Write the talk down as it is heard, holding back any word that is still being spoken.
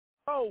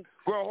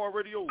GRINDHARD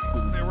Radio,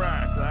 they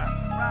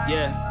ride,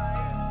 Yeah.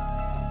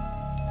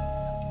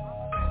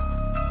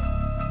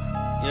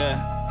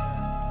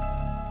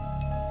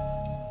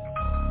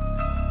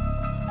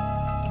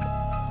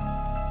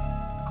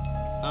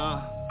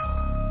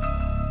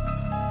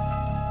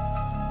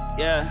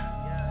 Yeah.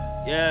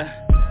 Yeah.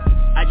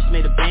 I just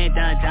made a band,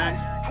 done.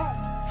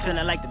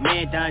 Feeling like the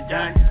man,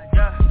 done.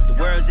 The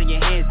world's in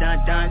your hands,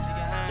 done.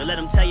 So let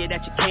them tell you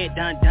that you can't,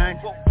 done.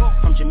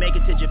 From Jamaica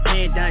to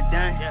Japan,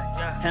 done.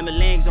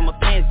 Himalayan's on my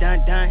pants,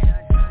 done.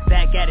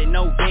 Back at it,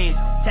 no bands.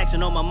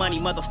 Taxing on my money,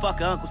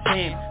 motherfucker, Uncle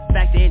Sam.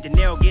 Back to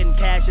engineer, getting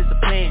cash is the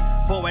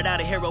plan. Bored out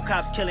of hero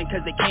cops killing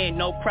cause they can.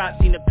 No props,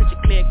 seen the picture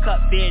clear cut,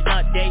 feared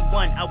not day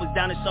one. I was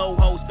down in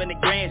Soho, spending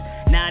grands.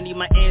 Now I need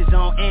my ends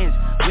on ends.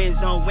 Wins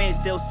on wins,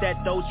 still set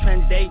those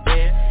trends they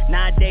wear.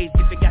 Nowadays,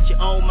 if you got your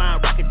own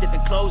mind, rock a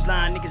different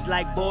clothesline. Niggas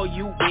like, boy,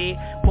 you weird,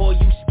 boy,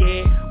 you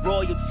scared.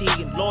 Royalty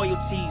and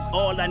loyalties,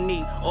 all I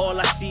need. All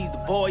I see is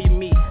the boy in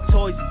me.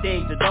 Toys and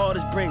things the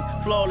daughters bring.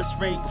 Flawless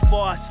ring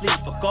before I sleep.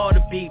 Fuck all the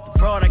beef, the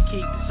broad I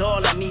keep. It's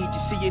all I need.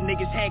 You see your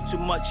niggas hang too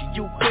much,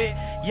 you quit.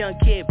 Young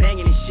kid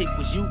banging and shit,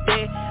 was you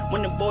there?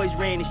 When the boys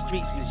ran the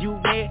streets, was you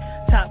there?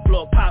 Top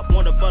floor pop,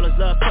 one of brothers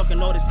love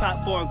talking all this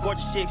popcorn.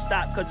 Gorgeous shit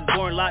stop cause it's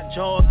born locked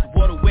jaws. The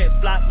water wet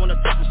flop, wanna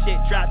talk my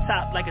shit. Drop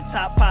top like a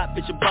top pop,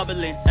 bitch, you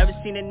bubbling. Ever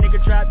seen a nigga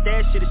drop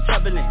that shit is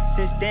troubling.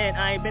 Since then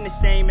I ain't been the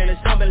same and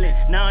it's humbling.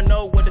 Now I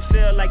know what it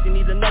feel like to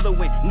need another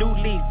win. New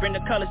leaf, bring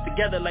the colors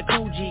together like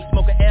Fuji.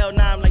 Smoke a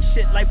L9 like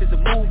shit, life is a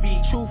movie.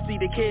 Truthfully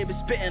the kid been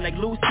spitting like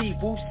Lucy.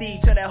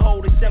 Whoopsie, tell that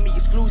hoe to send me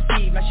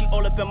exclusive. Now she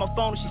all up in my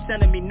phone, she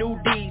sending me new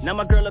D's. Now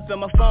my girl up in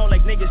my phone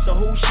like niggas, so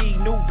who she?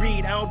 New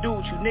breed, I don't do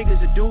what you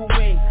niggas are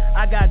doing.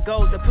 I got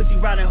goals that pussy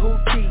riding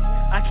hoochie.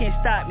 I can't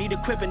stop, need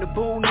a crib in the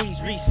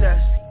boonies.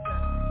 Recess.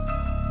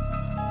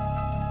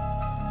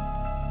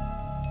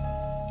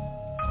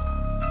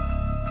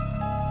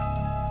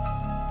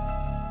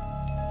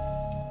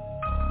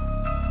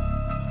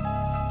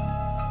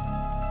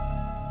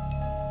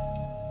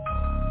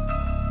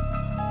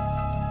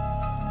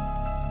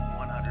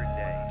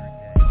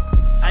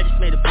 I just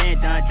made a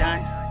band,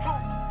 done.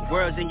 The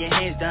world's in your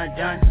hands,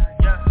 done.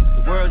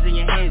 The world's in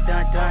your hands,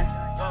 done.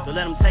 So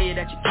let them tell you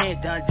that you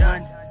can't,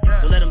 done.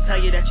 So let them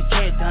tell you that you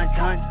can't,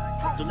 done.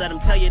 So let them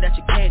tell you that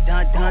you can't,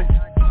 done.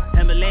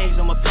 Himalayan's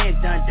on my pants,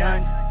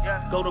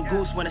 done. Golden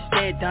goose when I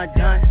stand, done.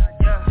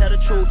 Tell the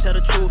truth, tell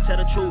the truth, tell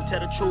the truth, tell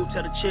the truth,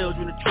 tell the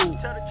children the truth.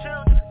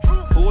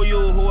 Who are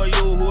you, who are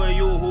you, who are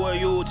you, who are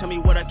you? Tell me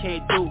what I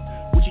can't do.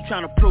 What you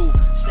tryna prove?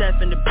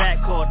 Steph in the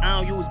backcourt,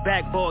 I don't use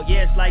backboard.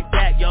 Yeah, it's like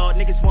that, y'all.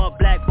 Niggas want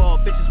blackball,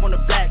 bitches want a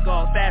black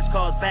off. Fast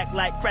cars, back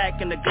like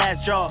crack in the glass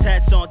jaw.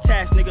 Tats on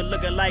tats, nigga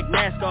looking like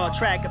NASCAR.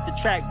 Track up the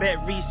track, bet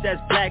recess,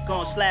 black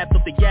on. Slap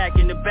up the yak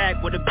in the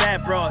back with a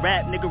bad broad.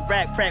 Rap, nigga,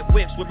 rap, crack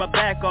whips with my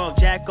back off.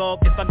 Jack off,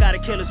 if I gotta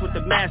kill us with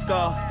the mask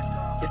off.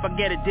 If I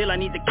get a deal, I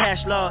need the cash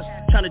loss.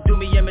 Tryna do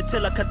me in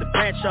until I cut the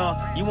branch off.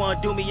 You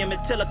wanna do me in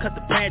until I cut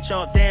the branch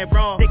off. Damn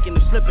wrong. Thinking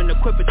of slipping,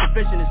 equipping, the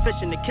vision is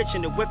fishing, the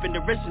kitchen, the whipping, the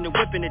wristing, the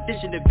whipping, the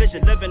dishing, the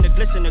vision, living, the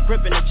glisten, the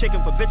gripping, the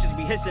chicken for bitches.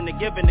 We hissing, the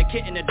giving, the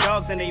kitten, the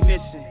dogs, and they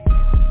missing.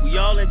 We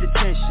all in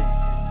detention.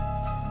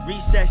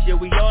 Recess, yeah,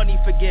 we all need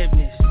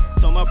forgiveness.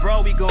 So my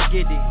bro, we gon'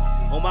 get it.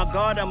 Oh my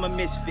God, I'm a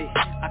misfit.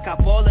 I cop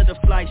all of the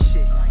flight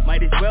shit.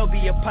 Might as well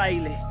be a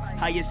pilot.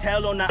 High as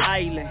hell on the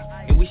island,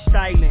 and we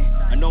styling.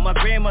 I know my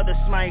grandmother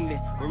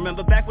smiling.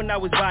 Remember back when I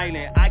was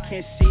violent. I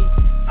can't see,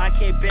 I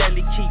can't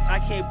barely keep, I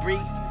can't breathe,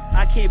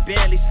 I can't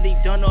barely sleep.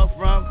 Done off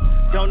rum,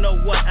 don't know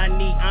what I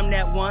need. I'm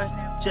that one,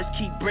 just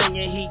keep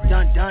bringing heat.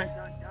 Done.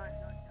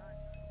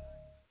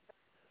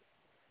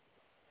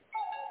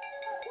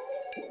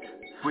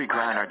 We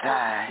grind or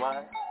die.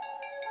 What?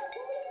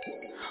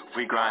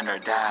 We grind or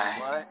die.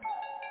 What?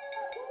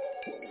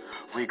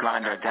 We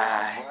grind or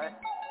die. What?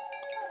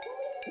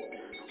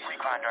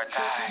 Grind or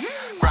die.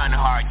 Grinding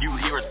hard, you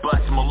hear us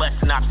bustin',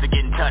 molesting ops are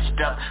getting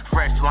touched up.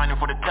 Fresh lining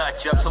for the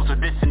touch up, social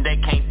distance they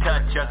can't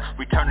touch us.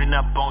 We turning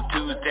up on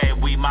Tuesday,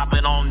 we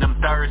mopping on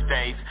them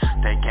Thursdays.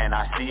 They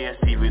cannot see us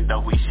even though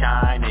we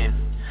shining.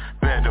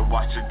 Better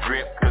watch the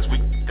drip cause we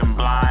them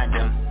blind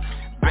them.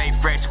 Bay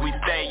fresh, we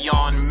stay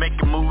on,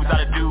 making moves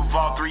out of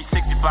Duval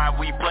 365,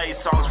 we play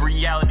songs,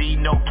 reality,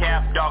 no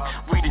cap, dog.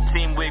 We the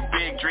team with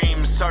big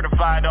dreams,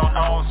 certified on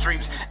all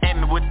streams.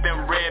 Aiming with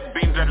them red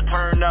beams that'll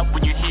turn up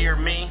when you hear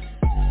me.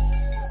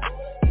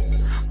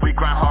 We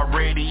grind hard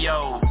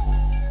radio.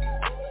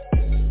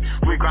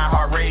 We grind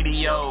hard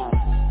radio.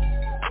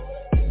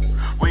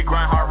 We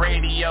grind hard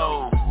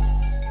radio.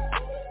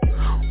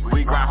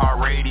 We grind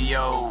hard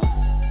radio.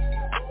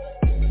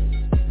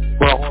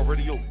 Grind hard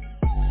radio.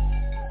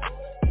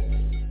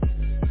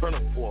 Turn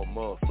up for a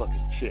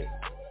motherfucking check.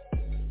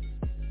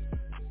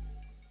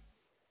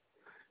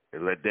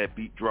 And let that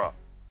beat drop.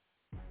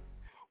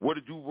 What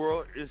it do,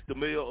 world? It's the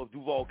mayor of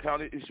Duval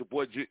County. It's your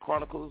boy Jit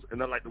Chronicles,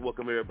 and I'd like to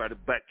welcome everybody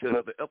back to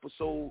another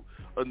episode,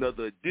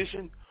 another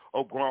edition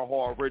of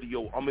GRINDHARD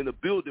Radio. I'm in the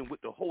building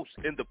with the host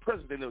and the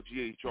president of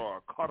GHR,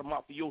 Cata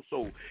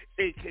Mafioso,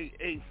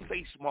 a.k.a.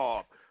 Face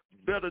Mob,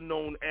 better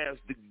known as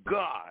the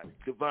God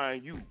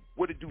Divine You.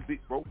 What it do,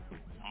 big bro?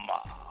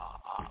 Ma.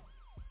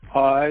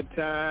 Hard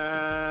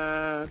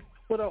time.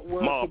 What up,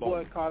 world? Your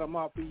boy Cata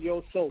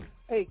Mafioso,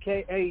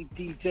 a.k.a.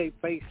 DJ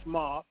Face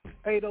Mob,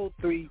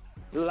 803,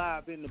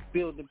 live in the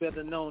building,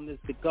 better known as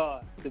the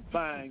God,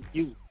 Divine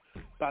Youth.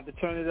 About to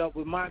turn it up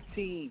with my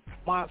team,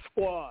 my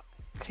squad,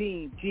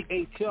 Team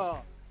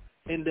GHR,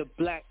 and the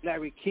Black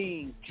Larry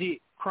King, Jit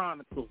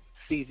Chronicles,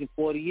 Season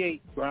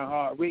 48,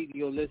 GRINDHARD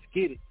Radio. Let's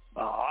get it.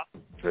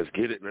 Let's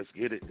get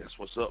it. That's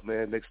what's up,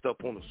 man. Next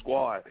up on the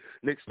squad,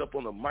 next up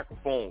on the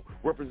microphone,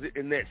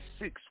 representing that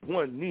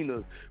 6'1"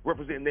 Nina,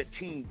 representing that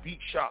Team Beat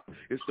Shop.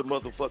 It's the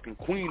motherfucking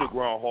queen of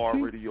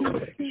GRINDHARD Radio.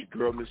 It's your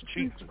girl, Miss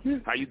Cheeks.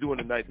 How you doing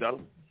tonight, Donna?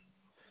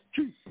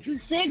 6'1"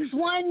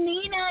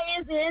 Nina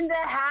is in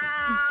the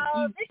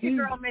house. It's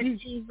your girl, Miss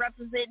Cheeks,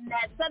 representing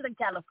that Southern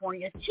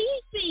California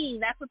Cheesy.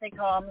 That's what they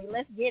call me.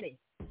 Let's get it.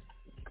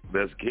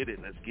 Let's get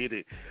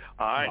it.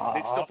 All right,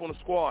 next up on the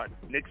squad,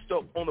 next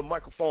up on the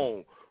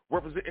microphone,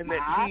 representing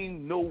that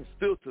Team No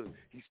Filter.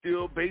 He's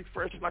still baked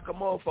fresh like a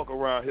motherfucker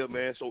around here,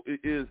 man. So it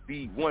is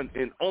the one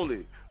and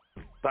only,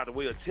 by the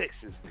way of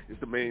Texas, it's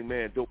the main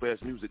man,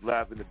 Dopeazzmuzik,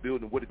 live in the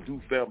building. What it do,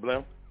 fam,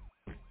 Blam?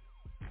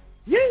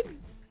 Yeah.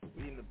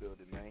 We in the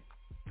building, man.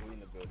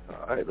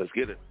 All right, let's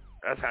get it.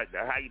 That's how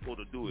you supposed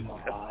to do it.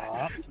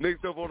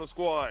 Next up on the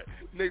squad,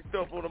 next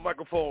up on the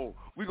microphone,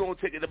 we're going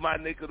to take it to my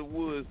neck of the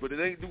woods, but it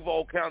ain't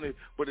Duval County,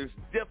 but it's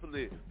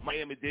definitely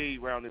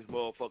Miami-Dade around this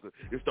motherfucker.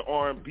 It's the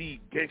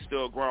R&B gangster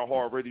of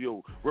GRINDHARD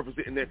Radio,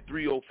 representing that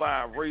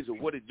 305 Razor.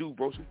 What it do,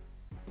 broski?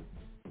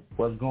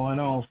 What's going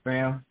on,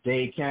 fam?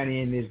 Dade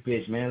County in this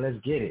bitch, man. Let's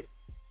get it.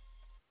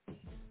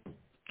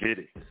 Get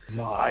it.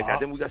 All right,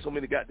 goddamn, we got so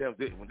many goddamn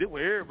this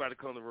when everybody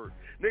come to work.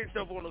 Next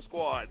up on the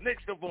squad,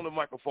 next up on the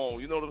microphone,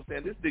 you know what I'm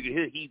saying? This nigga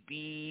here, he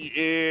be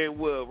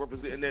everywhere,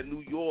 representing that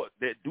New York,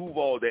 that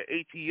Duval, that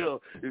ATL,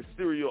 is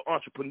serial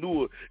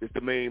entrepreneur. It's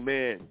the main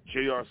man,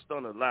 JR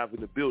Stunna, live in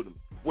the building.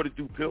 What it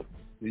do, pimp?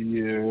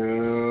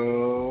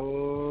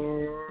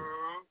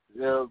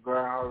 Yo,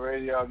 GRINDHARD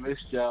Radio, I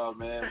missed y'all,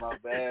 man. My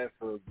bad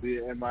for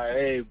being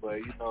MIA, but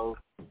you know,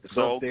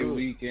 birthday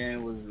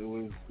weekend was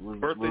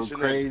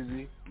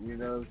crazy. You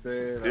know what I'm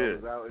saying? Yeah. I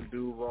was out in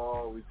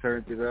Duval. We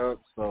turned it up,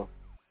 so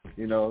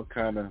you know,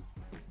 kind of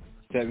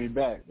set me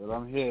back. But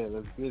I'm here.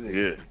 Let's get it.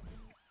 Yeah.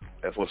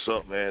 That's what's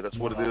up, man. That's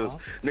what it is.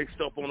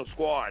 Next up on the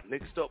squad,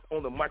 next up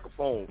on the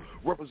microphone,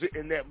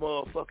 representing that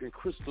motherfucking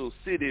Crystal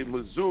City,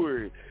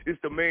 Missouri,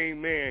 it's the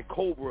main man,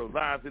 Cobra,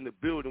 live in the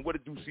building. What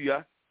it do,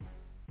 C.I.?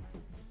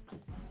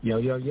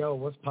 Yo,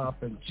 what's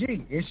poppin'?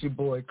 G, it's your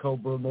boy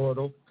Cobra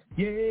Immortal.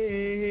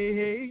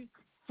 Yay,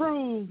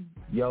 Vroom.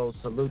 Yo,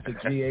 salute to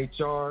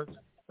GHR,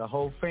 the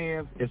whole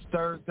fam. It's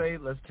Thursday.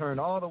 Let's turn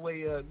all the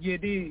way up. You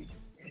dig?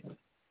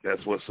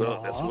 That's what's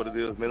up. That's what it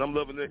is, man. I'm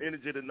loving the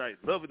energy tonight.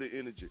 Loving the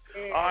energy.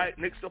 All right,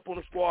 next up on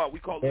the squad, we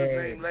call his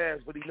name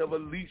last, but he never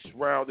leashed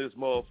around this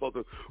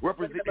motherfucker.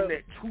 Representing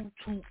that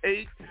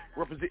 228,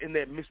 representing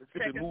that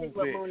Mississippi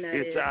movement.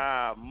 It's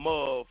our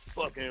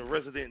motherfucking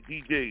resident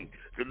DJ,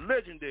 the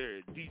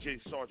legendary DJ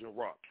Sgt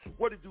Rock.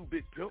 What it do,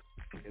 Big Pimp?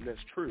 And that's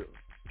Trill.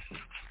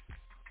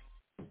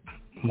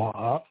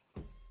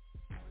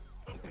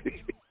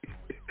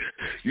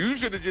 You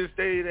should have just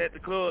stayed at the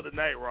club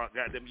tonight, Rock.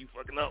 Goddamn, you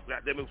fucking up.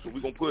 Goddamn it. So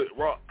we're going to put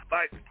Rock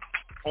like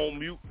on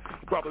mute.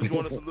 Probably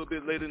join us a little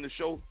bit later in the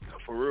show.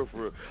 For real.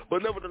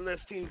 But nevertheless,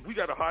 team, we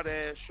got a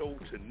hot-ass show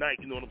tonight.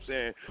 You know what I'm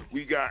saying?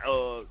 We got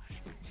a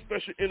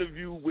special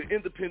interview with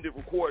independent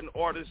recording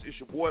artist. It's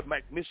your boy,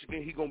 Mak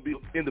Michigan. He going to be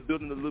in the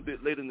building a little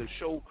bit later in the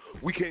show.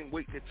 We can't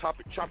wait to chop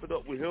it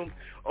up with him.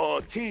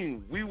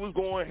 Team, we was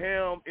going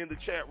ham in the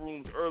chat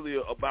rooms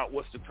earlier about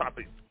what's the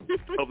topic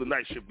of the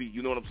night should be.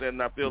 You know what I'm saying?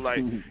 And I feel like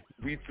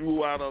we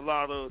threw out a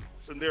lot of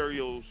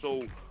scenarios.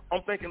 So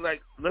I'm thinking,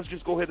 like, let's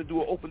just go ahead and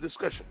do an open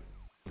discussion.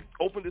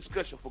 Open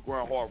discussion for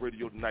GRINDHARD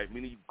Radio tonight,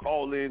 meaning you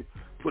call in,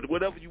 put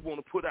whatever you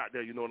want to put out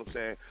there, you know what I'm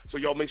saying? So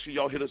y'all make sure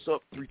y'all hit us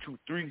up,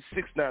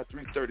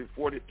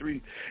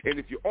 323-693-3043. And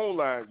if you're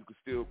online, you can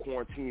still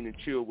quarantine and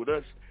chill with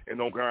us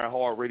and on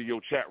GRINDHARD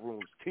Radio chat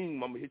rooms.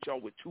 Team, I'm going to hit y'all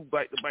with 2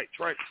 bite-to-bite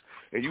tracks.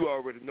 And you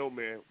already know,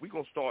 man, we're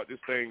going to start this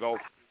thing off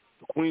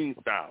the Queen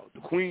style,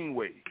 the Queen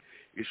way.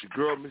 It's your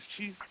girl, Miss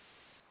Chief,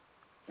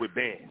 with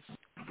bands.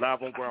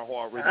 Live on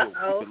GRINDHARD Radio.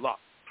 Keep it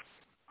locked.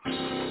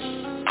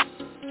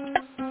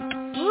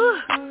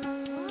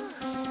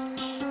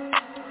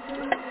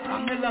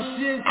 La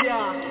ciencia.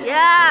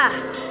 Yeah.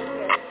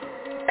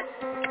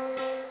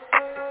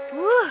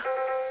 Woo.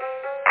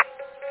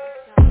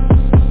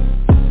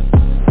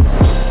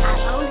 I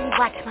only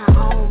watch my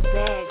own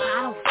bag. I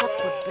don't fuck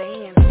with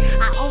bands.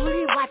 I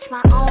only watch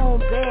my own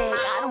bag.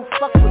 I don't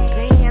fuck with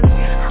bands. I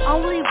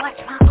only watch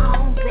my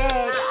own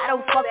bag. I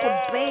don't fuck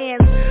with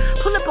bands.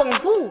 Pull up on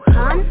who,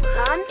 hun?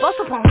 Bust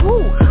up on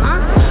who, huh?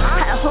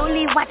 I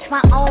only watch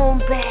my own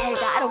bag.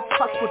 I don't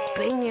fuck with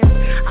bands.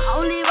 I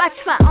only watch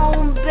my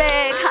own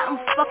bag. I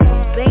don't fuck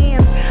with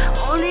bands. I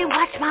only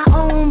watch my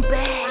own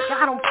bag.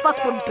 I don't fuck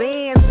with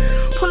bands.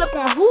 Pull up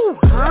on who,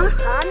 huh?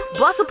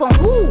 Bust up on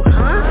who,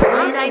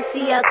 huh? When I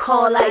see a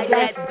call like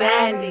let's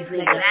ban these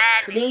niggas.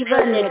 Leave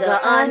a nigga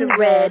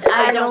unread,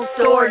 I don't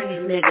store these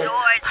niggas.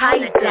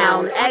 Pipe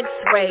down,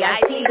 x-ray,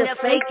 I see the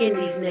fake in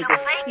these niggas.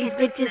 These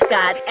bitches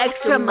got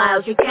extra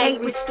miles, you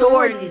can't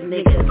restore these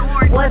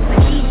niggas. What's the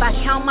keep? I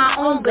count my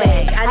own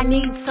bag, I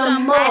need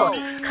some more.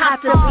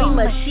 Cata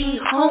Mafioso, she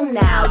home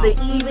now to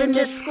even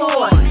the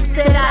score.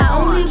 Said I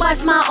only watch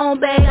my own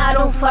bag, I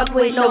don't fuck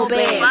with no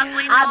bag.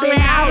 I've been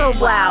out a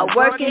while,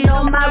 working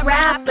on my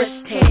rapper's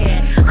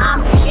tan.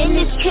 I'm in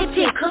this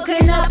kitchen,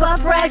 cooking up a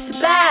fresh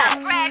bag.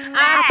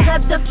 I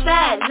cut the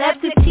fat,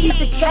 left the teeth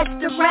to catch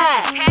the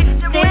rat.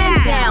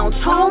 Stand down,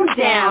 tone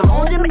down,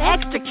 on them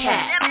extra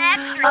cats.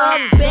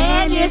 A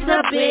band is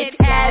a bitch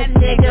ass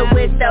nigga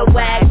with the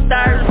wax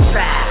thirst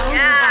trap.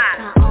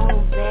 My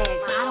own bag,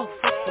 I don't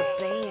fuck with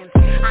bands.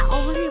 I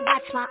only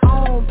watch my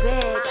own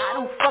bag, I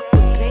don't fuck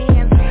with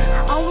bands.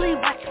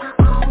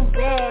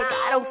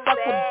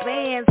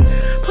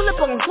 Pull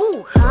up on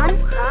who, hun?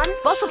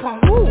 Bust up on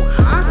who,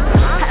 huh?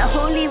 I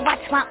only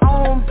watch my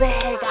own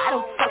bag, I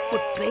don't fuck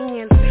with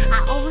bands.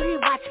 I only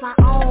watch my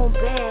own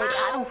bag,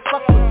 I don't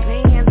fuck with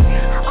bands.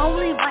 I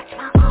only watch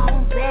my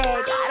own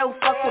bag, I don't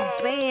fuck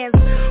with bands.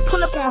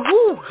 Pull up on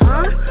who,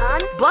 huh?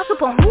 Bust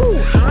up on who,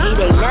 huh? It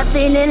ain't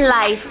nothing in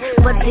life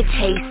but to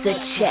chase a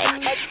check.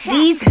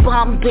 These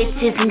bum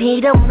bitches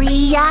need a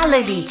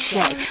reality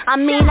check. I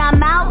mean,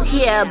 I'm out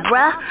here,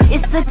 bruh,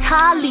 it's the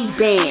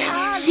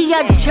Taliban. See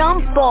a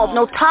jump off,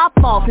 no top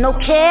off, no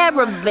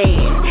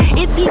caravan.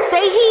 If he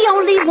say he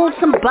only wants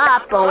some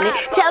bop on it,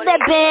 tell that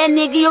band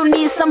nigga you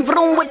need some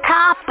vroom with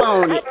top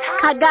on it.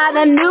 I got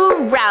a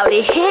new route,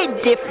 it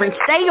hit different,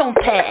 stay on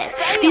path.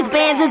 These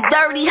bands is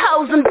dirty,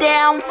 hose them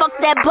down, fuck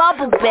that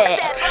bubble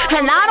bath.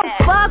 And I don't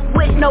fuck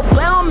with no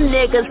bum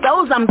niggas,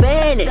 those I'm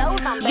banning.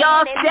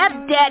 Y'all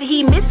stepdad,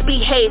 he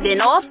misbehaving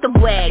off the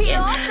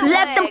wagon.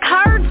 Left them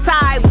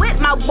curbside with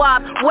my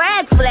wop,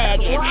 rag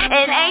flagging.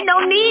 And ain't no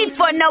need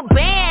for no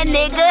band,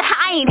 nigga,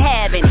 I ain't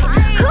having it. I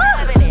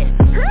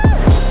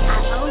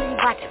only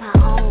watch my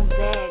own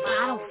bag,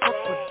 I don't fuck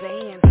with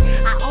bands.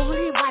 I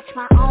only watch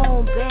my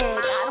own bag,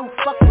 I don't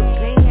fuck with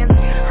bands.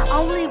 I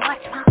only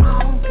watch my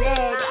own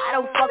bag, I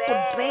don't fuck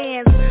with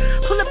bands.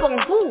 Pull up on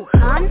who,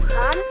 hun?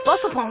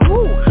 Bust up on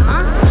who,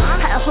 huh?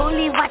 I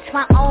only watch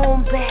my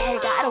own bag,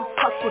 I don't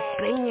fuck with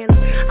bands.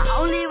 I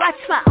only watch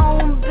my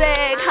own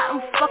bag, I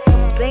don't fuck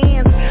with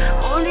bands.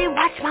 I only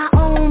watch my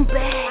own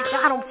bag,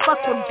 I don't fuck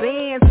with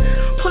bands.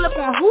 Pull up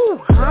on who,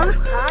 huh?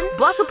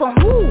 Bust up on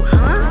who,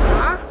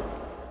 huh?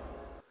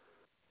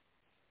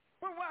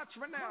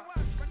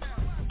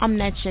 I'm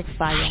that chick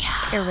fire.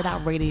 Air It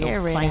Out Radio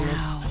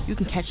finest. You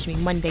can catch me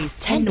Mondays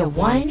 10 to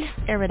 1.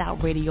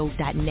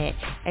 airitoutradio.net.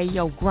 Hey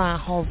yo,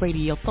 GRINDHARD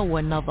Radio, throw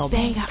another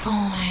banger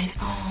on.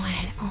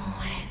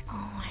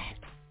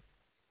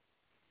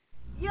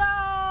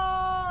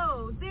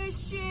 Yo, this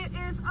shit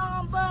is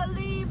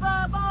unbelievable.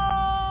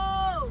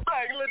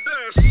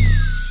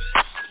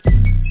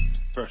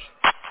 Fresh.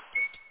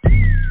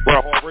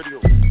 GRINDHARD Radio.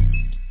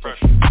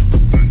 Fresh.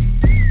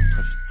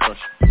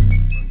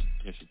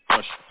 Yeah, she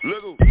fresh.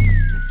 Lego.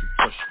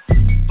 Fresh. Yeah,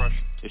 she fresh.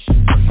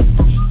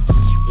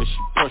 Yeah,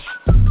 she fresh.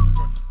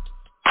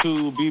 2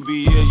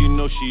 BBL, you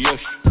know she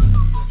extra.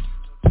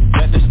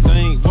 Got this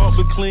thing, walk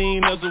be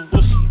clean as a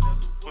whistle.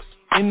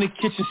 In the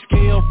kitchen,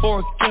 scale,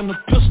 fork, and a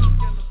pistol.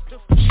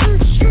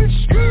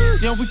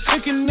 Yeah, we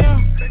cooking now.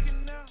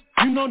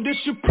 You know this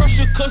your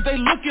pressure, cause they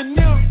looking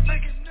now.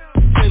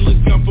 They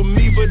look out for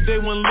me, but they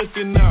weren't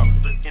looking out.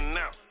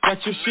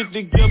 Got your shit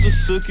together,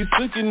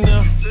 sookie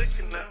now.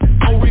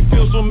 No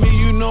refills on me,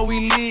 you know we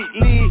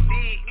lead.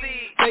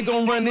 They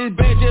gon' run this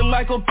bed just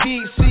like a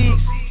PC.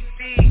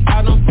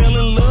 I done fell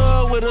in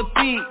love with a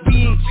thief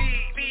bitch.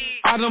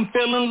 I done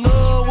fell in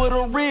love with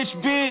a rich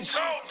bitch.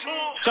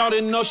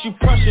 Shawty know she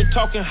pressure,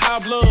 talking high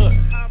blood.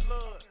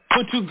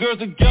 Put 2 girls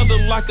together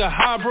like a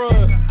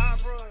hybrid.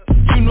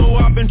 You know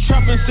I've been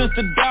trapping since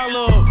the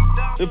dollar.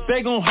 If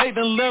they gon' hate,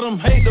 then let them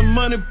hate, the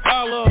money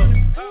pile up.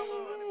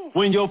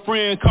 When your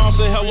friend calls,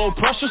 say hello,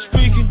 pressure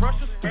speaking.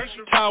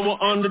 Tower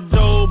on the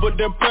door, but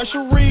that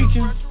pressure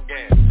reeking.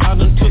 I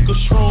done took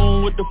a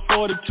shroom with the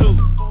 42.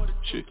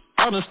 Shit,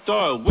 I done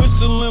started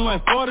whistling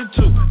like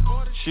 42.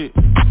 Shit.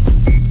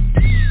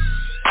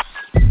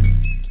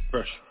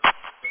 Fresh.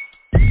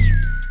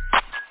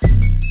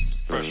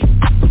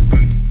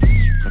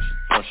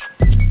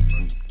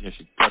 Yeah,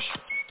 she fresh.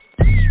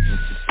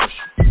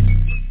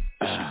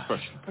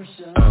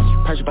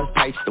 Pressure bust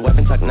pipes, the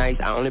weapon tuck nice.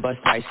 I only bust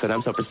twice, cause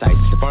I'm so precise.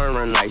 The phone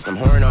run lights, I'm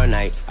whoring all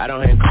night. I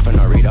don't handcuff her,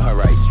 nor read her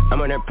rights.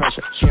 I'm on that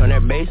pressure, she on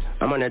that bass.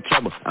 I'm on that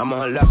trouble, I'm on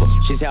her level.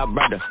 She say her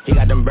brother, he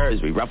got them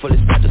birds, we ruffle his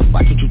feathers.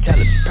 Watch what you tell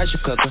us, pressure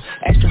cooker.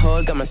 Extra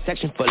hoes, got my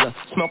section full of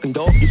smoking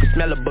dope, you can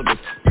smell the boogers.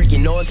 Break your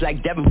nose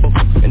like Devin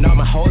Booker. And all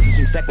my hoes are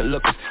some second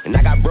lookers. And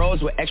I got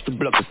bros with extra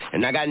blookers.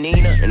 And I got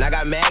Nina, and I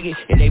got Maggie,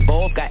 and they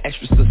both got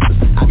extra sisters.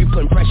 I be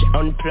putting pressure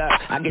on the plug,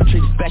 I get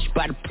treated special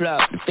by the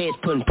plug. The feds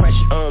putting pressure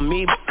on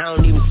me, but I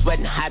don't even sweat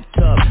in the hot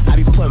tub. I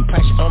be putting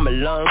pressure on my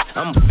lungs,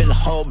 I'ma fill a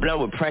whole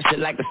blunt with pressure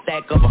like a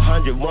stack of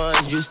 100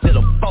 ones. You still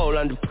a fold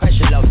under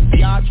pressure, love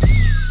y'all.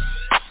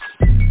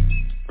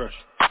 Fresh.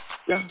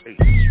 Hey.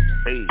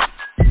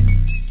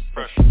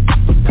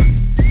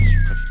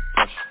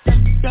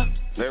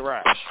 They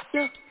right.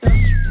 The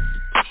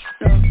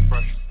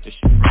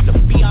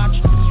biatch.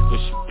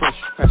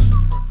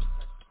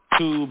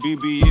 To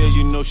BBL,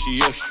 you know she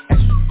got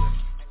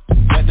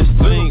this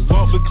thing,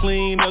 walk but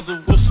clean as a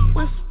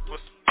whistle.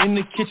 In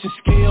the kitchen,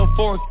 scale,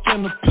 fork,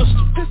 and a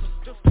pistol.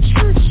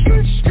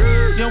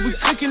 Yeah, we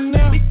cooking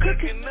now.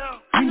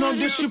 You know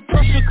this shit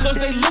pressure, cause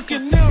they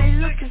looking now.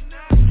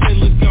 They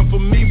look out for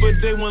me,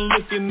 but they weren't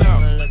looking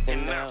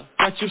out.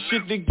 Got your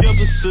shit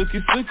together,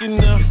 sucky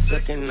now.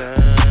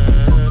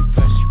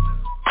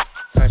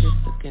 Pressure,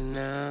 sucking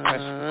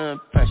up,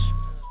 pressure.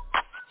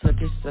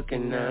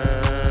 Sucking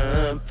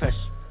up,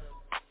 pressure.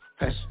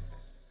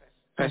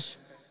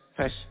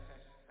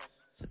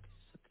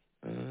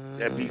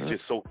 That beef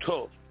just so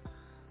tough.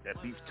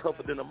 That beef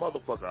tougher than a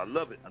motherfucker. I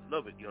love it.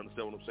 You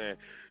understand what I'm saying?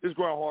 It's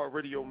GRINDHARD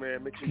Radio,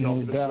 man. Make sure y'all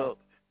hit us up.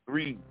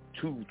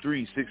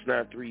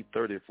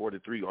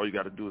 323-693-3043. All you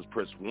got to do is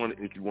press 1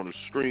 if you want to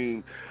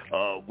stream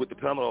with the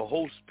panel of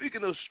hosts.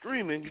 Speaking of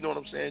streaming, you know what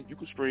I'm saying? You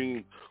can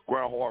stream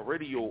GRINDHARD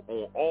Radio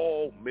on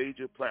all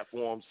major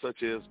platforms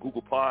such as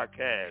Google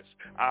Podcasts,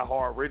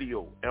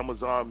 iHeartRadio,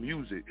 Amazon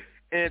Music.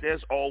 And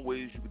as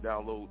always, you can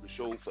download the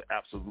show for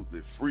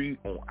absolutely free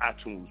on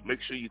iTunes.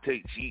 Make sure you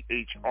take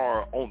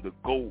GHR on the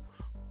go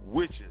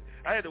with you.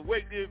 I had to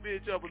wake this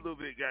bitch up a little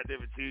bit,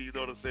 goddamn it, you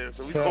know what I'm saying?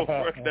 So we going to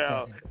run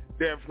down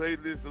that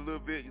playlist a little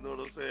bit, you know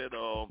what I'm saying?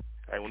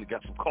 I only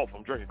got some coffee.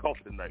 I'm drinking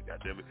coffee tonight,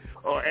 goddammit.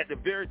 At the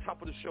very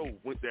top of the show,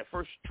 with that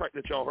first track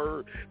that y'all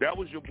heard, that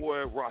was your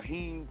boy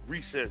Raheem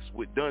Recess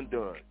with Dun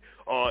Dun.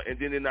 And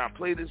then in our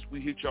playlist,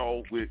 we hit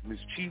y'all with Miss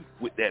Chief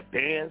with that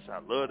Bands. I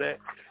love that.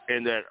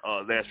 And that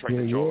last track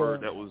that y'all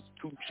heard, that was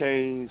 2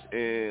 Chainz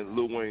and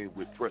Lil Wayne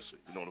with Presser.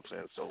 You know what I'm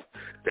saying? So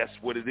that's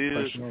what it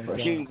is.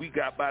 King, we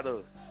got about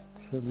a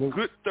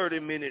good 30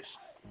 minutes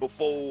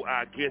before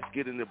our guests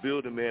get in the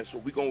building, man. So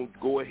we're going to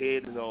go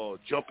ahead and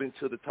jump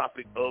into the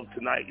topic of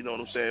tonight, you know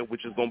what I'm saying,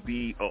 which is going to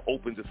be an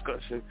open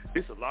discussion.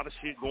 There's a lot of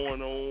shit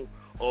going on.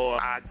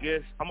 I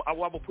guess, I'm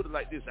going to put it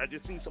like this. I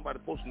just seen somebody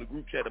post in the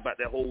group chat about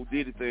that whole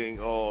Diddy thing.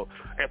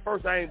 At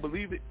first, I ain't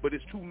believe it, but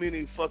it's too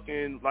many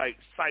fucking, like,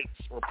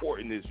 sites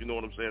reporting this, you know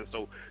what I'm saying?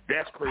 So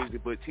that's crazy.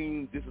 But,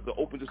 team, this is an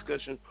open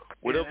discussion.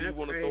 Whatever you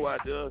want to throw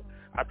out there.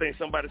 I think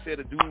somebody said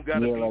a dude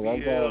got a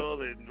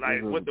BBL and,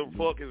 like, what the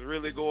fuck is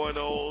really going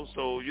on?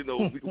 So, you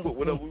know, we can put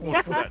whatever we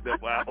want to put out there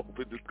for our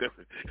open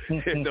discussion.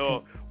 And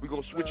we're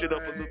going to switch it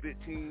up a little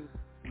bit, team.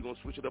 We're going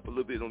to switch it up a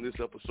little bit on this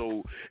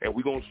episode, and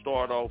we're going to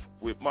start off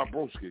with my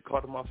broski,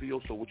 Cata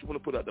Mafioso. What you want to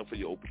put out there for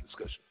your open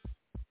discussion?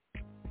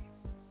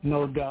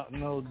 No doubt.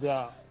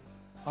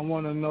 I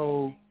want to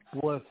know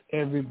what's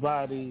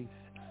everybody's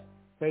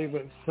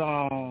favorite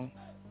song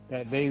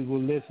that they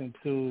will listen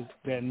to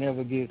that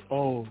never gets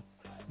old.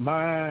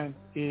 Mine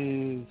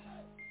is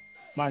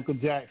Michael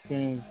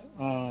Jackson's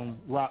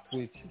Rock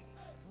With You.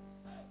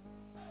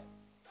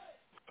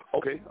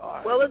 Okay. All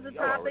right. What was the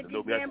topic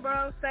again,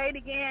 bro? Say it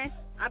again.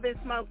 I've been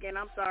smoking.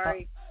 I'm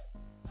sorry.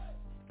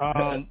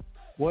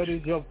 What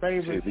is your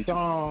favorite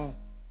song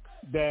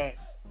that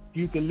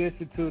you can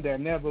listen to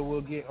that never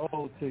will get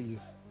old to you?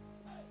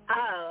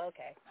 Oh,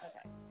 okay.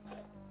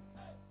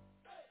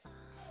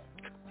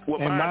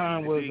 Well, and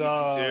mine was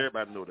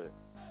everybody know that.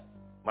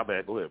 My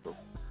bad. Go ahead, bro.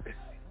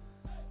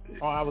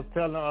 I was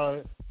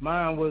telling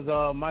mine was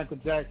Michael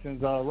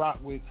Jackson's Rock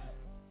With You.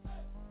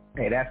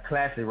 Hey, that's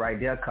classic right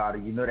there, Carter.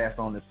 You know that's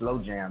on the slow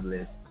jam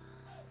list.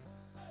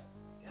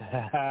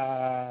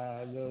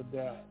 No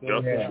doubt.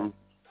 True.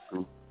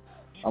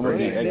 I'm gonna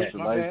be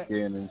extra light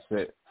skinned and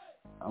set.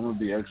 I'm gonna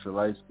be extra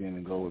light skinned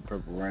and go with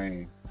Purple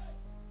Rain.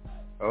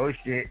 Oh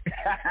shit.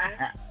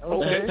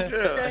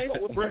 Okay.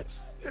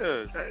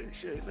 Yeah.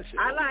 Shit.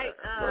 I like.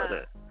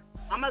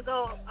 I'm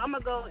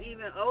gonna go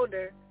even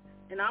older,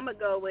 and I'm gonna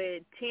go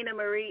with Tina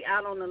Marie,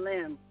 Out on the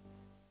Limb.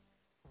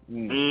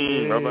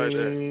 How about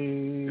that?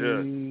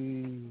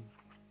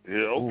 Yeah,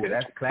 okay. Ooh,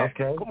 that's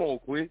classic. Okay. Come on,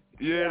 Quinn.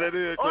 Yeah, that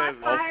is classic.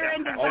 Or Fire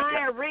and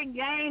Desire, Rick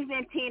James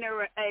and Tina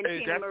Marie.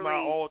 That's my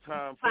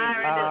all-time favorite.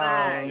 Fire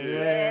and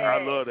Desire. Yeah,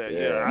 I love that.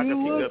 Yeah, I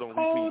can keep that on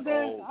repeat all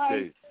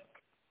day.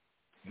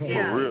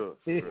 Yeah. For real.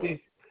 Yeah.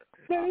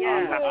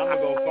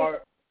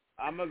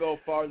 I'm gonna go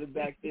farther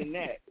back than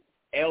that.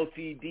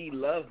 LTD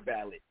Love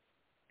Ballad.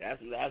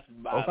 That's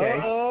my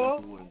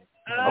one.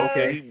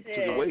 Okay, he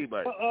took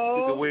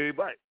it way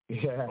back.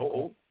 Yeah.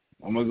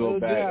 I'm gonna go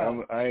back.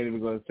 I ain't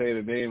even gonna say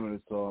the name of the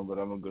song, but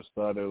I'm gonna go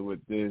start it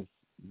with this.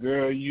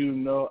 Girl, you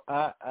know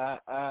I.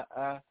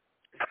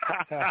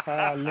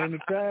 Lenny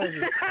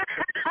Kravitz.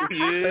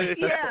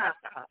 Yeah.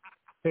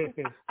 Lenny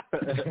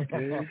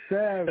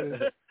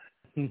Kravitz.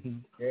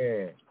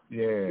 Yeah.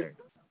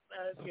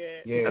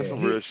 Okay. Yeah. That's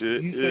some real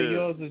shit. You say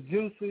yours is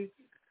Juicy,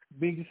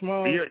 Biggie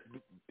Small?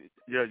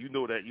 Yeah, you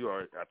know that.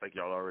 I think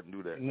y'all already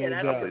knew that. Yeah,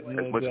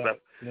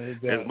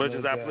 as much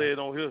as I play it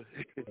on here.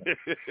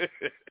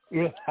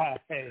 That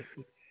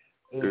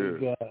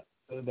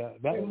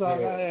was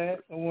all I had.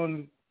 I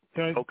wanted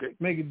to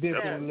make it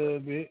different a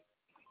little bit.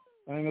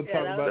 I ain't gonna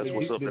talk about the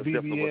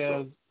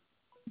BBLs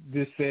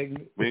this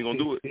segment. We ain't gonna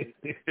do it.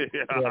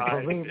 Yeah,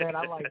 for me, man,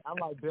 I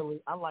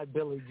like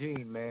Billie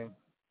Jean, man.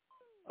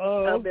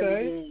 Oh,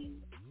 okay.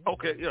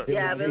 Okay, yeah.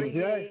 Yeah, Billie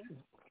Jean.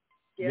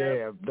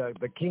 Yeah,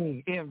 the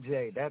King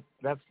MJ.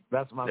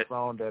 That's my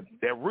song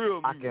that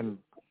real I can.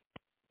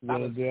 I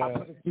put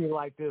it to you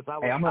like this. I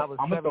was, I'm I was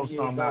 7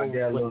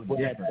 years old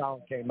when that different.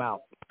 song came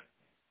out.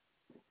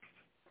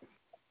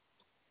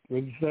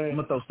 What you say? I'm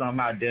gonna throw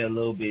something out there a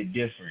little bit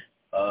different.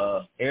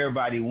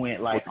 Everybody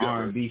went like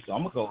R&B, so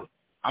I'm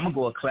gonna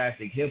go a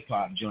classic hip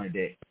hop joint.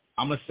 That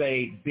I'm gonna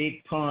say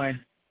Big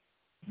Pun,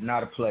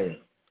 Not a Player.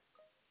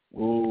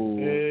 Ooh.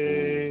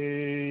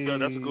 Hey. Yeah,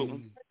 that's a good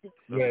one.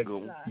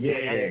 Yeah,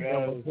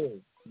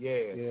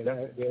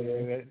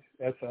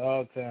 that's an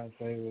all-time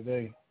favorite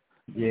day.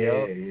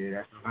 Yeah,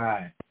 that's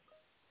right.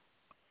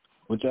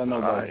 What y'all know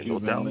about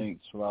Cuban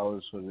Links,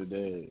 Flowers for the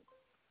Dead?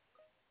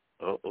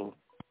 Uh-oh.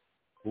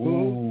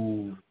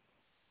 Ooh.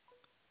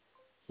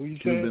 Who you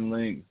Cuban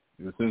Links.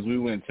 Since we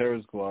went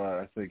Terror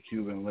Squad, I said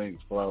Cuban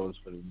Links, Flowers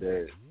for the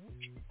Dead.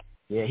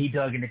 Yeah, he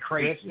dug in the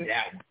crates with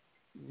that one.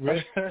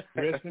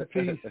 Rest in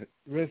peace.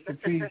 Rest in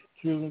peace,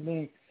 Cuban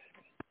Links.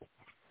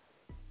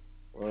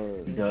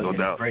 He dug in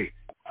the crates.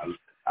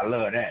 I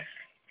love that.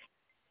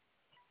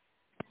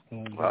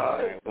 All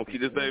right, we'll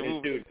keep this thing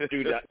moving.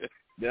 Dude,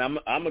 then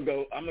I'm gonna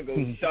go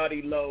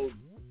Shawty Low.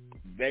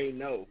 They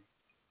know.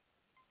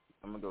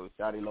 I'm gonna go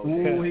Shawty Low.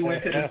 Ooh, he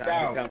went to the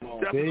south. That's a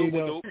good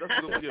one, That's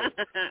a good one,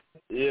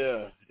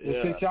 yeah.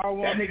 Since y'all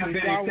want, that nigga been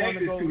in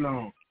Texas too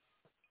long.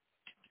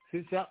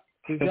 Since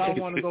y'all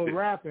want to go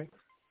rapping,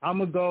 I'm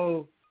gonna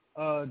go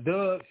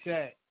Dub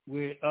Shack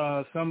with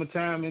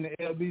Summertime in the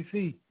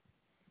LBC.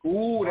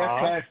 Ooh, that's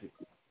classic.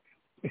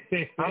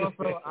 I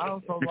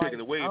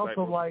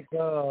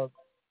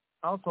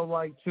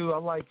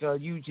like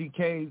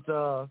UGK's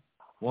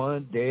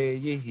One Day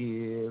You're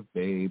Here,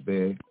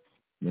 Baby.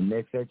 The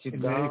next that you're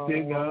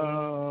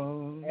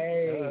gone.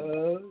 Hey.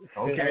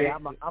 Okay.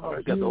 I'm a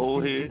got the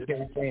whole head.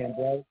 UGK fan,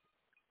 bro.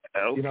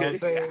 Okay. You know what I'm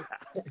saying?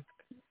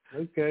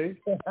 Okay.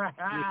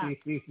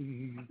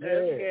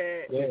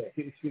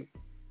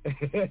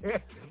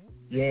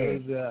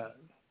 Yeah.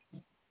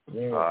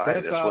 All right,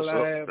 that's all what's I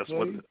up. have That's for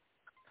what. you.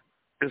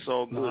 It's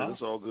all good.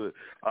 It's all good.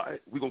 All right,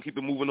 we're going to keep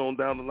it moving on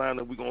down the line,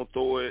 and we're going to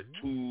throw it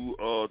to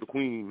the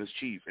Queen, Miss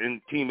Chief.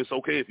 And, team, it's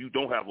okay if you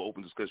don't have an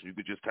open discussion. You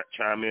could just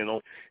chime in on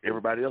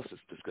everybody else's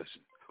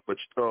discussion. But,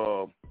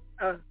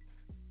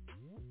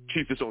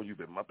 Chief, it's on you,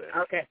 baby. My bad.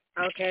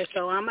 Okay,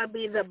 so I'm going to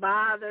be the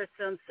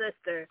bothersome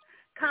sister.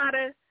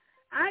 Cata,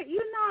 I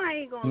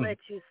ain't going to let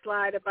you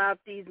slide about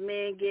these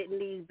men getting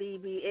these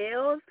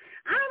BBLs.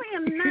 I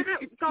am not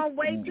going to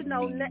wait to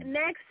know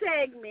next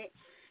segment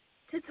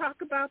to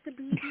talk about the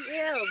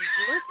BBLs.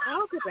 Let's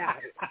talk about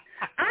it.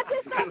 I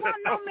just don't want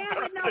no man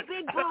with no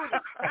big booty.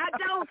 I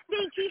don't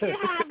think he should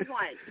have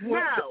one.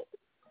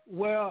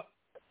 No.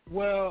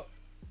 Well,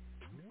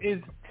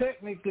 it's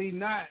technically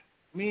not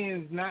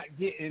men's not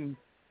getting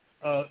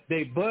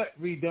their butt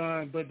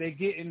redone, but they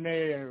getting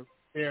their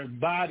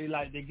body,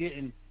 like they're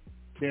getting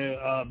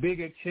their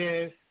bigger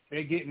chest,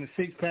 they're getting a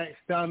 6-pack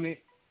stomach.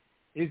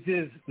 It's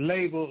just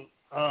labeled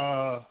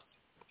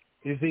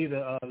it's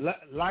either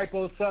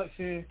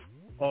liposuction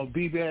or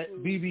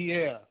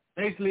BBL.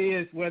 Basically,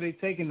 it's where they're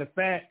taking the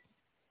fat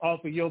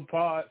off of your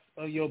parts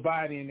of your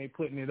body and they're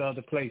putting it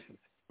other places.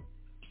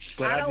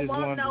 But I don't just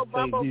want no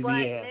bubble butt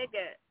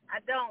nigga. I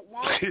don't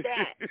want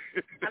that.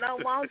 I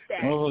don't want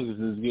that.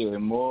 Motherfuckers is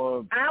getting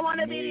more. I want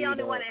to be the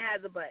only one that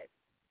has a butt.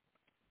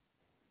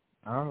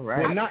 All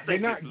right. They're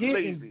not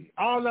getting,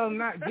 all of them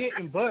not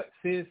getting butts,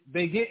 sis.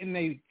 They getting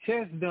their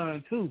chest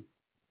done, too.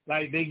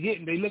 Like, they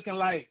looking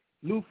like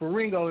Lou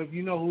Ferrigno, if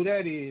you know who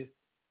that is.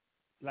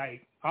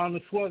 Like,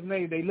 Arnold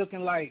Schwarzenegger, they looking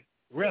like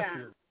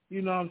wrestlers. Yeah.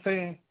 You know what I'm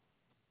saying?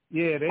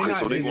 Yeah, they're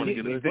not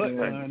getting their butt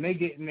done. They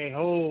getting their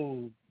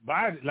whole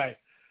body. Like,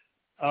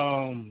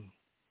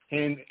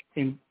 and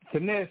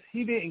Finesse,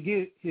 he didn't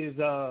get his,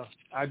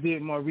 I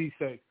did more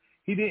research.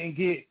 He didn't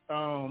get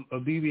a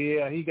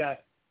BBL. He got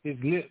his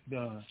lip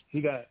done.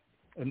 He got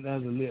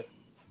another lip.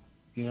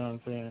 You know what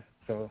I'm saying?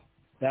 So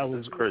that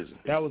was crazy.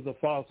 That was a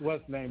false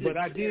what's name. But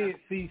I did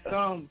see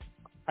some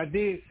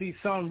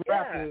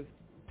rappers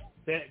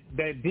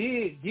that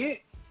did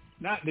get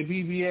not the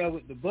BBL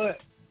with the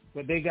butt,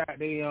 but they got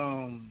their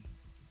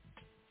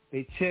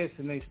chest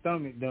and their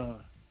stomach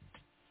done.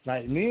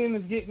 Like men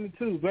is getting it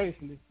too,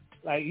 basically.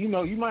 Like, you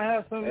know, you might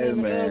have some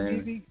in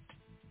the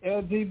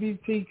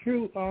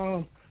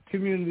LGBTQ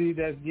community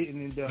that's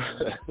getting it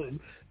done.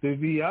 To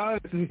be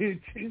honest with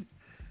you.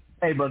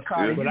 Hey, but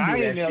Carter,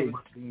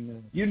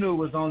 you knew it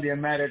was only a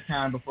matter of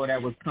time before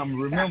that was coming.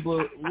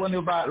 Remember, wasn't it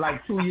about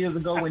like 2 years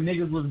ago when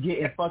niggas was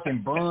getting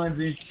fucking buns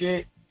and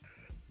shit?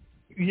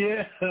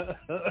 Yeah.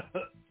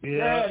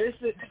 Yeah, this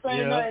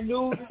ain't nothing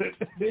new.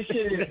 This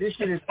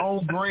shit is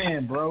on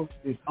brand, bro.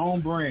 It's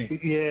on brand.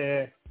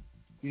 Yeah.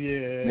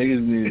 Yeah.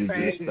 Niggas need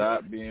to just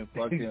stop being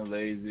fucking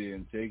lazy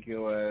and take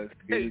your ass,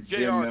 get a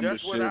gym membership,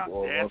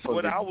 that's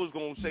what I was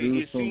gonna say.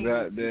 Do some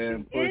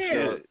goddamn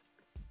push-ups.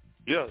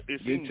 Yeah,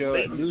 it seems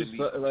like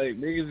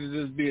niggas is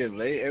just being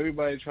late.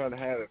 Everybody trying to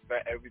have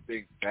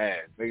everything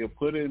fast. Nigga,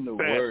 put in the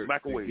work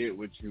to get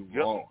what you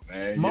want,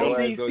 man. Your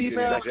ass gonna get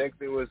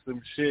injected with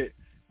some shit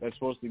that's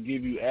supposed to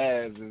give you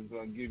abs and it's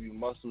gonna give you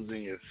muscles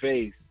in your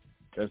face.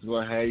 That's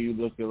gonna have you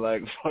looking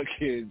like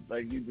fucking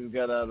like you just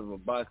got out of a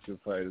boxing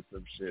fight or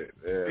some shit.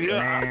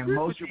 Yeah, man.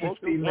 Most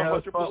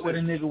females fuck with a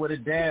nigga with a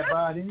dad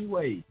bod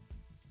anyway.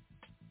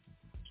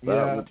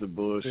 Stop with the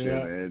bullshit,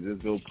 man.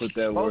 Just go put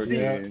that work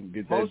in.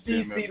 Get that most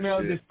these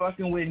females is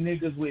fucking with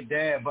niggas with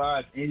dad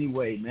bods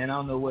anyway, man. I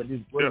don't know what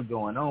is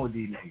going on with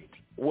these niggas.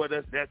 Well,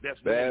 that's dad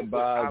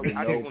bods and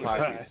no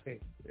pockets.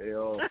 They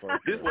all fucking.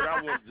 This is what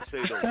I wanted to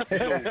say though.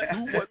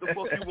 Do what the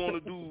fuck you want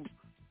to do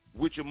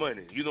with your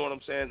money. You know what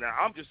I'm saying? Now,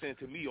 I'm just saying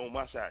to me on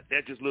my side,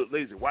 that just look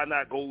lazy. Why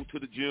not go to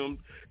the gym?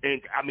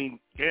 And, I mean,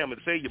 damn,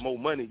 it'll save you more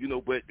money, you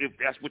know, but if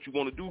that's what you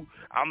want to do,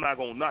 I'm not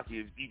going to knock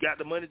you. If you got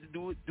the money to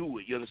do it, do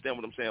it. You understand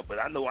what I'm saying? But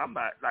I know I'm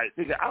not, like,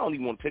 nigga, I don't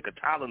even want to take a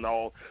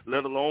Tylenol,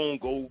 let alone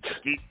go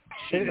get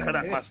shit cut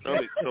out my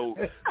stomach. So,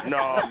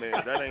 nah, man,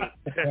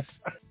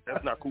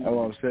 that's not cool. That's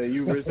what I'm saying.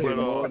 You risking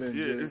more than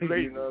just,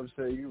 you know what I'm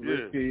saying? You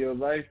risking your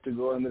life to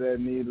go under that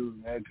needle,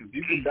 man, because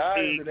you can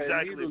die under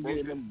that needle,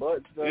 getting them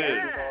butts done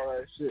and all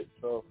that shit.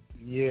 So,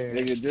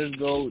 nigga, just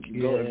go. If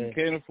you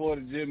can't afford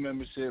a gym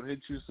membership, hit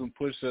you some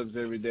push-ups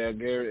every day. I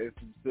guarantee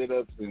some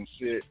sit-ups and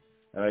shit.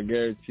 And I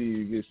guarantee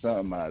you get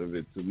something out of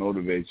it to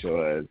motivate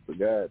your ass. But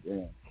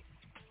goddamn,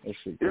 that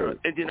shit good.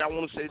 And then I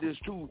want to say this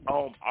too.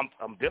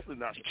 I'm definitely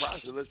not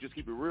surprised. Let's just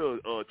keep it real,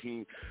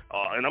 team.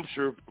 And I'm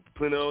sure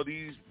plenty of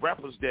these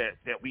rappers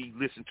that we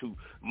listen to,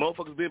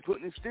 motherfuckers been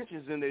putting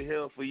extensions in their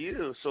hair for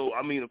years. So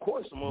I mean, of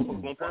course, some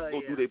motherfuckers gonna probably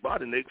go through their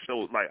body next.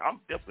 So like, I'm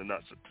definitely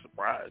not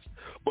surprised.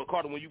 But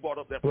Carter, when you brought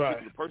up that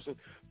particular person,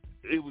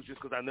 it was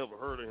just because I never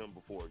heard of him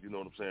before. You know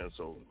what I'm saying?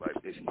 So like,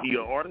 is he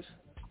an artist?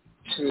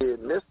 Shit,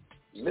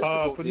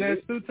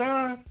 Finesse 2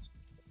 times.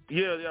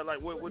 Yeah, like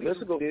what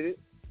Mystical did it.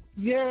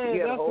 Yeah, he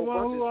had that's a whole the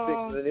one bunch who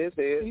of sticks in his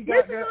head. He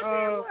got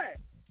that.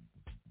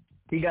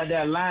 He got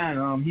that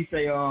line. He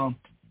say,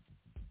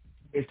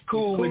 it's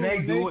cool when they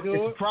do it.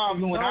 It's a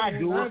problem when I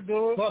do it.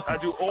 I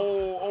do.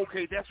 Oh,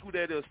 okay, that's who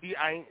that is. See,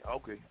 I ain't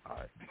okay. All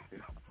right,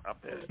 I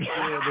passed.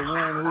 Yeah, the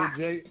one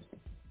who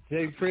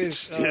Jay Prince.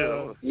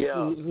 Who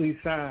he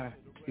signed.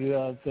 You know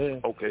what I'm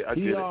saying? Okay, I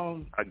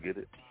get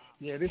it.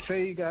 Yeah, they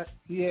say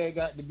he had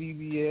got the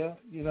BBL.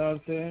 You know what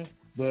I'm saying?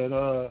 But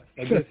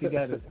I guess he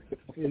got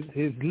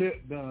his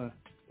lip done.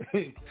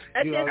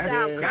 That just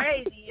sounds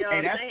crazy, yo.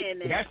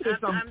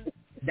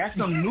 That's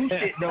some new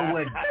shit though.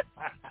 With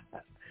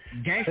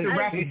gangster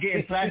rappers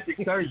getting plastic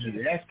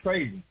surgery, that's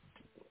crazy.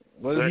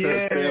 Well, When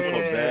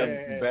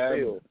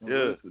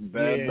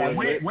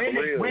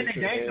the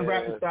gangster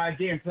rappers started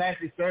getting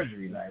plastic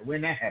surgery, like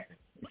when that happened?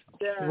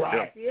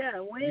 Yeah,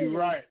 when?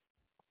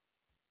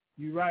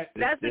 You're right.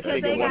 That's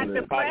because they got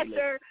the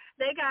pressure.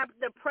 They got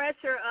the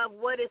pressure of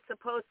what is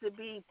supposed to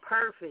be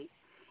perfect,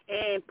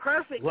 and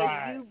perfect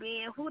is you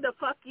being who the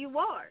fuck you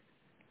are.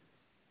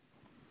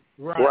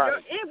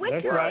 Right.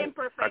 With your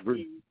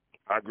imperfections.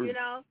 I agree. You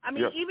know, I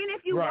mean, even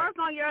if you work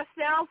on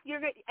yourself,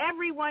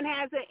 everyone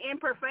has an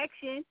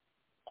imperfection.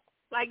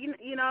 Like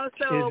you know,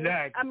 so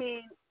exactly. I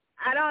mean,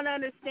 I don't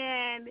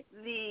understand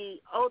the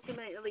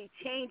ultimately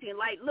changing.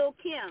 Like Lil'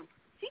 Kim,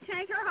 she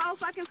changed her whole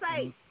fucking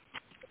face.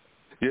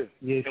 Yeah,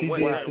 and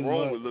wasn't nothing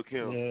wrong with Lil'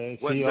 Kim.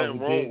 Wasn't nothing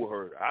wrong with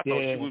her. I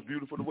thought she was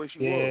beautiful the way she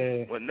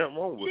was. Wasn't nothing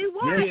wrong with her.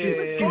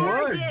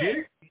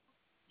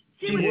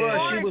 She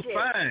was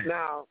fine.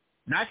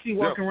 Now she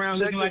walking around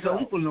looking like a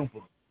Oompa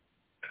Loompa.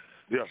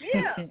 Yeah.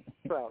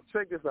 So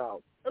check this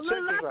out.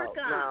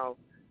 Now,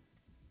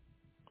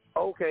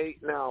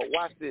 now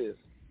watch this.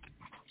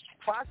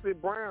 Foxy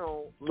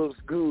Brown looks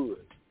good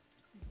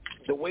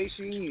the way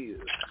she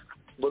is.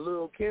 But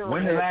Lil' Kim.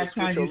 When the last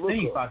time you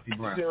seen Foxy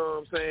Brown? You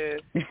know what I'm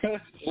saying?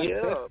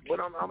 Yeah, but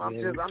I'm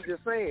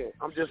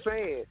just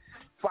saying.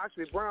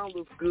 Foxy Brown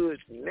looks good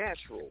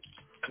natural,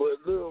 but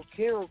Lil'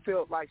 Kim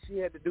felt like she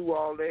had to do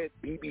all that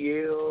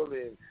BBL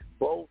and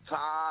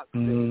Botox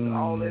and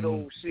all that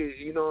old shit.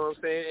 You know what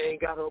I'm saying?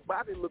 Ain't got her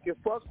body looking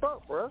fucked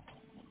up, bro.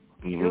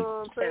 You know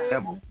what I'm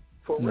saying?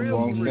 For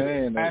real. When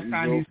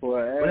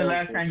the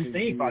last time you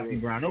seen Foxy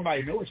Brown?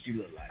 Nobody knows what she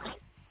looked like.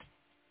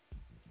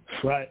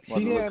 Right. She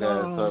had right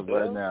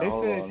now.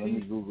 Hold on, let me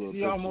Google.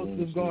 She almost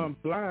was going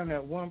blind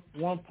at one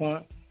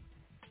point.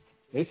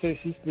 They said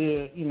she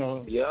still, you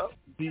know,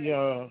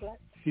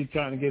 she's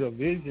trying to get her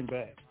vision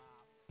back.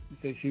 She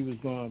said she was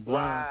going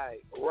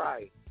blind.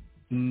 Right.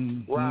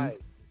 Mm-hmm.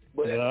 Right.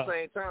 But at the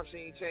same time, she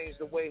ain't changed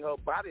the way her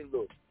body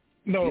looks.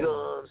 No. You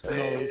know what I'm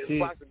saying?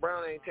 No, Foxy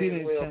Brown ain't changed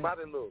the way her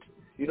body looks.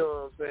 You know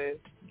what I'm saying?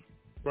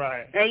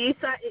 Right. And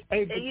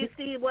you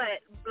see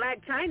what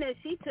Black China?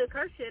 She took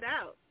her shit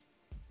out.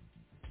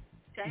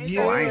 I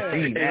ain't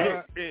seen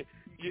that. And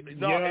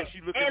she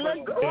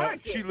looking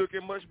gorgeous. She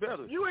looking much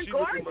better. You were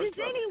gorgeous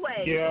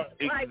anyway. Yeah.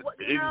 Like like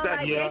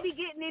they be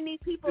getting in these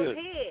people's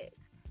heads.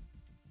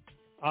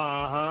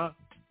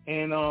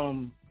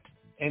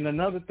 And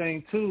another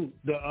thing too,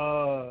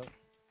 the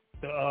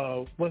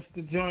what's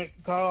the joint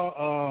called?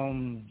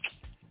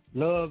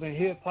 love and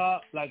hip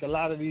hop, like a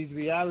lot of these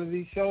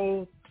reality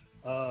shows,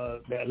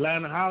 the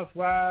Atlanta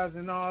Housewives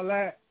and all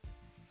that.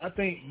 I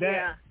think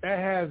that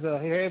has a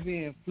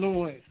heavy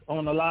influence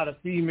on a lot of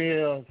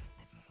females,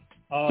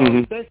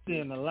 especially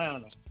in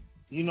Atlanta.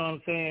 You know what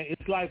I'm saying?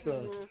 It's like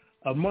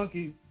a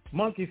monkey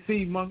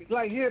see monkey,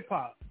 like hip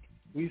hop.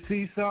 We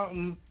see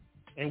something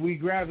and we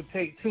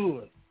gravitate to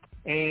it.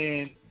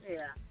 And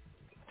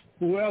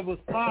whoever's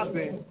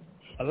popping,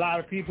 a lot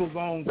of people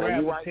gonna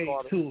gravitate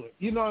to it.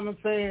 You know what I'm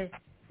saying?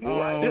 You're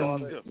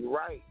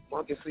right.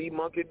 Monkey see,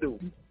 monkey do.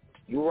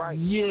 You're right.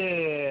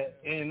 Yeah,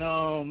 and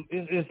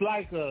it's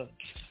like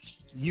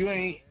you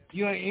ain't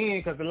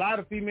in, because a lot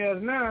of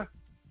females now,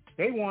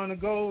 they want to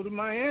go to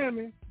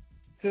Miami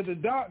to the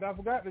doctor. I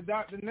forgot the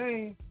doctor's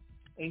name,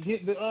 and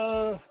get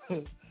the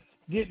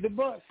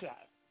butt shot.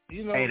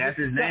 You know, hey, that's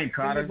his name,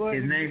 Carter.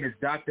 His name is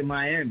Dr.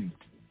 Miami.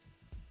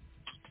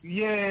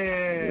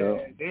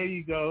 Yeah, there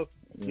you go.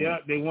 Yeah,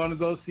 they want to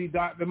go see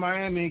Dr.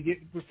 Miami and get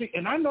the procedure.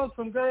 And I know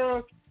some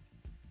girls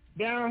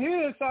down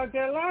here in South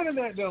Carolina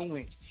that don't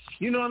win.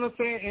 You know what I'm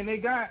saying? And they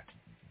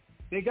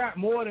got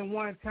more than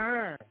one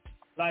time.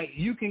 Like,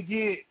 you can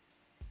get,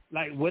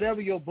 like,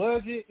 whatever your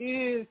budget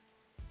is,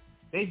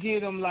 they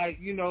get them, like,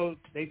 you know,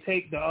 they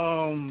take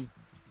some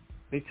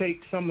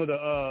of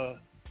the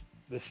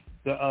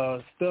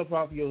stuff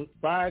off your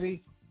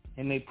body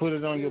and they put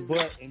it on your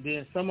butt, and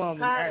then some of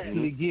them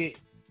actually get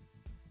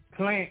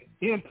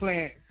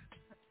implants.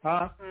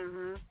 Huh?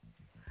 Mm-hmm.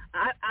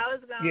 I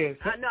was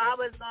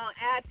gonna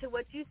add to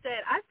what you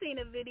said. I seen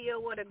a video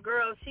with a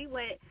girl. She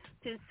went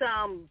to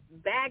some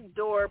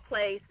backdoor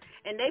place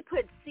and they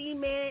put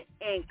cement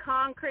and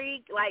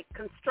concrete, like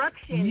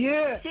construction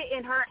shit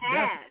in her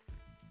ass.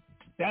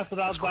 That's what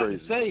I was about to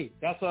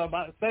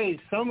say.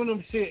 Some of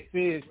them shit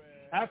is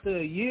after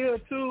a year or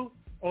two,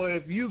 or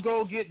if you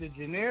go get the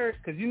generic,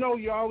 because you know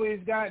you always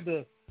got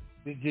the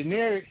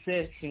generic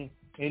section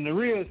and the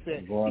real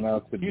section. Going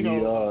out to DR.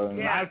 A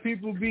lot of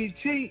people be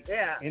cheap,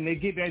 and they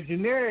get that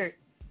generic.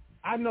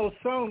 I know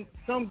some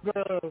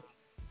girls,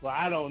 well,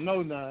 I don't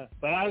know none,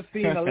 but I've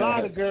seen a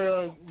lot of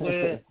girls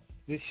where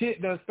the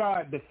shit done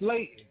start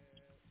deflating,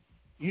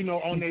 you know,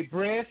 on their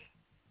breasts.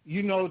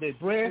 You know, their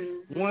breasts,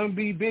 one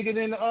be bigger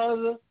than the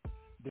other.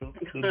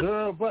 The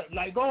girl, but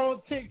like, go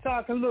on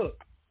TikTok and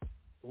look.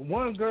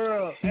 One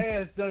girl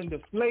ass done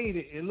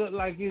deflated. It looked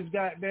like it's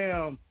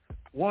goddamn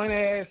one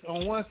ass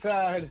on one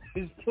side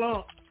is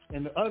plump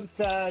and the other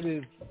side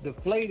is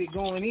deflated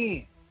going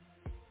in.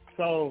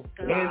 So,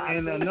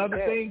 and another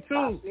thing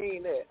too.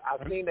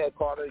 I've seen that,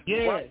 Carter.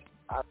 Yeah.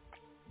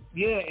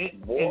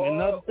 And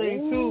another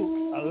thing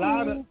too,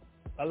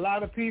 a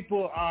lot of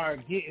people are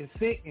getting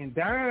sick and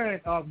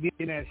dying off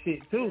getting that shit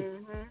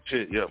too.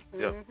 Shit, yeah.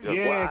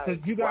 Yeah,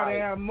 because you gotta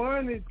have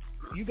money.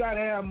 You gotta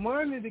have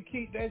money to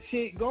keep that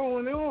shit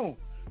going on,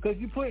 because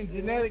you're putting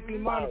genetically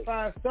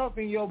modified stuff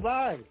in your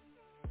body.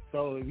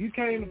 So if you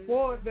can't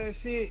afford that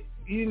shit,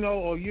 you know,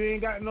 or you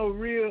ain't got no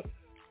real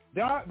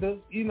doctor,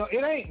 you know,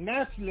 it ain't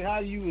naturally how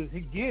you was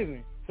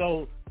given.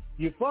 So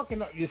you're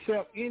fucking up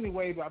yourself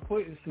anyway by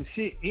putting some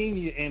shit in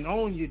you and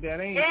on you that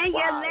ain't. And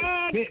your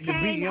legs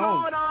can't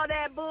hold all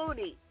that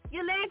booty.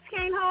 Your legs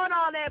can't hold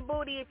all that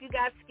booty if you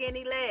got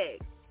skinny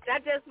legs.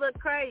 That just look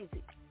crazy.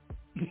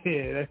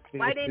 Yeah.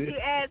 Why didn't you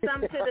add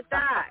something to the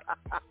thigh?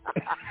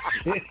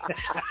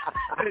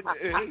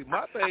 Hey,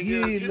 my thing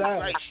is, just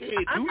like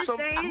shit, do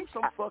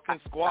some fucking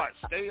squats.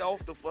 Stay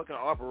off the fucking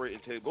operating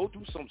table. Go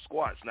do some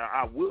squats. Now,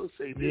 I will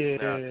say this.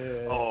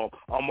 Now,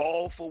 I'm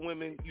all for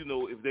women, you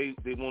know, if they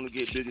want to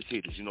get bigger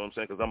titties, you know what I'm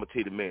saying? Because I'm a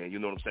titty man, you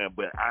know what I'm saying?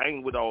 But I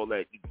ain't with all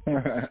that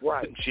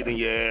putting shit in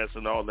your ass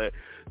and all that.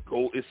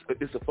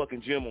 It's a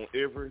fucking gym on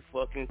every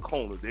fucking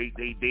corner. They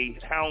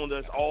hound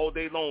us all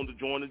day long to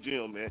join the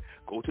gym, man.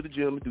 Go to the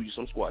gym and do you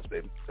some squats,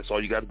 baby. That's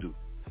all you got to do.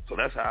 So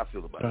that's how I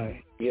feel about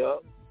it.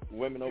 Yep.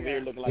 Women over here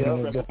looking like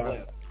a triple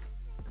player.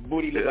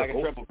 Booty look like a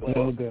triple player.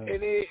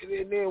 And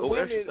then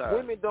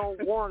women don't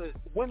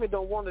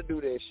want to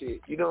do that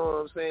shit. You know what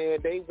I'm saying?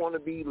 They want to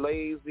be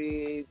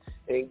lazy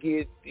and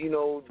get, you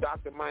know,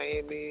 Dr.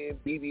 Miami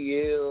and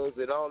BBLs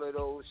and all of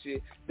those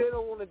shit. They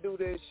don't want to do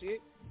that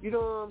shit. You know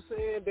what I'm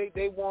saying?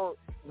 They want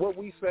what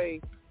we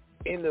say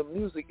in the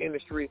music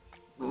industry,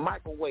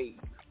 microwave.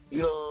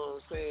 You know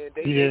what I'm saying?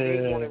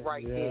 They want it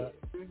right there.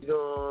 You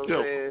know what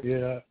I'm saying?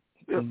 Yeah.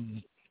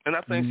 And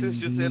I think sis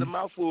just said a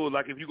mouthful.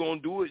 Like, if you're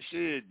going to do it,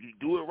 shit,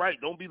 do it right.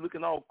 Don't be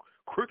looking all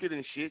crooked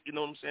and shit. You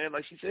know what I'm saying?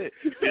 Like she said,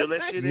 fill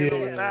that shit in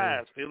on the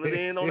thighs. Fill it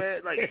in on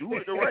that. Like, do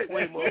it the right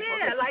way, motherfucker.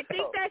 Yeah, like,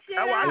 think that shit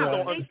out. I just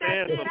don't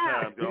understand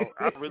sometimes, yo.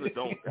 I really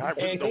don't. I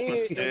really don't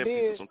understand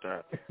people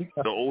sometimes.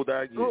 The older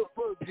I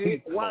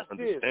get, watch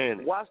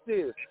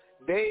this.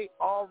 They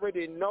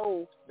already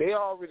know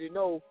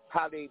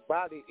how their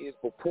body is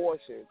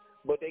proportioned,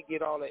 but they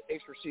get all that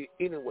extra shit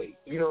anyway.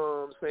 You know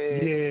what I'm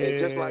saying? Yeah. And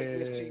just like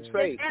Miss G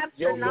say,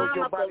 your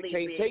body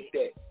can't take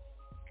that.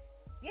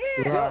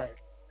 Yeah. Right.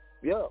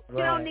 Yeah. You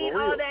don't need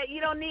all that.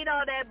 You don't need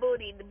all that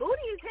booty. The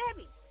booty is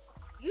heavy.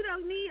 You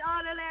don't need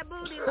all of that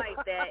booty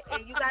like that.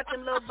 And you got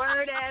them little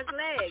bird ass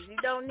legs. You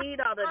don't need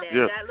all of that.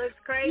 Yeah. That looks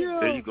crazy.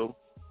 There you go.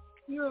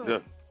 Yeah.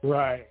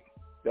 Right.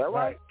 That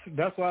right.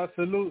 That's why I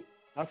salute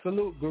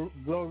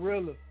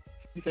Glorilla.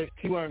 She said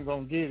she wasn't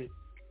gonna get it,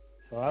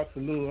 so I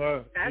salute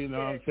her. That's you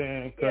know it. what I'm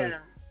saying?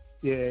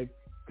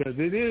 Because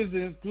it is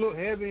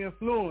heavy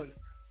influence.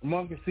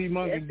 Monkey see,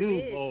 monkey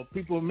do, or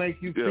people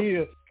make you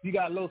feel you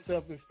got low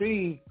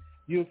self-esteem.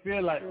 You'll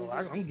feel like,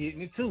 I'm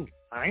getting it too.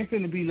 I ain't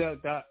finna be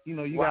left out. You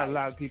know, you got a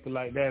lot of people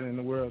like that in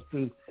the world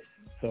too.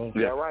 So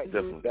that right,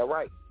 definitely. That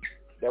right.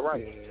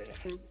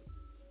 Yeah.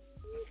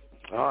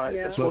 All right,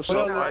 that's what's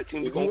up.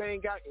 If you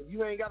ain't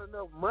got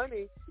enough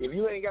money,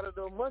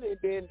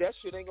 then that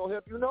shit ain't gonna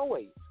help you no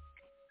way.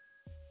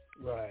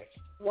 Right.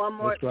 One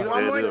more thing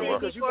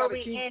before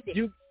we end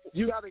it.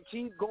 You got to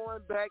keep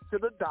going back to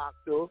the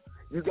doctor.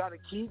 You got to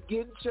keep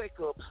getting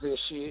checkups and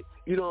shit.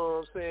 You know what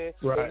I'm saying?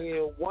 Right. And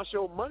then once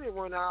your money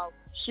run out,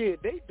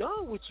 shit, they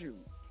done with you.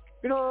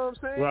 You know what I'm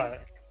saying? Right.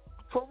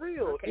 For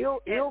real. Okay.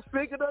 Ill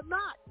figured or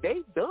not,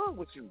 they done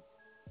with you.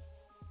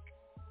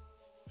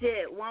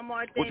 Jit, one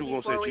more thing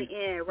before we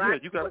end.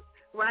 Raji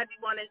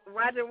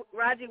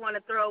want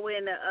to throw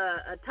in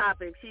a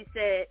topic. She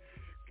said,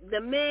 the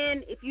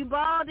men, if you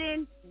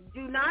balding,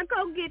 do not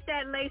go get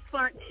that lace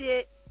front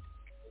shit.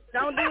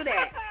 Don't do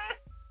that.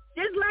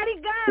 Just let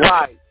it go.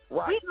 Right. We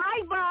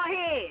like bald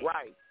head.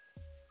 Right.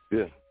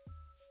 Yeah.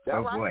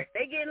 That's right. Boy.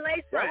 They getting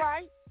lace front. That's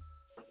right.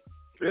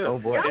 Yeah. Oh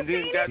boy. And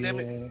then goddamn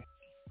it.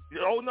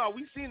 Oh no,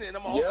 we seen it, and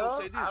I'm also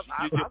say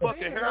this: your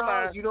fucking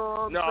hairline, you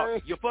know what I'm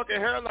saying? Your fucking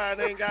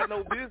hairline ain't got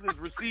no business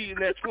receding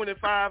that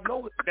 25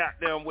 no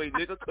goddamn way,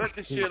 nigga. Cut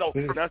the shit off.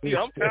 Now see,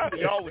 I'm tired of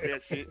y'all with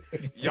that shit.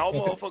 Y'all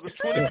motherfuckers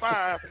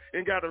 25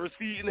 and got a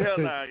receding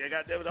hairline.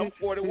 Goddamn it, I'm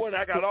 41.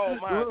 I got all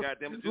mine.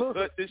 Goddamn it, just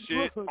cut this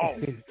shit off.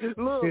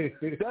 Look,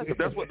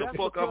 that's what the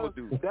fuck I'm gonna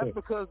do. That's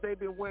because they've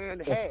been wearing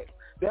hats.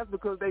 That's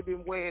because they've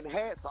been wearing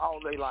hats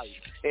all their life,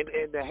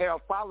 and the hair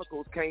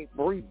follicles can't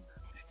breathe.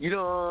 You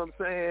know what I'm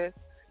saying?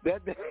 That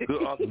he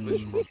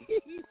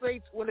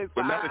say 25.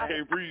 But now they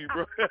can't breathe,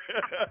 bro.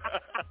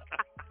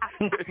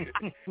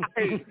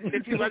 Hey, I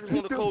just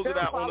want to close it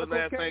out on the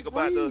last thing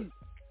about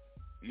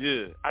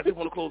I just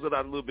want to close it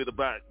out a little bit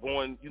about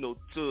going, to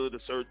the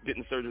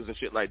getting surgeries and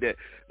shit like that.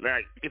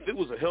 Like, if it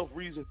was a health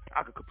reason,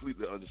 I could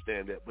completely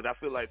understand that. But I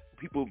feel like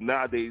people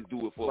nowadays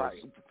do it for a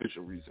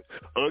superficial reason.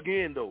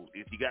 Again, though,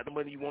 if you got the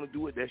money, you want to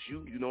do it, that's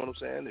you. You know what I'm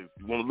saying? If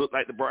you want to look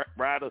like the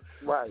bride of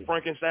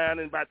Frankenstein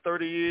in about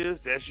 30 years,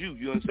 that's you.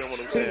 You understand what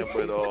I'm saying?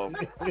 But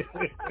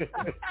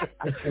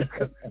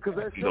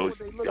that's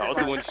y'all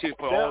doing shit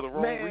for all the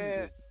wrong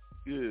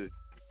reasons.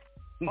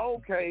 Yeah.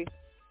 Okay.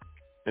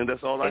 And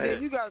that's all I had. And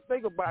then you got to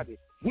think about it.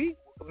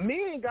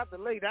 Men got to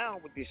lay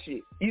down with this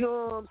shit. You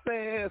know what I'm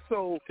saying?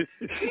 So,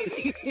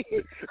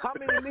 how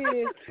many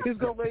men is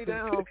going to lay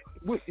down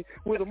with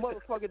a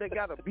motherfucker that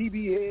got a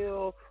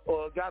BBL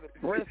or got a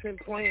breast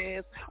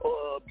implants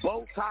or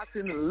Botox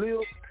in the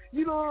lips?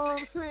 You know what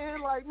I'm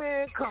saying? Like,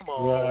 man, come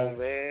on,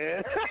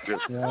 man.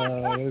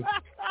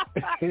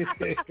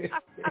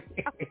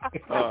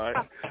 All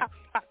right.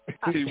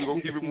 See, we're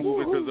going to keep it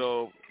moving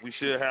because we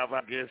should have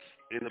our guests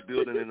in the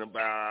building in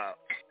about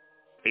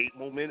 8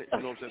 more minutes. You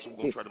know what I'm saying? So we're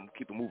going to try to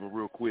keep it moving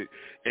real quick.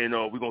 And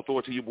we're going to throw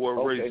it to your boy,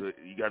 Razor.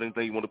 You got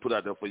anything you want to put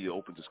out there for your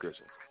open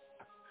discussion?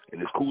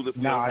 And it's cool if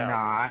you don't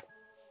have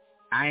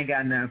I ain't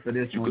got nothing for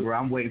this one, bro.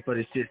 I'm waiting for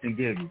the shits and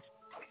giggles.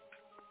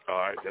 All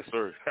right, yes,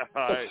 sir.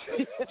 All right.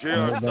 JR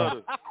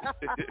Stunna.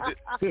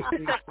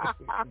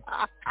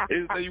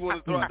 Anything you want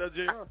to throw out there,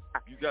 JR?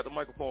 You got the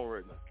microphone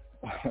right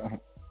now.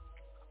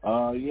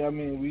 I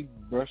mean, we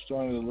brushed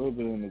on it a little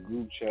bit in the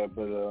group chat,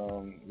 but, I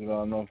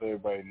don't know if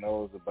everybody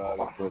knows about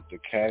it, but the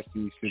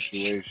Cassie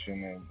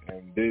situation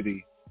and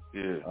Diddy.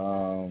 Yeah.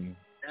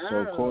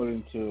 So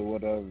according to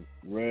what I've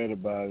read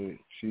about it,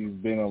 she's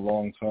been a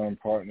long-term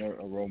partner,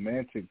 a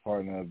romantic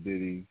partner of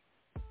Diddy,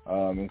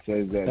 and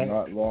says that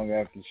not long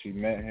after she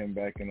met him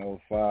back in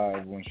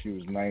 2005 when she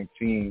was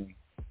 19,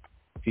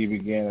 he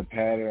began a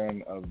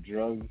pattern of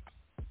drugs,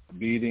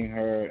 beating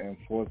her, and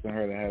forcing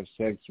her to have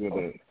sex with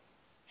a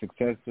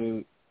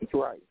successor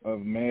of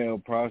male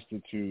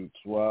prostitutes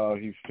while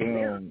he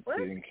filmed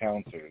the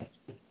encounters.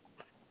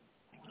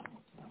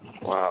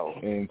 Wow.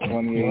 In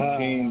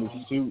 2018,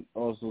 the suit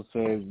also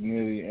says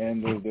near the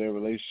end of their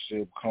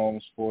relationship,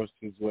 Combs forced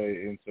his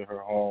way into her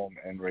home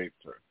and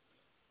raped her.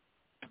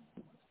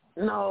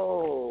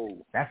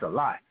 No. That's a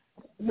lot.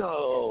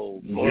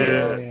 No.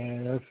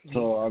 Yeah.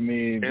 So, I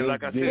mean, and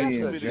like I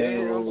Diddy said, in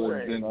general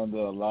has been under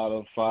a lot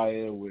of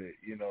fire with,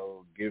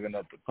 giving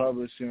up the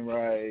publishing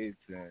rights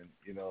and,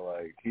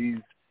 like he's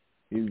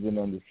been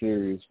under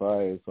serious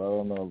fire. So I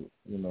don't know,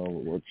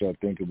 what y'all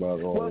think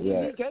about all of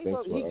that. He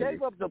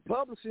gave up the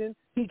publishing.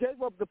 He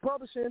gave up the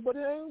publishing, but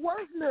it ain't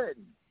worth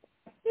nothing.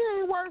 It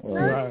ain't worth nothing.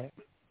 Right.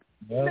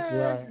 That's man,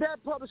 right.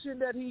 That publishing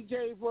that he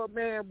gave up,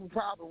 man, was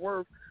probably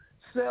worth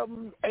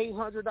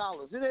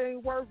 $700-800. It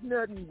ain't worth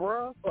nothing,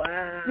 bro.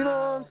 Wow. You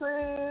know what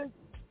I'm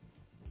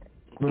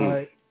saying?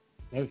 Right.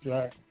 That's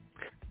right.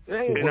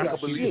 And I can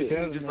believe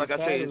it. Just like I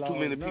say, it's too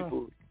many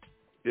people.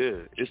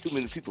 Yeah, it's too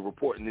many people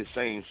reporting this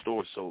same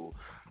story. So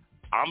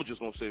I'm just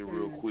going to say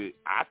real quick,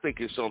 I think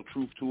there's some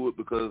truth to it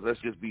because let's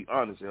just be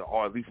honest,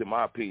 or at least in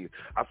my opinion,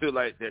 I feel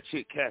like that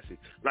chick Cassie,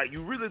 like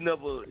you really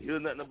never hear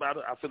nothing about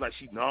her. I feel like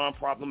she's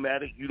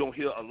non-problematic. You don't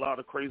hear a lot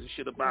of crazy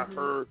shit about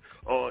her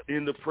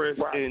in the press,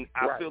 and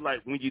I feel like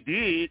when you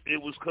did,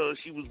 it was because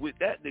she was with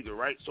that nigga,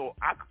 right? So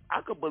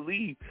I could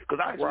believe, because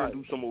I actually want to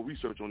do some more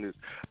research on this,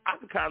 I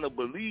could kind of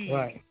believe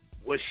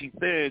what she's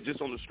saying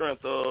just on the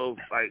strength of,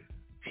 like,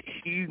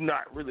 she's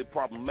not really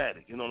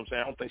problematic. You know what I'm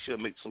saying? I don't think she'll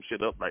make some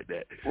shit up like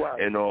that.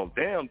 Right. And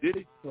damn, did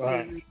it?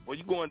 Right. Well,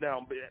 you going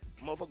down bad,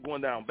 motherfucker,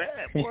 going down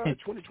bad, boy.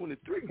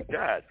 2023.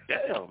 God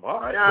damn.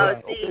 All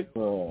right.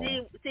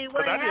 See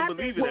what happens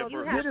when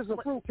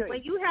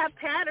you have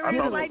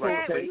patterns like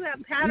that, when you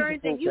have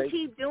patterns and you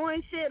keep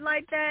doing shit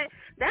like that,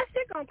 that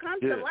shit gonna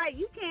come to light.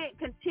 You can't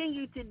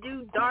continue to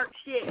do dark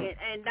shit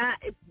and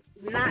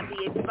not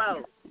be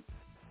exposed.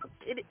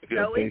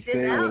 So it's just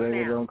out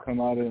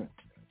now.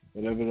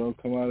 Whatever don't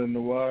come out in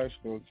the wash,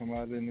 gonna come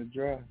out in the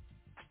dry.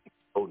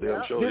 Oh,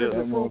 damn sure, He's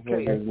a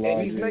fruitcake,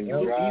 and he's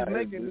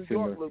making New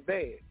York look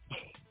bad.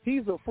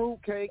 He's a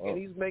fruitcake, and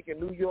he's making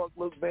New York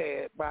look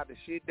bad by the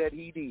shit that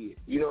he did.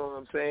 You know what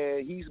I'm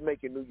saying? He's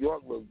making New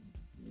York look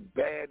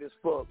bad as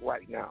fuck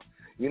right now.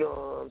 You know what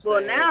I'm saying?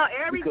 Well, now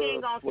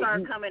everything gonna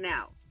start coming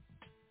out.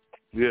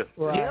 Yeah.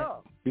 Right.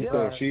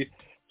 Yeah. She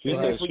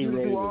said she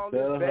ready to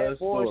sell her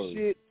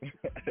story.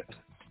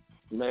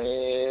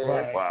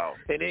 Man, wow!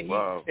 And then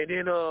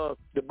the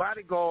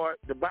bodyguard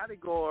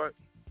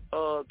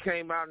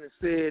came out and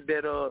said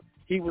that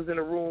he was in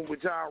a room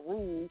with Ja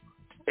Rule,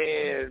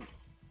 and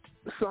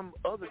some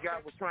other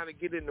guy was trying to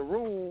get in the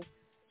room,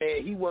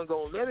 and he wasn't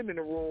gonna let him in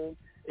the room.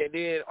 And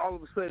then all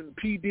of a sudden,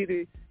 P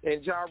Diddy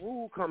and Ja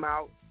Rule come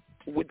out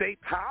with their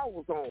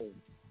towels on,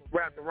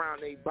 wrapped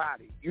around their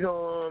body. You know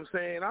what I'm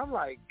saying? I'm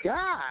like,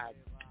 God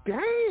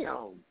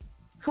damn,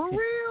 for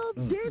real,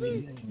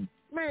 Diddy?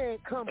 Man,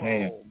 come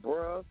on,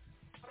 bro.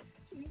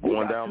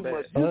 Going down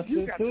bad.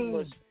 You got too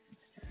much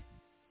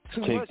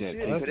shit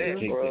for that,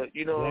 bro.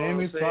 You know what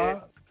I'm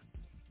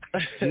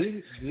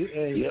saying? You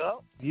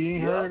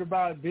ain't heard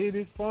about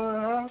Diddy's fun,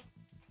 huh?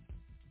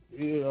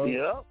 You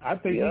know, I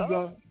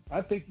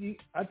think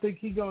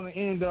he's gonna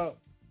end up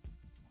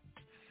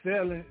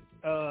settling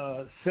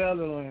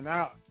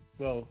out.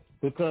 So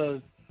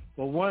because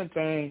for one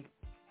thing,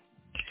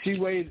 she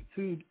waited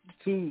too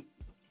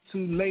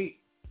late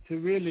to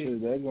really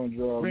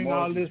bring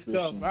all this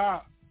stuff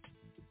out.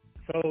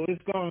 So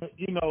it's going to,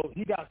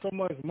 he got so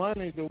much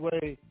money the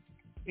way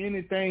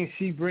anything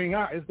she bring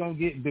out is going to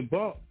get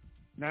debunked.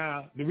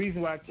 Now, the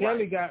reason why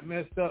Kelly got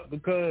messed up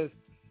because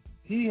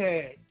he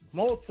had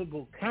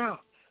multiple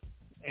counts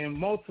and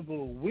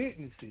multiple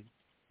witnesses,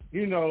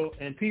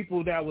 and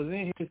people that was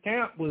in his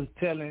camp was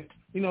telling,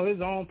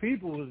 his own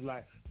people was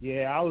like,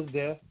 yeah, I was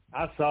there.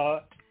 I saw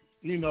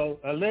it.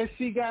 Unless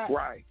she got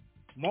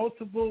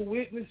multiple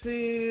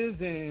witnesses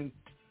and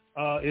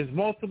is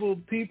multiple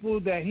people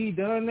that he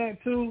done that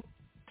to,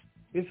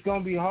 it's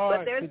gonna be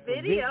hard. But there's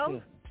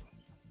videos.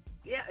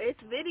 Yeah,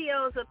 it's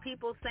videos of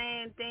people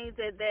saying things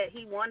that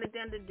he wanted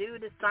them to do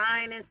to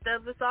sign and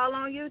stuff. It's all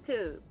on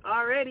YouTube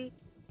already.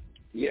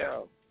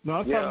 Yeah. No,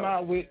 I'm talking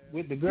about with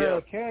the girl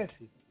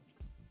Cassie.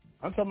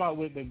 I'm talking about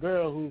with the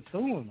girl who's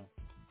suing him.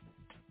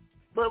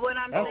 But what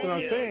I'm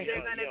saying is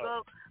they're gonna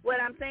go. What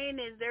I'm saying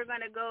is they're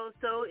going to go,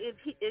 so if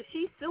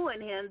she's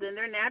suing him, then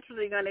they're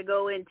naturally going to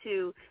go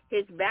into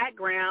his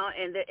background,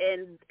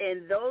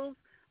 and those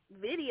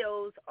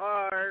videos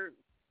are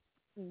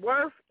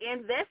worth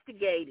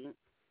investigating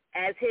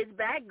as his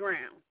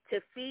background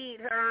to feed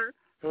her,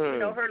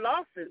 her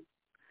lawsuit.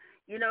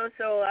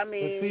 So, I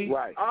mean,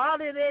 all of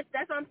this,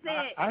 that's what I'm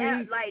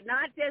saying. Like,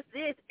 not just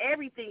this,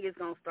 everything is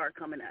going to start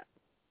coming up.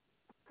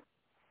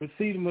 But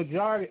see, the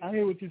majority, I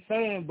hear what you're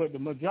saying, but the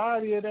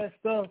majority of that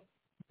stuff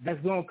that's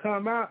gonna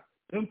come out,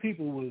 them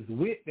people was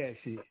with that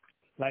shit.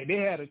 Like they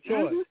had a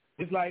choice.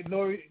 It's like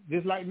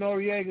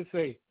Noriega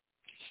say,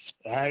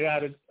 I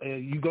gotta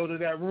you go to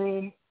that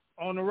room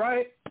on the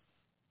right,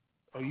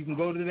 or you can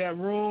go to that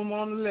room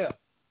on the left.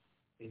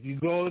 If you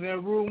go to that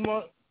room,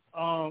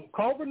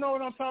 Cobra know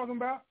what I'm talking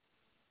about.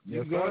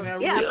 You go in that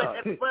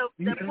room. But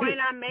the point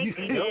I'm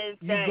making is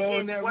that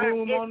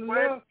it's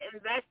worth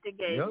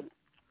investigating. Yep.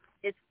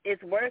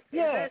 It's worth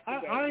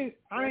investigating.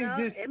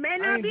 It may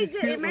not be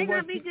good. It may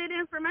not be good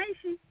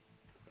information.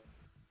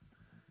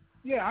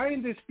 Yeah, I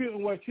ain't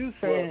disputing what you're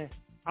saying.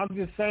 I'm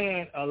just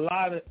saying a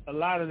lot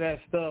of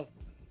that stuff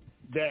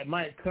that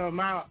might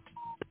come out,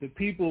 the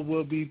people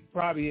will be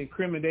probably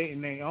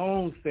incriminating their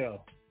own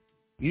self.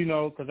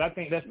 Because I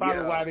think that's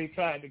probably why they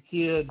tried to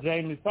kill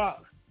Jamie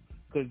Foxx,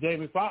 because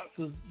Jamie Foxx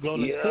was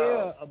going to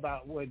care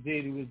about what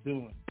Diddy was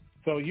doing.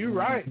 So you're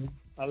right.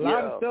 A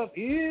lot of stuff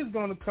is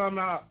going to come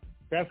out.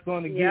 That's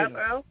going to get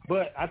them.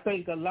 But I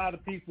think a lot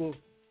of people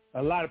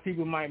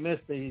might mess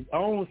their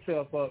own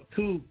self up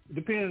too.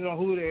 Depends on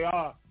who they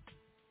are.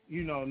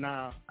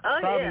 Now.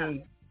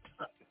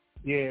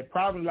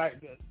 Probably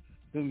like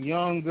the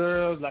young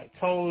girls like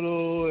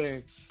Total,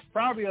 and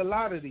probably a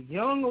lot of the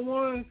younger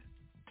ones.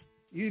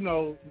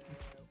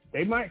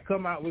 They might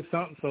come out with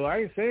something. So I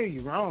ain't saying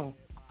you're wrong.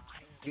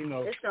 You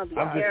know, it's gonna be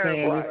I'm just saying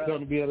terrible, there's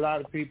going to be a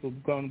lot of people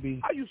going to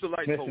be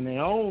messing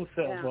their own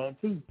self up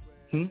too.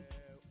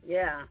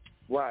 Yeah.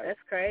 Right. That's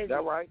crazy.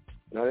 That right?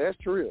 No, that's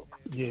true.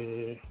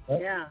 Yeah.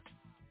 Yeah.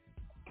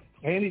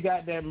 And he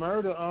got that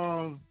murder,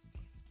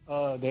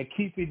 that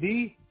Keefy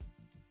D.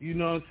 You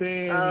know what I'm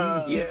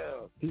saying?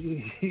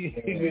 He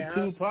with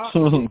Tupac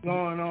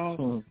going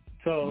on.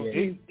 So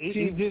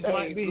it just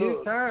might be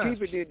his time.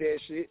 Keefy did that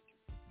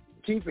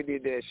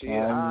shit.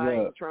 I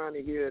ain't trying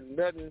to hear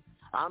nothing.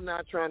 I'm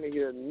not trying to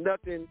hear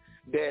nothing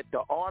that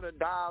the Art of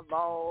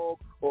Dialogue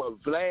or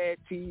Vlad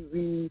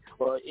TV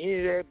or any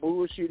of that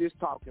bullshit is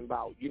talking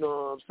about. You know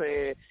what I'm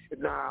saying?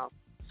 Now,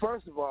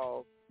 first of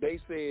all, they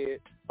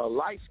said a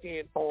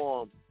light-skinned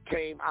arm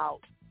came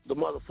out the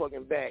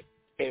motherfucking back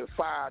and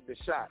fired the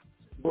shot.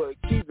 But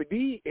Keeper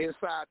D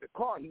inside the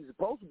car, he's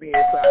supposed to be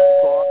inside the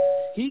car.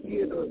 He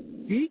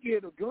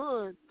get a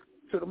gun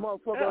to the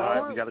motherfucker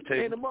up front,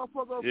 and the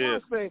motherfucker up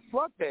front saying,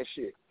 "Fuck that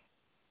shit."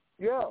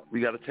 Yeah, we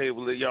got a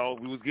table it, y'all.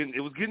 It was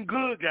getting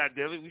good,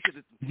 goddammit. We should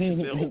have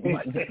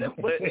like that.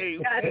 But hey,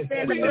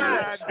 we got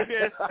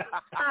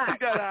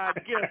our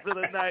guest of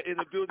the night in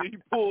the building. He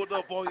pulled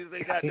up on you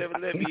and said,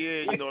 "Goddammit, let me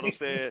in." You know what I'm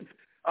saying?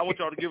 I want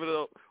y'all to give it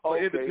up for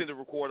independent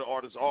recording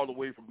artists all the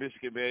way from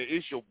Michigan, man.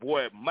 It's your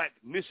boy Mak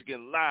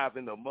Michigan live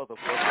in the motherfucker.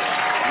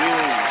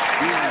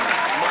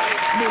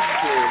 What's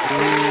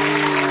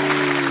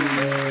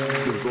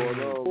going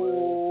on, man?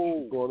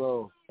 What's going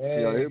on?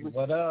 Hey, y'all hear me?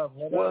 What up?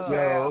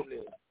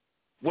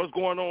 What's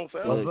going on,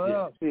 fam? What's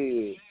up?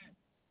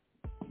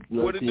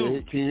 What it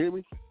do? Can you hear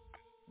me?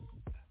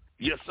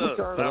 Yes, sir.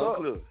 Sounds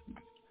good.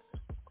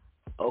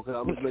 Okay,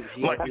 I'm just making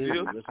sure you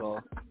hear me. That's all.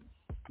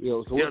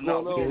 Yo, so what's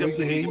going on, man?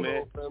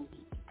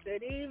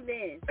 Good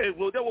evening. Hey,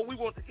 well, that's what we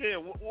want to hear.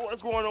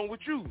 What's going on with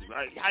you?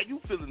 Like, how you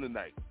feeling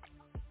tonight?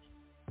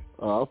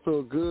 I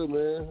feel good,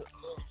 man.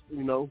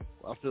 You know,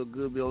 I feel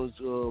good. Be honest,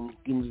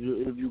 getting this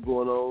interview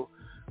going on.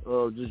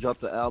 Just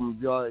dropped the album.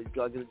 If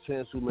y'all get a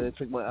chance to, man,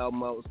 check my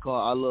album out. It's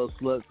called I Love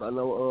Sluts. I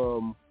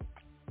know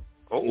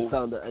it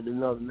sounded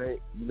another name.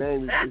 The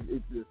name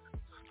is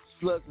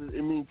Sluts.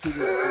 It means to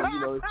the, you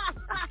know,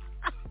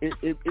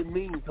 it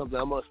means something.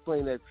 I'm gonna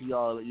explain that to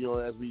y'all. You know,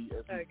 as we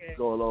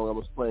go along, I'm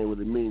gonna explain what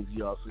it means to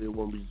y'all, so it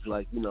won't be just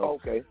like, you know.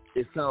 Okay.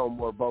 It sounds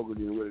more vulgar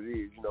than what it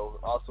is. You know.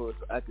 Also,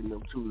 it's an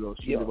acronym too, though.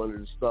 She live under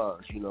the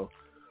stars. You know.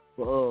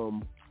 But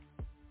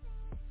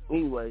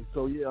anyway,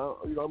 so yeah,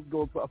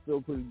 I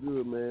feel pretty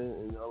good, man,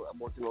 and I'm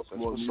working on some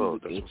more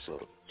music. That's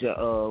what's up. Yeah,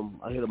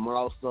 I hit a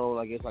milestone.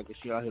 I guess I can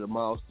share. I hit a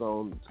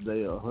milestone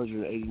today,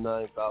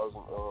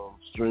 189,000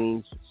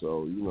 streams.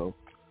 So you know.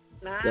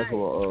 Nice. That's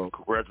what,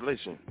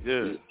 congratulations.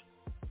 Yeah.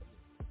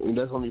 And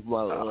that's only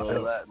for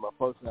my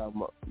first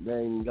album. They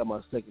ain't even got my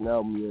second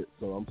album yet,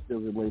 so I'm still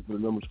waiting for the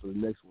numbers for the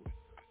next one.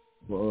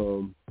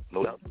 But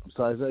no doubt.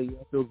 Besides that,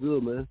 I feel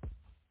good, man.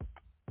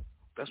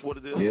 That's what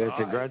it is. Yeah,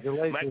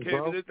 congratulations,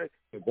 bro.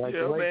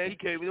 Yeah, man, he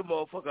came in the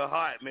motherfucker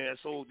hot, man.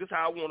 So this is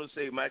how I want to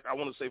say, Mac. I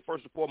want to say,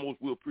 first and foremost,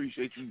 we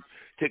appreciate you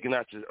taking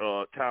out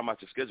your time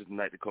out your schedule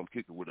tonight to come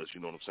kick it with us, you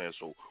know what I'm saying?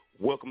 So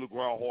welcome to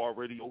GRINDHARD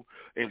Radio.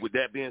 And with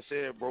that being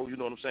said, bro, you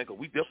know what I'm saying, because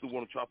we definitely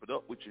want to chop it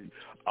up with you.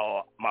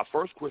 My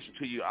first question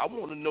to you, I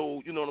want to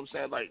know, you know what I'm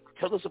saying, like,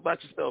 tell us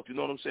about yourself, you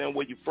know what I'm saying,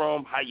 where you're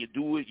from, how you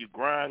do it, your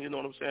grind, you know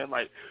what I'm saying,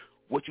 like,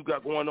 what you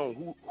got going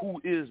on.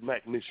 Who is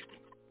Mak Michigan?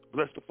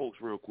 Bless the folks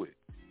real quick.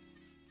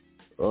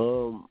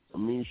 I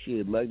mean,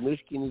 shit, Mak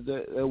Michigan is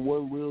that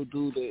one real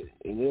dude that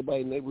in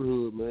everybody's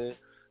neighborhood, man.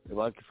 If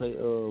I could say,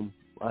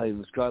 I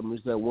describe him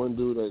as that one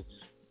dude that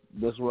just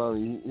mess around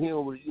and he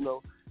don't really, you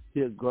know,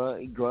 he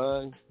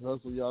grind,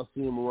 hustle. Y'all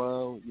see him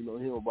around, you know,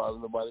 he don't bother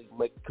nobody.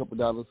 Make a couple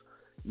dollars,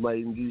 he might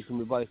even give you some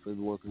advice every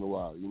once in a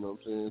while. You know what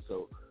I'm saying?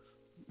 So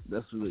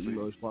that's what, you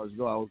know, as far as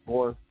go. I was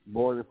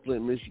born in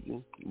Flint,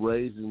 Michigan,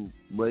 raised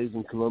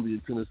in Columbia,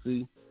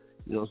 Tennessee.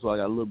 You know, so I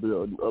got a little bit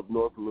of up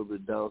north, a little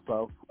bit down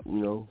south. You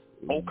know.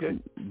 Okay.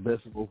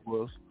 Best of both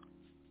for us.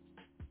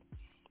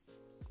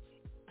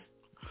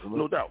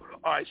 No doubt.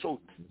 All right,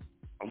 so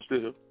I'm still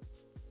here.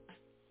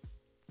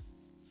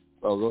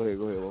 Oh, go ahead.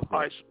 All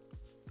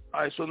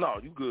right, so no,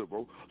 you good,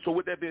 bro. So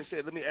with that being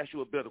said, let me ask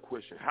you a better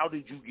question. How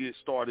did you get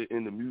started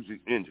in the music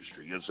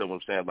industry? You understand what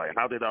I'm saying? Like,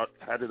 how did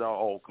it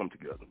all come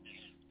together?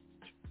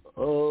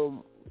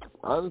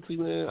 Honestly,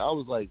 man, I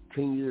was like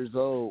 10 years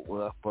old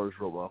when I first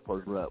wrote my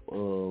first rap.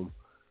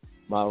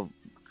 My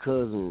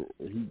cousin,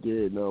 he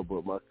dead now,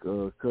 but my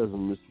cousin,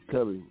 Mr.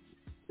 Kelly,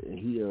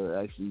 he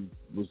actually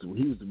was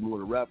more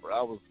the rapper.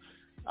 I was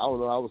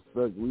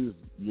stuck. We was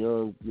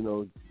young, you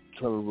know,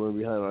 trying to run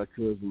behind our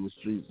cousin in the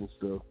streets and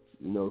stuff,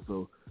 you know.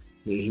 So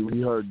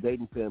he heard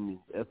Dating Family,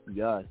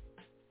 FBI,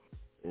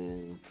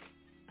 and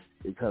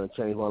it kind of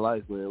changed my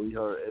life, man. We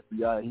heard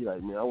FBI, and he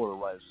like, man, I want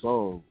to write a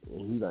song,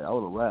 and he like, I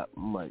want to rap.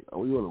 I'm like, oh,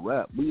 we want to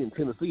rap. We in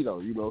Tennessee though,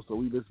 you know, so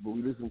we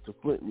listen to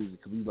Flint music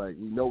because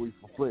we know we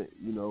from Flint,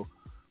 you know.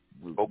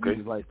 Okay. We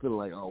just like feeling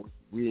like, oh,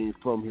 we ain't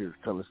from here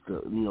kind of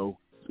stuff, you know,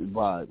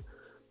 vibe.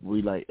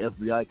 We like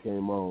FBI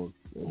came on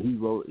and he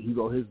wrote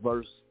his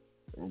verse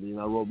and then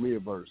I wrote me a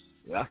verse.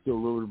 And I still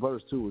remember the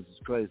verse too, which is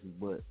crazy,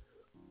 but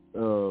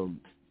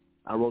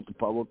I wrote the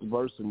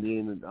verse, and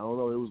then I don't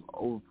know, it was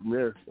over from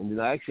there. And then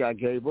I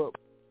gave up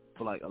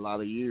for like a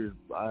lot of years.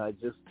 I had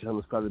just kind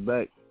of started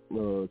back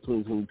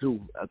 2022.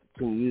 After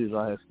 10 years,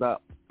 I had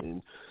stopped.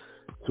 And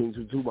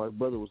 2022, my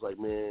brother was like,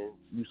 "Man,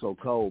 you so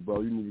cold, bro.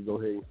 You need to go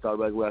ahead and start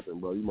back rapping,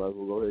 bro. You might as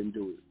well go ahead and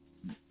do it."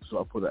 So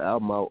I put an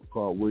album out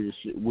called Weird as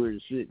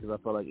Shit, because I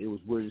felt like it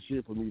was weird as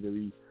shit for me to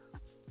be,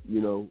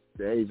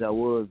 the age I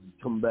was,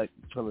 coming back,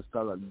 trying to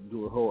start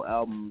do a whole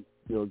album,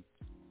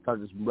 start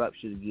this rap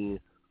shit again.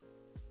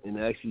 And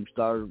it actually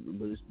started,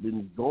 but it's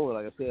been going.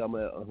 Like I said, I'm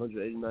at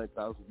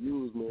 189,000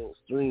 views, man,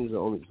 streams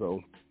on it.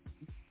 So,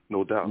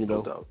 no doubt.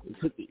 It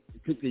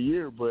took a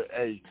year, but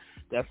hey,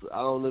 I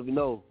don't even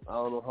know. I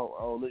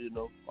don't even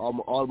know.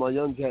 All my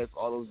young cats,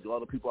 all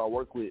the people I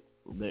work with,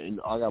 and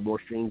I got more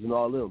streams than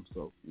all of them.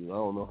 So, I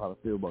don't know how to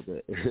feel about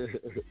that.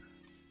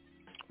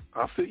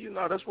 I feel you.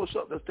 No, that's what's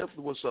up. That's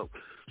definitely what's up.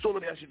 So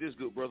let me ask you this,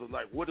 good brother.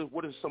 Like, what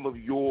is some of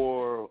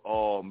your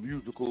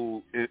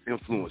musical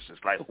influences?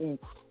 Like,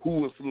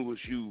 who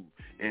influenced you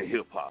in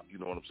hip hop? You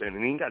know what I'm saying?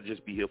 And it ain't got to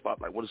just be hip hop.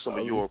 Like, what are some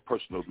of your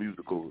personal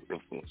musical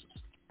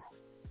influences?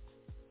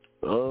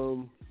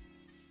 To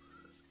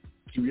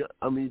be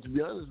honest,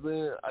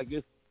 man, I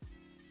guess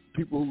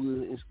people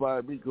who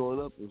inspired me growing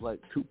up is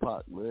like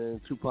Tupac, man.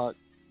 Tupac,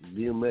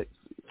 DMX.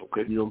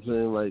 Okay. You know what I'm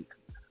saying? Like,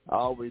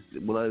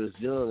 when I was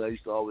young, I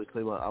used to always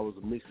say I was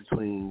a mix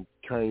between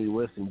Kanye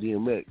West and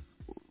DMX.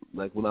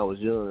 Like, when I was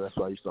young, that's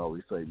what I used to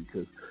always say,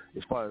 because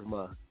as far as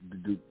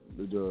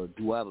the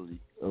duality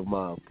of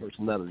my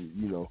personality,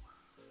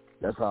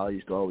 that's how I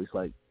used to always,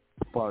 like,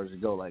 as far as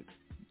it go as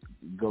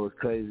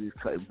crazy.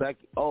 Back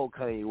old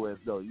Kanye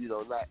West, though,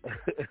 not.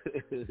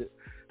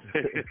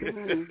 I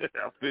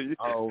feel you.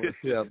 Oh,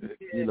 yeah,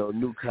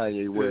 new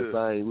Kanye West. Yeah.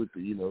 I ain't with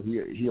the,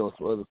 he on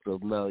some other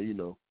stuff now,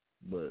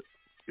 but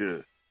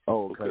yeah.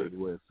 Old Kanye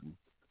West.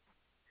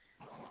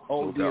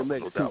 Old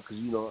DMX too,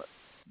 because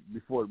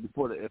before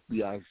the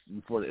FBI,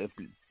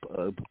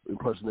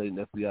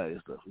 impersonating FBI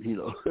and stuff,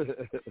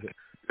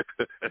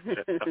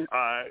 All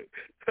right,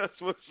 that's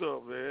what's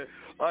up, man.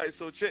 All right,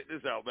 so check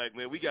this out,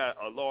 man. We got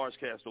a large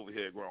cast over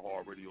here at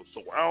GRINDHARD Radio,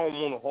 so I don't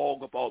want to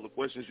hog up all the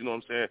questions. You know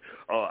what I'm saying?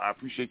 I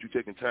appreciate you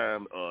taking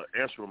time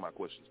answering my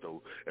questions,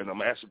 though, and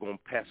I'm actually going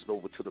to pass it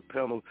over to the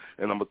panel,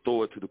 and I'm going to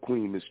throw it to the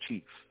Queen, Miss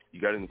Chief. You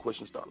got any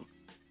questions, Stunna?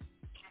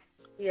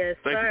 Yes,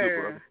 Thank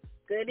sir.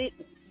 You,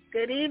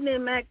 good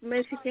evening, Mak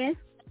Michigan.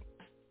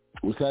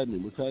 What's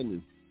happening? What's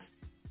happening?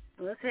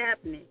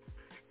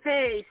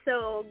 Hey,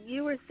 so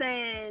you were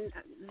saying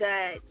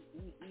that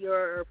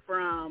you're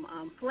from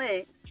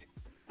Flint,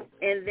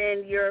 and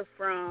then you're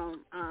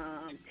from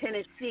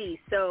Tennessee.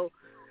 So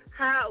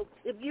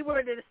if you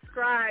were to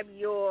describe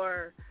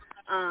your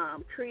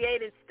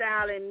creative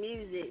style in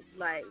music,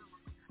 like,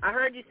 I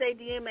heard you say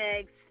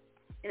DMX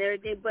and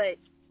everything, but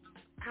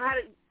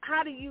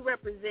how do you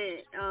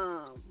represent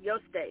your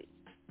state?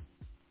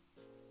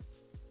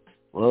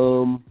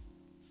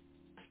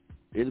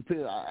 It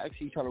depends. I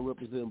actually try to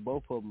represent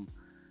both of them.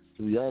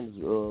 To be honest,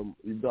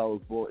 even though I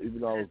was born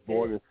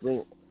in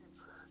Flint,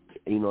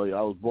 I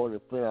was born in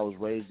Flint. I was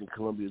raised in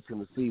Columbia,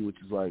 Tennessee, which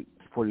is like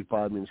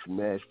 45 minutes from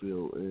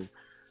Nashville. And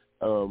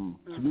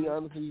to be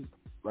honest,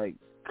 like,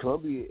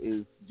 Columbia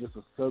is just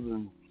a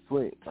southern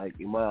Flint, like,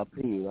 in my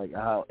opinion, like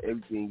how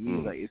everything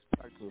is. Like, it's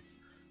parts of.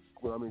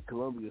 When I'm in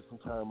Columbia,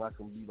 sometimes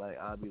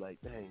I'll be like,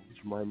 dang,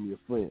 this reminds me of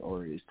Flint.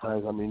 Or it's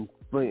times I'm in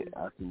Flint,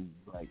 I can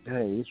be like,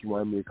 dang, this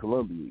reminds me of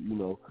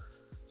Columbia,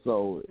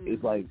 So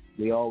it's like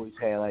they always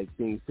had, like,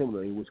 things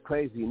similar. And what's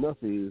crazy enough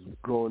is,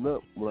 growing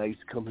up, when I used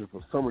to come here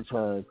for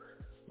summertime,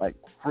 like,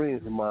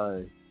 friends of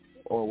mine,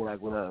 or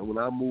when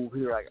I moved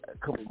here, like, a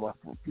couple of my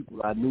people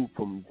I knew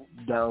from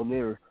down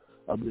there,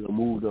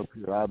 moved up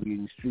here. I'll be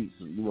in the streets.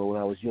 When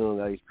I was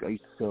young, I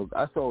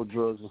sold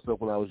drugs and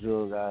stuff when I was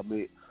young, I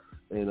admit.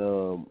 And,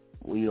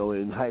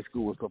 in high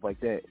school and stuff like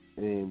that.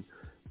 And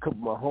a couple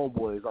of my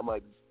homeboys, I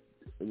might be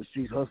in the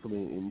streets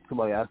hustling, and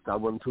somebody I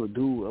run into a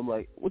dude, I'm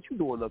like, what you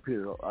doing up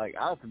here? Like,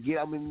 I'll forget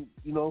I'm in,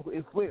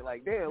 in Flint.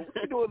 Like, damn, what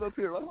you doing up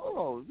here? Like, hold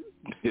on,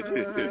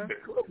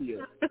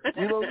 Columbia.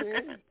 You know what I'm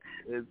saying?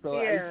 And so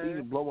I used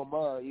to blow my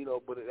mind,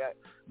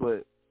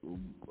 but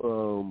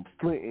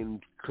Flint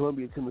and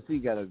Columbia,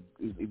 Tennessee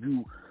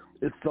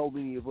it's so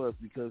many of us,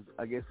 because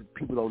I guess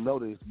people don't know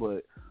this,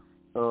 but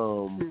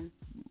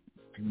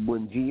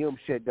when GM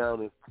shut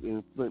down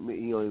in Flint,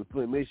 in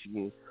Flint,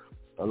 Michigan,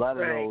 a lot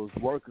of those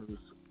workers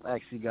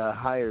actually got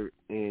hired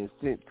and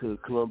sent to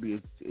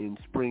Columbia in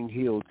Spring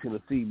Hill,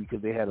 Tennessee,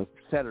 because they had a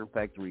Saturn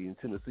factory in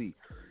Tennessee.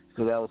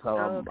 So that was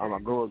how my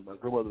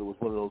grandmother was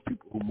one of those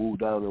people who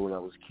moved down there when I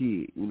was a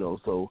kid.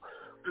 So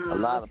a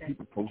lot of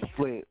people from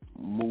Flint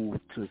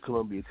moved to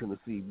Columbia,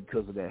 Tennessee,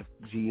 because of that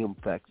GM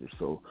factor.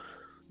 So,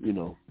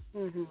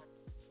 Mm-hmm.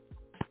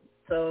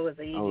 So it was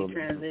an easy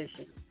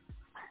transition.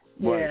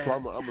 Right, so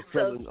I'm a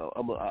southern.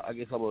 I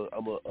guess I'm a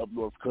up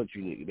north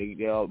country nigga.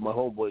 They all, my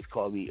homeboys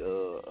call me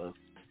a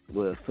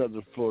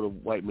Southern Florida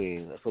white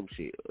man or some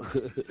shit.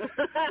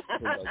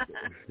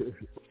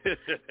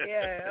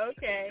 Yeah.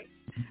 Okay.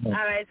 All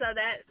right. So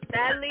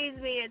that leads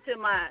me into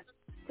my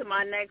to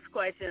my next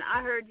question.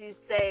 I heard you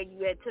say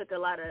you took a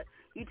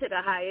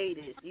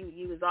hiatus.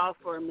 You was off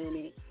for a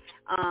minute.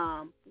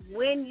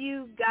 When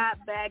you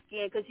got back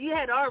in, because you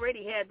had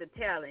already had the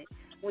talent,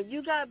 when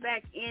you got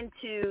back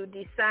into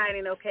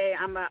deciding, okay,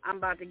 I'm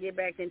about to get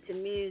back into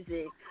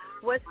music,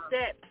 what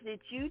steps did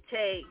you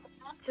take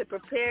to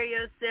prepare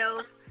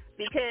yourself?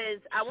 Because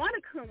I want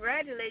to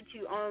congratulate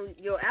you on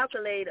your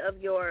accolade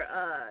of your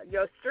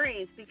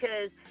streams,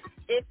 because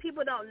if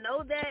people don't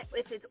know that,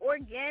 if it's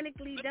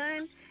organically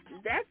done,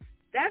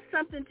 that's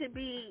something to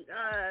be,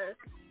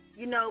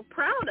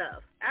 proud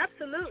of.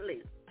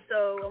 Absolutely.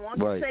 So I want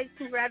to say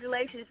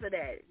congratulations for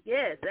that.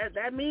 Yes,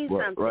 that means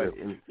something. Right.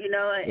 And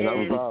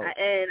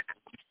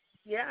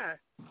yeah.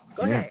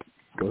 Go ahead.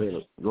 Go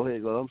ahead.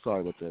 I'm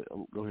sorry about that.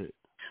 Go ahead.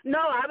 No,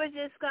 I was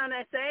just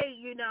gonna say,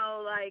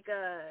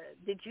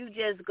 did you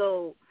just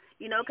go,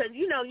 because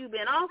you've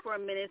been off for a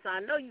minute, so I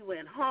know you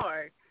went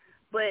hard.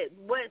 But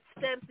what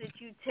steps did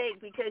you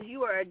take, because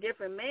you are a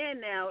different man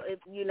now, if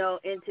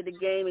into the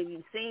game, and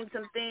you've seen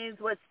some things?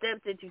 What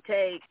steps did you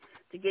take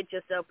to get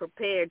yourself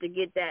prepared to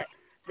get that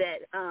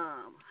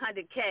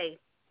 100K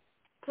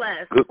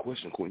plus? Good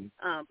question, Queen.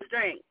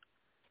 Strength.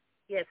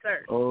 Yes,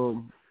 sir.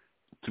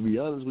 To be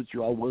honest with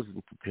you, I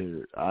wasn't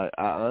prepared. I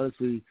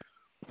honestly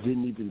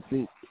didn't even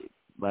think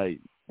like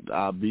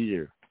I'll be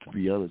there. To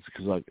be honest,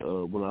 because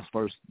when I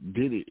first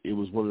did it, it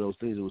was one of those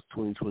things. It was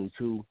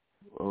 2022.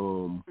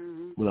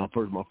 When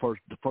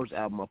the first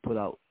album I put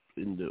out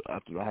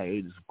after the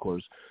hiatus, of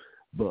course.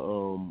 But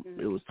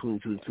it was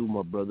 2022.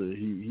 My brother,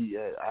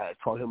 I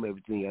taught him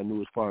everything I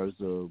knew as far as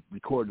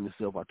recording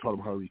himself. I taught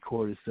him how to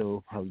record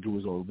himself, how to do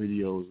his own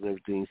videos and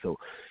everything. So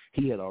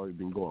he had already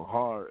been going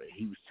hard.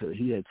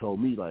 He had told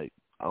me, like,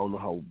 I don't know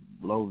how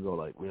long ago,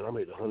 like, man, I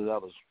made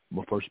 $100,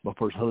 my first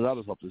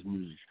 $100 off this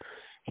music.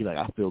 He like,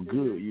 I feel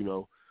good,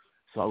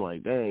 So I'm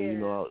like, dang,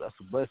 that's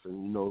a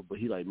blessing, But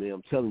he like, man,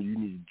 I'm telling you, you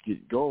need to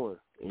get going.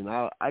 And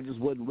I just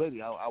wasn't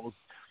ready.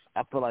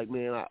 I felt like,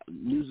 man,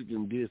 music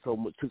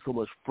took so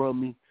much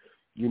from me.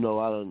 I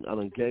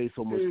done gave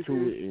so much to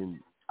it, and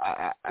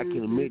I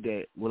can admit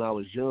that when I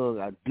was young,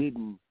 I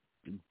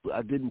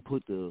didn't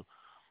put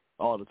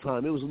all the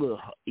time. It was a little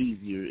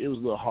easier. It was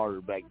a little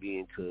harder back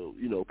then to,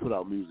 put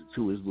out music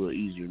too. It's a little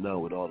easier now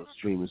with all the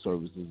streaming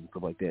services and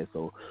stuff like that.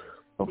 So,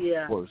 of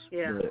course,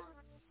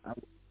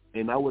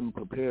 and I wasn't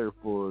prepared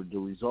for the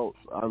results.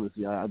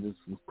 Honestly, I just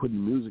was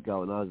putting music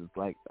out, and I was just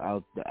like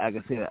I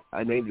said,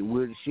 I named it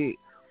Weird as Shit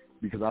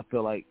because I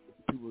felt like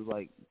people was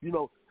like,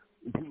 people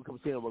come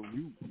saying, I'm like,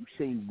 you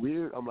saying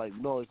weird? I'm like,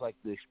 no, it's like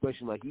the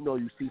expression, like,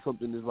 you see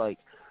something that's like,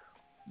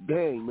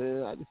 dang,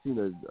 man, I just seen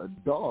a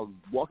dog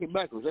walking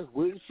backwards. That's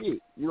weird as shit.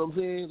 You know what I'm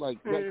saying?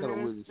 Like, that kind of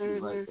weird as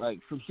shit. Like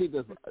some shit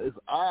it's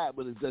odd,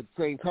 but it's at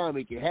the same time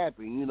it can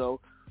happen, And so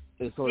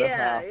that's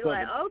how I felt.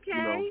 Like,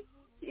 okay.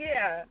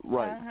 Yeah.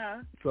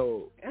 Right.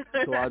 So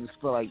I just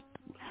felt like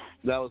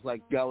that was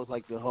like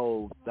the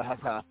whole,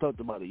 that's how I felt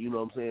about it, you know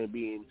what I'm saying?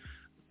 Being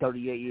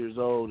 38 years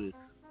old and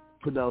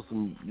putting out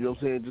some,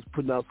 just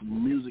putting out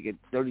some music at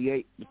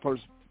 38, the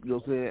first,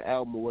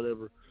 album or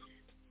whatever.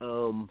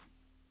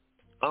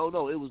 I don't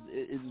know. It was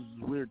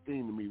a weird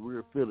thing to me,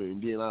 weird feeling.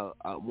 And then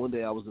I one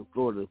day I was in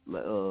Florida.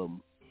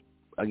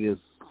 I guess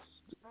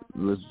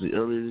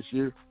earlier this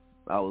year,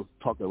 I was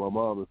talking to my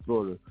mom in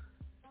Florida,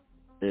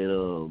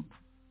 and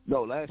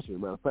no, last year.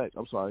 Matter of fact,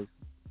 I'm sorry,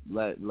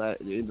 the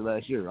end of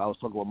last year, I was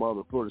talking to my mom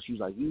in Florida. She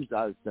was like,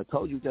 I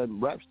told you that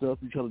rap stuff.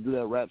 You trying to do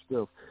that rap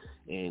stuff,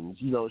 and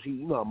she,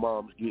 how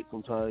moms get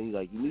sometimes.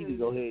 Like, you need to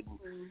go ahead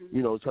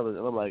and, tell her.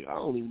 And I'm like, I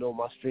don't even know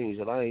my strings,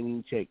 and I ain't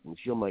even checked. And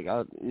I'm like,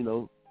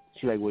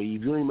 She's like, well,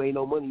 if you ain't made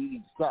no money, you need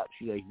to stop.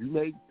 She's like, you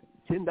made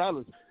 $10,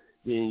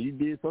 then you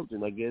did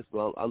something, I guess.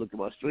 But I looked at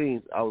my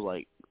strings. I was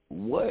like,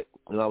 what?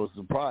 And I was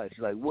surprised.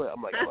 She's like, what?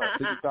 I'm like,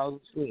 50,000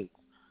 strings.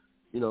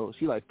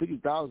 She's like,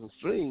 50,000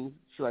 strings?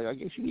 She's like, I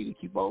guess you need to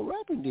keep on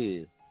rapping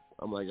then.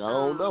 I'm like, I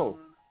don't know.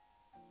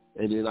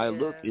 And then I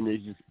look, and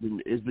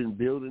it's been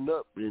building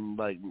up. And,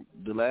 like,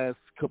 the last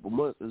couple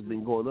months, it's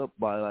been going up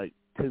by, like,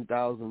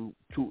 10,000,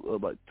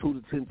 about 2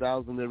 to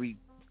 10,000 every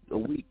a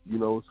week.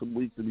 Some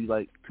weeks it'd be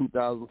like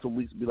 2,000, some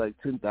weeks it'd be like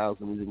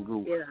 10,000 in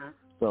group. Yeah.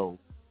 So,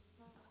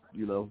 So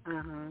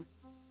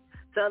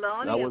the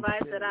only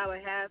advice that I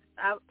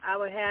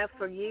would have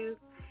for you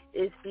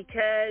is,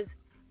 because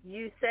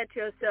you set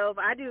yourself,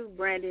 I do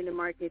branding and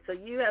marketing, so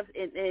you have,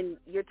 and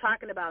you're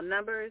talking about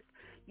numbers,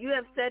 you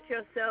have set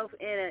yourself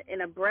in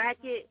a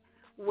bracket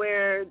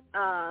where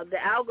the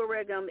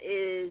algorithm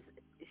is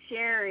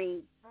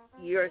sharing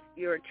your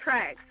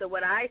tracks. So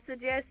what I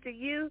suggest to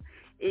you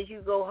is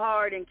you go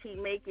hard and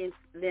keep making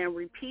them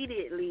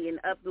repeatedly and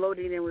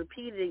uploading them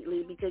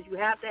repeatedly, because you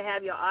have to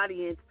have your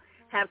audience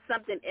have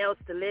something else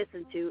to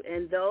listen to,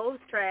 and those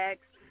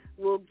tracks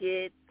will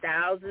get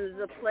thousands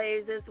of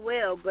plays as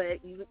well. But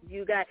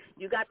you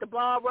got the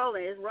ball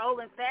rolling. It's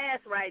rolling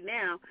fast right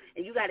now,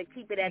 and you got to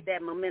keep it at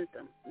that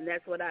momentum. And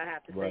that's what I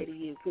have to say to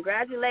you.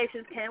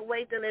 Congratulations. Can't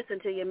wait to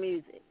listen to your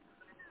music.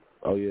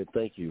 Oh, yeah,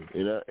 thank you.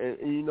 And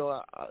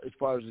as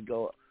far as it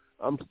goes,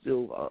 I'm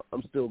still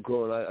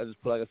growing. I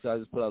just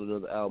put out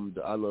another album.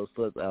 The I Love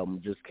Sluts album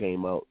just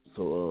came out,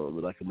 so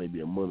like maybe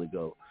a month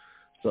ago.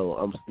 So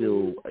I'm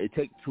still. It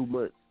takes 2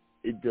 months.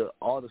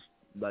 All this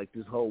like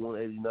this whole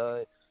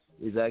 189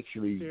 is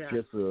actually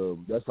just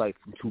that's like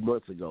from 2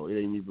 months ago. It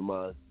ain't even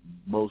my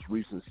most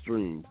recent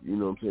stream. You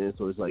know what I'm saying?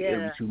 So it's like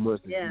every 2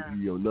 months they give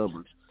you your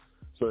numbers.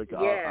 So I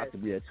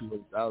could be at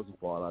 200,000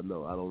 for all I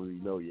know. I don't really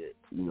know yet.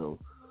 You know.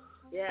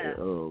 Yeah.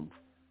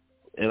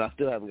 And I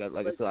still haven't got,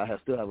 like I said,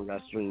 still haven't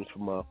got streams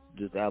from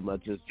this album I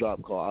just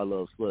dropped called I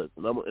Love Sluts.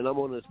 And I'm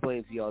going to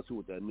explain to y'all, too,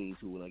 what that means,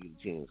 too, when I get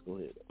a chance. Go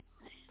ahead.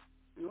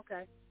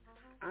 Okay.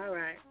 All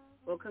right.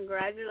 Well,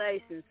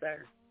 congratulations,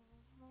 sir.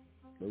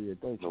 Oh, yeah,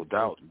 thank you. No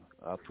doubt.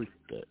 I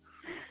appreciate that.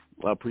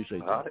 I appreciate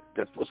that. All right.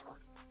 That's what's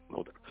no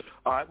doubt.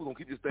 All right, we're going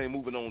to keep this thing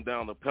moving on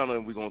down the panel,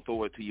 and we're going to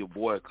throw it to your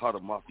boy, Cata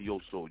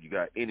Mafioso. You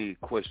got any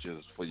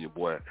questions for your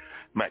boy,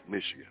 Mak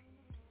Michigan?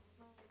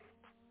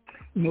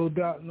 No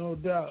doubt, no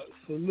doubt.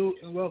 Salute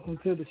and welcome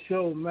to the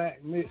show,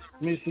 Mak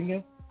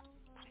Michigan.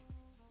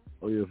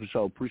 Oh, yeah, for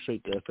sure.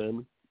 Appreciate that,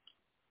 family.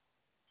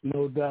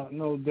 No doubt,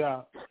 no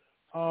doubt.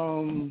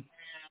 I'm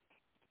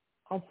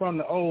from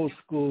the old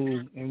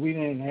school, and we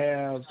didn't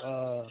have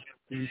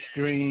these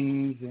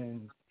streams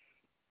and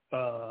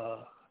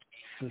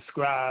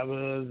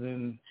subscribers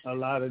and a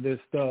lot of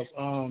this stuff.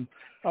 I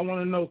want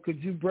to know,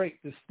 could you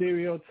break the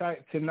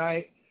stereotype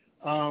tonight?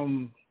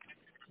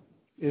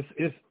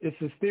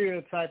 It's a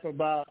stereotype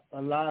about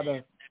a lot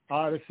of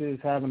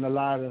artists having a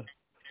lot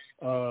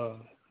of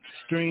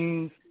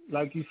streams,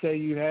 like you say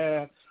you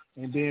have,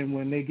 and then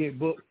when they get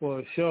booked for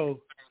a show,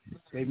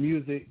 their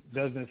music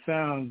doesn't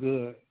sound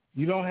good.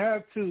 You don't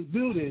have to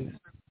do this,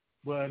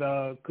 but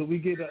could we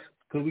get an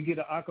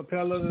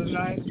acapella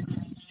tonight,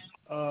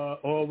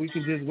 or we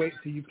can just wait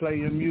till you play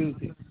your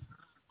music?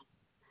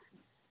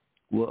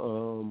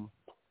 Well,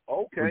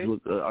 okay,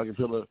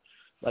 acapella.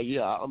 Like,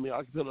 yeah, I mean,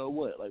 acapella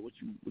what? Like, what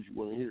you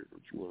want to hear?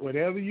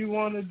 Whatever you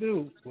want to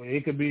do. Well,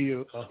 it could be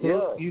a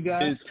hook you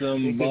got. Spit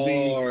some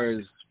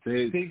bars.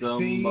 Spit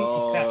some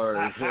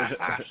bars.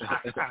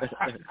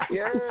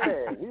 Yeah,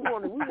 we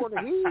want to hear. We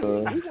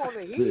want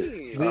to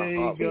hear. There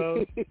you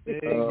go.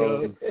 There you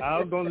go. I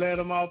was gonna let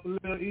them off a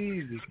little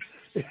easy.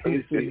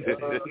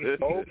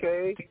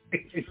 Okay.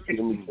 Let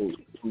me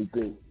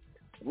think.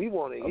 We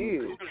want to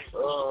hear.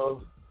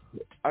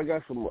 I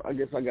got some. I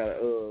guess I got.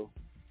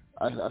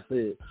 I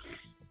said.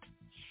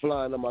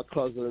 Flying on my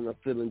closet and I'm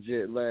feeling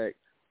jet lag.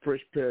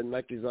 Fresh pair of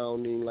Nikes, I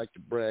don't even like to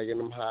brag.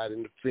 And I'm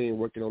hiding the fiend,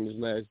 working on this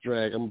last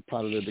drag. I'm a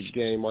product of the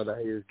game, all the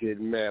haters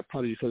getting mad.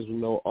 Probably because we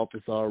know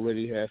office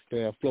already has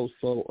staff. Flow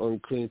so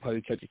unclean,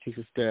 probably catch a kick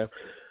of staff.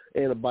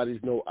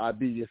 Antibodies, no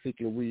IB, just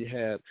seeking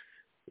rehab.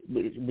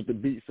 With the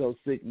beat so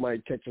sick,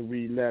 might catch a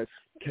relapse.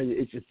 Can you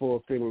itching for a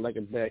feeling like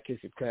a bad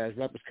case of crash?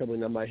 Rappers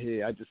coming on my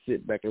head, I just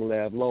sit back and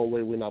laugh. Long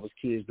way when I was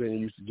kids, Granny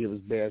used to give us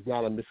baths.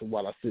 Now I'm missing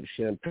while I sip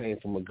champagne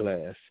from a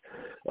glass.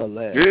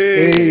 Alas.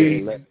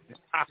 Hey.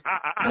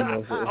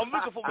 I'm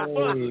looking for my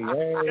buzzer.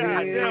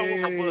 God damn,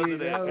 what my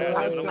buzzer at?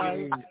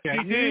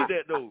 He did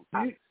that, though.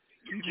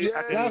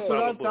 That's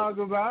what I'm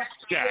talking about.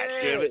 God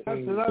damn it.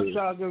 That's what I'm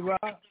talking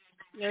about.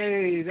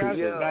 Hey,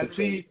 that's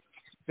see,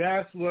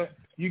 that's what...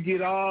 You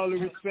get all the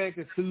respect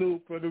and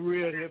salute for the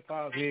real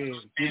hip-hop heads.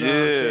 You know what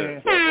I'm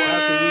saying? That's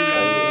what we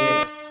like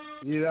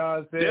to hear. You know what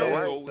I'm saying?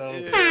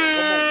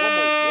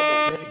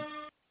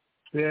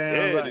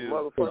 Yeah, right.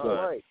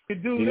 Motherfucker, right. You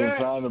do that,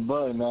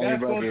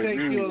 that's going to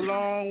take you a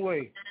long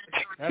way.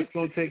 That's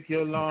going to take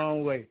you a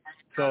long way.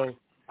 So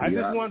I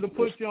just wanted to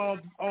put you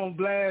on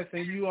blast,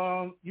 and you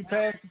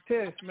passed the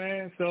test,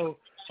 man. So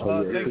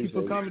thank you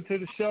for coming to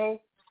the show,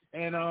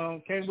 and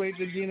can't wait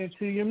to get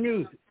into your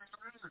music.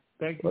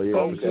 Thank you for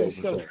coming to the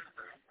show.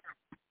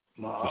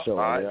 All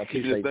right,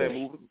 keep this thing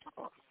moving.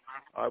 All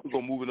right, we're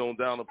going to move it on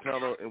down the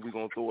panel, and we're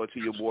going to throw it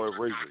to your boy,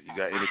 Razor. You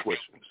got any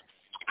questions?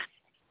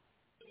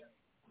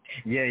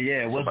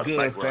 Yeah. What's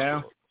good,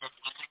 fam?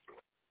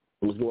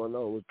 What's going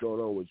on? What's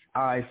going on with you?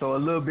 All right, so a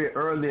little bit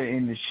earlier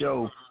in the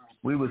show,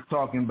 we was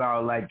talking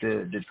about, like,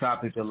 the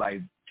topic of,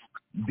 like,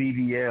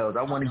 BBLs.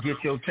 I want to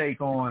get your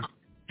take on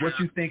what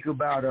you think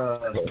about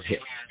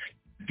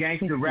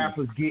gangster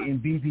rappers getting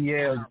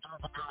BBLs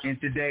in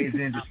today's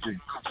industry.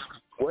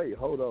 Wait,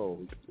 hold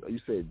on. You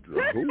said who?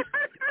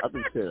 I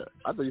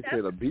thought you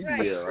said a BBL. Right.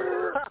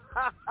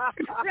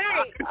 He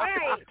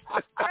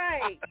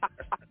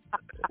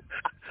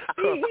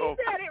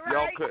said it right.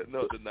 Y'all cutting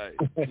up tonight.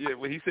 Yeah,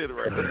 well, he said it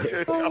right.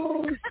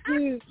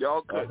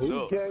 Y'all cutting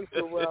up.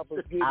 Gangster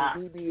rappers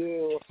getting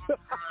BBL.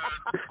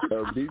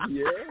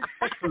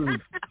 BBL?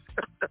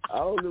 I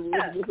don't know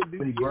what a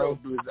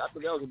BBL is. I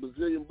thought that was a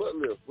Brazilian butt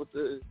lift. What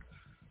the...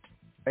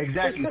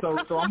 Exactly. So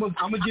I'm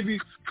gonna give you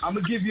a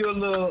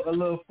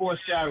little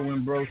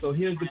foreshadowing, bro. So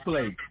here's the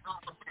play.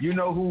 You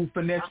know who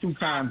Finesse 2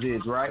 Times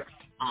is, right?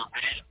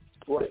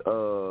 What?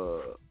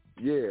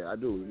 Yeah, I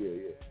do.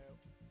 Yeah.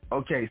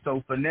 Okay,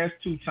 so Finesse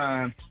 2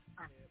 Times,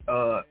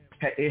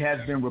 it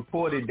has been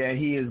reported that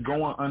he is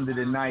going under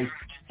the knife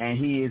and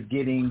he is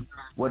getting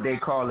what they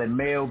call a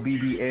male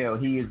BBL.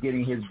 He is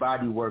getting his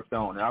body worked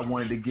on. And I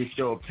wanted to get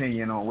your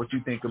opinion on what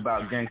you think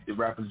about gangster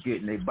rappers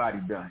getting their body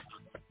done.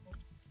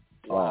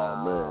 Oh,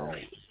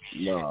 man.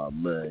 Nah,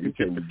 man, you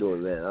can't be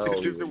doing that. I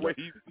don't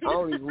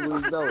even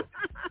really know.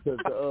 Cause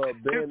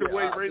Bandman,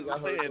 I think I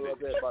heard about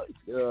that about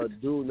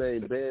dude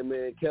named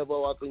Bandman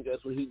Kevo. I think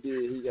that's what he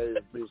did. He got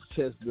his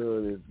chest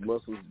done, his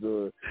muscles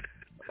done.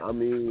 I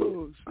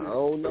mean, I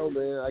don't know,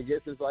 man. I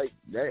guess it's like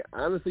that.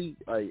 Honestly,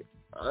 like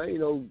I ain't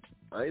no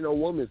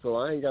woman, so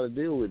I ain't got to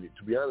deal with it.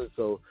 To be honest,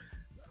 so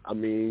I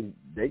mean,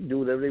 they can do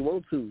whatever they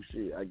want to.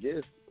 Shit, I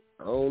guess.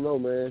 I don't know,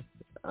 man.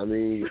 I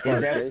mean,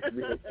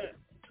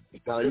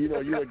 now, you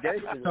know, you're a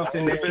gangster.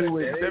 Something that you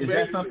would, is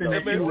that something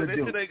that you would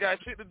do? That ain't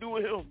got shit to do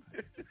with him.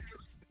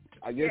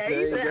 I guess he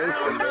said, I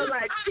don't know,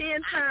 like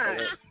 10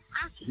 times.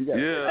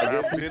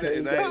 I've been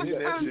in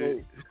that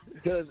shit.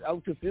 Because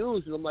I'm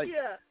confused. And I'm like,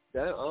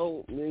 I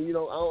don't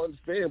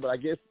understand. But I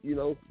guess, you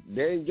know,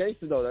 they ain't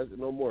gangster, though. That's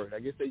no more. I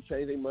guess they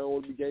changed their mind,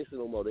 want to be gangster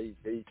no more. They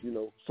you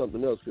know,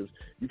 something else. Because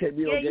you can't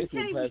be no gangster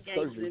with plastic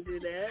surgery. Do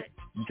that.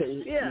 You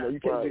can't, you know,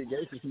 you can't be a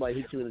gangster. Somebody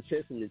hit you in the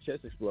chest and your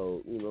chest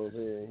explode. You know what I'm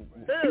saying?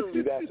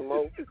 You got some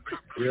more?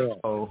 Yeah.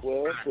 Oh.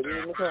 Well, put it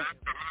in the car.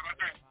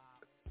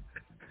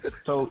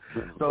 So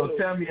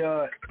tell me,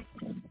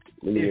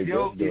 if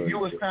you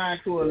were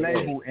signed to a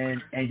label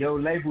and your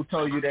label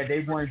told you that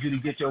they wanted you to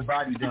get your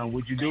body done,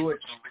 would you do it?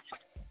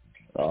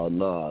 Oh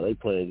no, they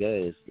playing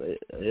games.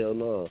 Hell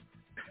no.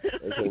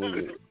 They can't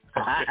go.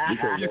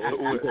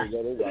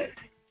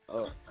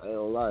 I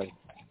don't lie.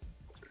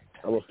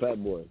 I'm a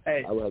fat boy.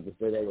 Hey. I would have to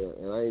say that,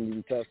 and I ain't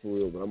even fat for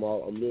real, but I'm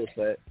real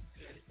fat,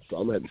 so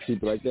I'm gonna have to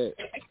keep it like that.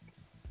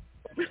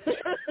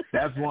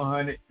 That's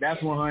 100.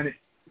 That's 100.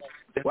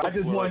 Well, I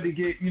just wanted to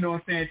get, you know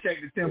what I'm saying,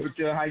 check the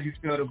temperature, how you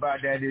felt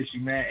about that issue,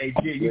 man. Hey,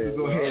 Jit, you can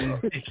go ahead and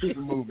keep it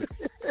moving.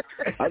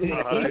 I ain't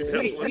gonna lie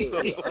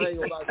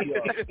to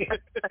y'all.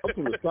 I'm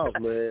from the South,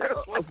 man.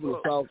 I'm from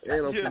the South,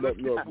 and I'm from up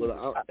north, but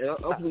I'm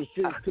from the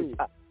city, too.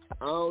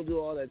 I don't do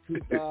all that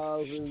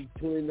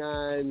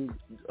 2029,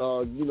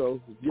 you know,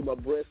 get my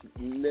breast,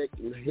 neck,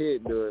 and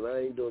head done. I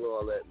ain't doing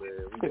all that,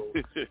 man.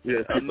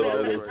 I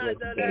know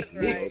that's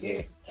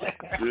right.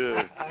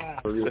 Yeah.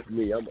 For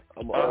me, I'm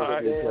all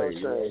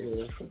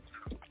player.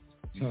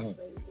 All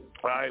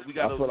right, we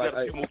got a few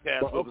more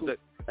cast members.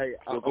 Hey,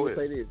 I'm gonna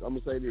say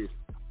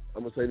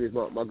this.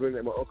 My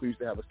granddad, my uncle used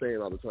to have a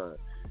saying all the time.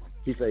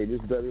 He say,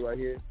 "This belly right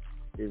here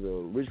is a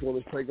rich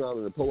woman's playground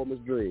and a poor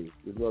woman's dream."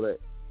 You know that?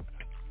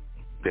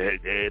 There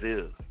it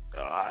is.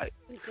 All right.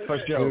 For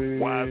sure.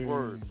 Wise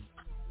words.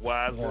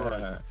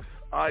 All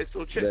right,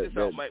 so check this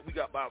out, Mike. We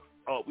got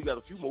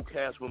a few more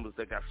cast members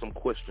that got some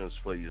questions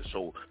for you.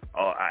 So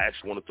I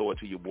actually want to throw it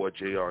to your boy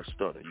Jr.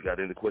 Stunna. You got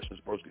any questions,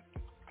 Broski?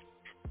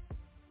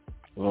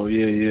 Oh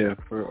yeah.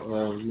 For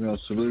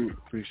salute.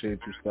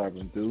 Appreciate you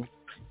stopping through.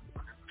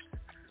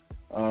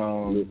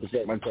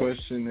 My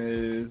question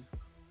is,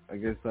 I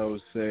guess I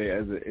would say,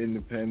 as an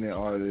independent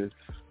artist,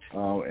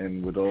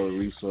 and with all the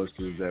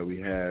resources that we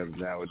have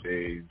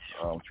nowadays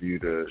for you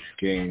to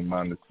gain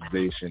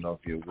monetization off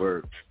your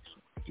work,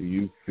 do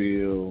you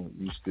feel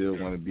you still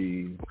want to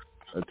be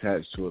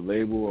attached to a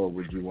label, or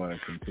would you want to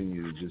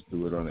continue to just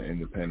do it on an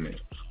independent?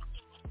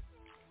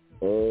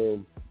 I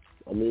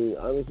mean,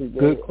 honestly,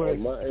 good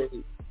question. At my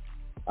age,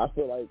 I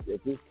feel like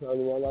at this time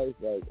in my life,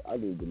 like I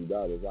need them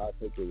dollars. I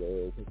take it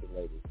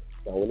label.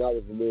 So when I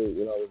was a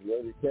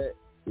younger cat,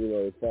 you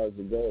know, as far as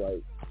the go,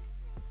 like,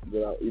 you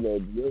know,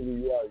 the younger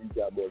you are, you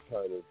got more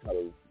time to kind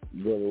of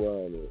run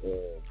around and,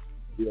 you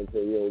know what I'm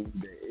saying, you don't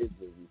need that edge.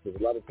 Because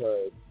a lot of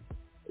times,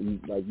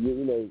 like,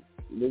 you know,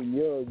 when you're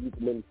young, you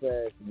can manage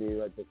fast, and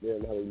then, like, you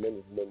know how to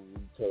manage money,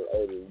 you turn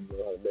older, you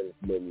know how to manage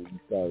money, you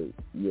start,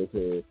 you know what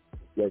I'm saying,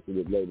 working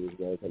with labels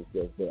and all that kind of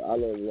stuff. But I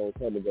learned a long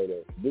time ago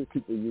that these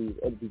people use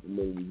other people's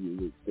money to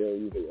use it. They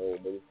don't use their own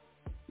money,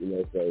 you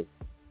know, so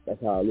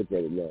that's how I look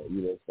at it now,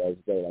 you know, so I was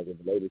saying, like, if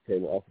a lady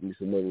came and offered me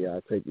some money,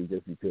 I'd take it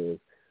just because,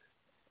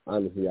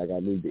 honestly, I got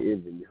to need the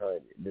engine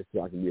behind it, just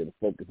so I can be able to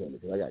focus on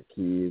it, because I got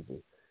kids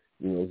and,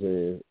 you know what I'm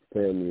saying,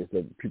 family and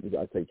stuff, people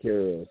I take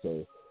care of,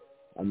 so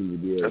I need to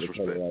be able to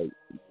kind of, like,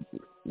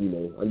 you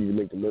know, I need to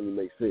make the money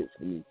make sense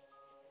for me.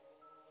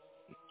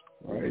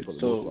 All right,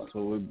 so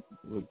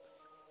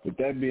with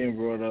that being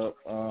brought up,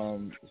 so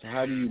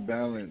how do you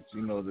balance,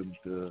 you know, the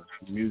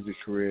music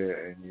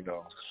career and, you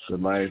know, the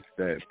life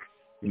that,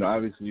 you know,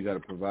 obviously you got to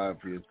provide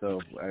for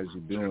yourself as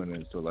you're doing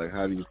it. So, like,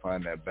 how do you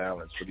find that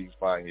balance? What do you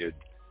find your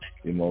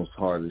most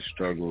hardest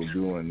struggle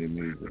doing in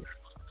music?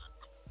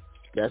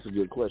 That's a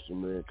good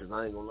question, man, because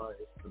I ain't going to lie.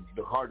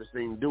 The hardest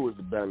thing to do is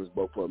to balance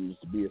both of them, is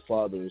to be a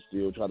father and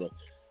still try to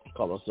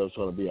call myself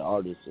trying to be an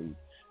artist. And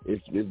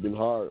it's been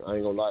hard. I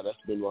ain't going to lie. That's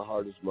been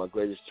my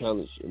greatest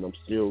challenge, and I'm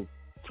still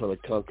trying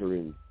to conquer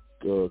and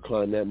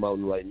climb that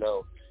mountain right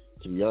now,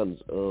 to be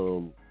honest.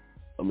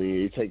 I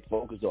mean, it takes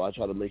focus, though. I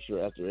try to make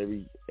sure after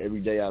every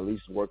day I at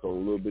least work on a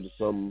little bit of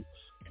something,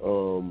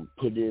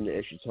 put in the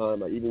extra time.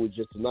 Like, even with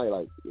just tonight,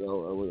 like, you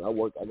know, I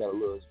got a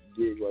little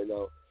gig right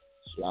now.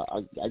 So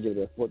I get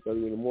up at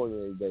 4:30 in the morning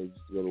every day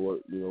just to go to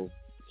work, you know.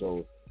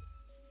 So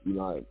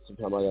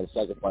sometimes I got to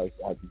sacrifice.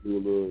 I have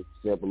to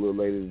stay up a little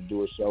later to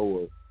do a show,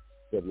 or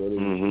stay up later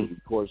to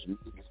record some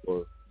music,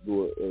 or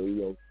do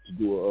to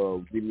do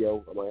a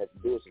video. I might have to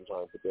do it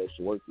sometimes, put that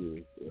extra work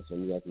in. That's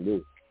something I can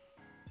do.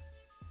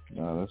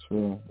 Nah, that's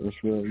real.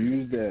 That's real.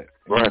 Use that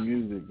in your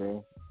music,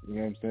 bro. You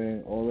know what I'm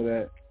saying? All of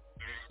that.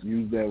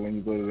 Use that when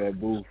you go to that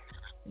booth.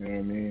 You know what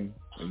I mean?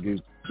 And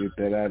get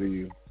that out of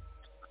you.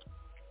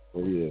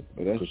 Oh yeah.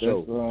 But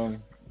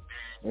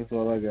that's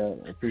all I got.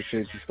 I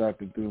appreciate you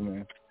stopping through,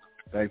 man.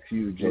 Back to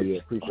you, Jay. Oh, yeah,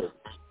 appreciate it.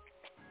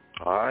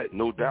 All right,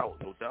 no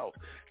doubt.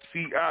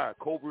 C.I.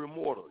 Cobra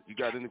Immortal. You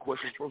got any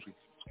questions, Rosie?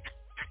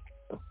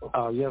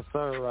 Yes,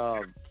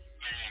 sir.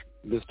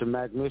 Mr.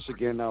 Mak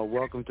Michigan,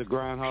 welcome to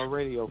GRINDHARD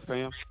Radio,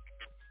 fam.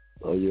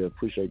 Oh, yeah,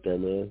 appreciate that,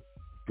 man.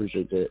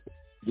 Appreciate that.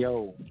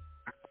 Yo,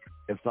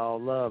 it's all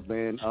love,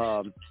 man.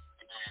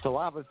 So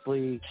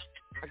obviously,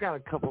 I got a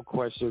couple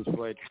questions,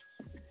 but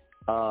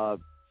I'm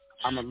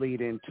going to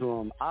lead into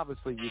them.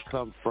 Obviously, you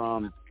come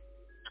from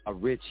a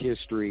rich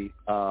history.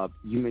 You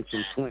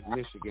mentioned Flint,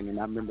 Michigan, and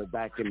I remember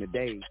back in the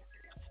day,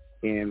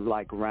 in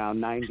like around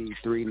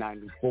 93,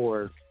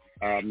 94,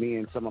 me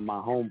and some of my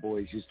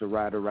homeboys used to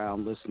ride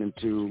around listening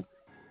to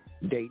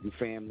Dayton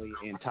Family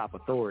and Top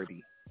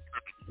Authority.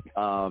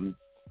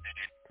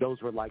 Those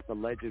were like the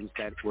legends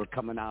that were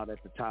coming out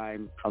at the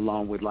time,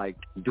 along with like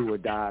Do or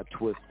Die,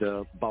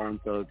 Twista, Bone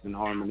Thugs and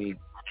Harmony,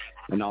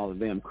 and all of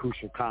them,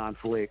 Crucial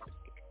Conflict.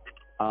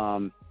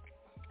 So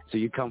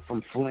you come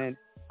from Flint.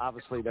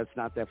 Obviously, that's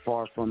not that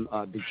far from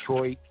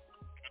Detroit.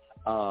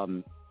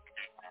 I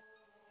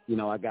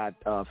got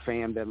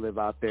fam that live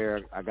out there.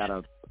 I got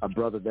a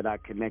brother that I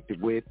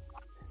connected with,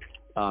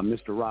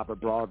 Mr. Robert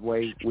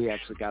Broadway. We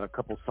actually got a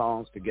couple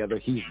songs together.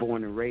 He's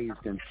born and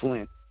raised in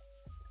Flint.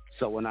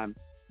 So when I'm,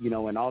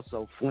 and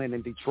also Flint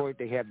and Detroit,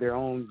 they have their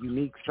own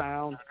unique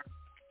sound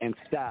and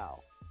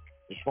style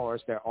as far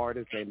as their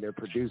artists and their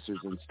producers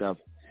and stuff.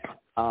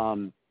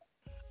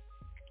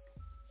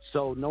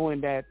 So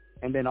knowing that,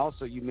 and then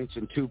also you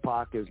mentioned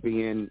Tupac as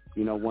being,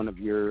 one of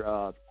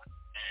your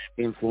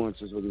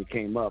influences when you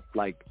came up.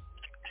 Like,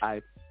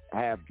 I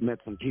have met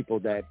some people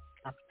that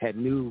had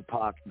knew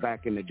Pac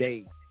back in the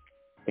day,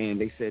 and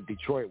they said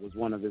Detroit was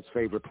one of his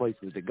favorite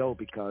places to go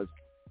because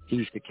he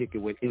used to kick it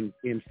with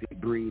MC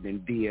Breed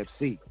and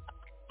DFC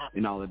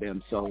and all of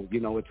them. So,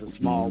 it's a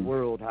small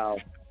world how,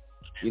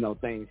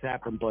 things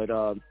happen. But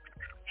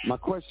my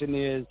question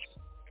is,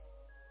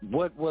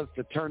 what was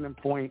the turning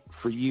point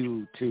for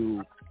you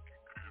to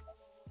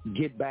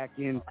get back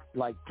in,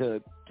 like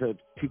to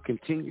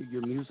continue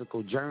your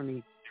musical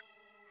journey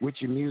with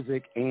your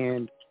music,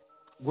 and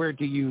where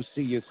do you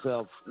see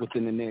yourself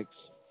within the next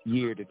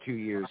year to 2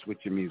 years with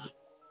your music?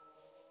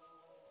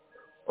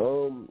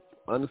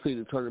 Honestly,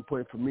 the turning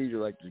point for me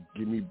to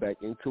get me back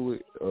into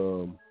it.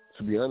 To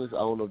be honest, I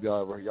don't know if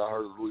y'all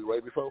heard of Louis Ray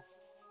before.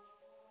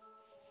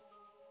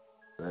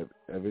 Have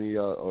any of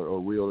y'all or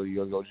Rio the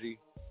Young OG?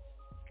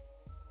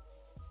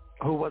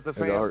 Who was the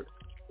fan?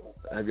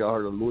 Have y'all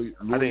heard of Louis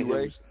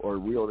Ray or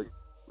Rio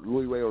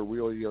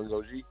the Young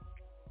OG?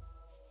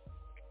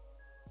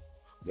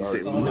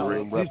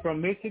 He's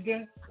from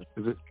Michigan?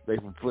 They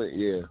from Flint,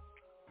 yeah.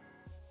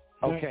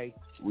 Okay.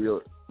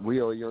 Rio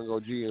Young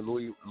OG and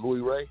Louis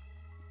Ray,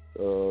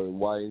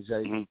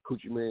 Y&J,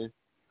 Coochie Man.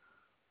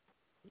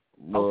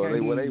 Okay.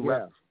 They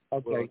rap.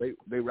 Okay.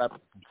 They rap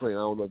from Flint. I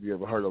don't know if you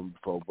ever heard of them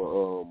before, but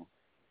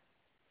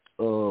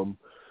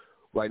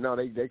right now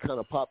they kind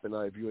of popping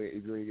out. If you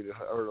ain't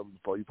heard of them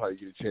before, you probably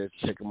get a chance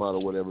to check them out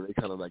or whatever. They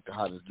kind of like the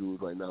hottest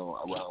dudes right now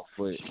around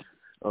Flint.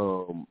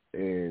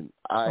 And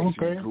I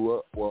actually grew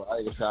up. Well,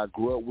 I guess I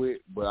grew up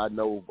with, but I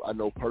know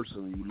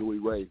personally Louis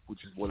Ray,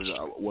 which is one of the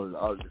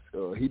artists.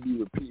 He be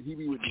with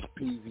Peasy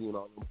and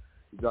all them.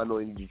 I know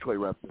any Detroit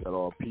rappers at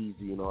all,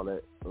 Peasy and all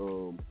that.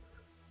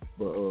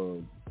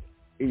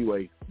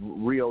 Anyway,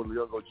 Rio the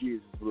Young OG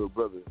is his little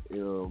brother.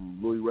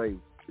 Louis Ray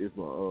is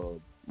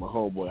my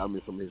homeboy. I'm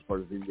in some of his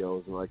first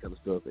videos and all that kind of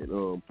stuff. And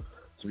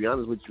to be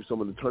honest with you,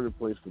 some of the turning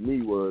points for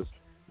me was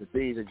the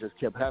things that just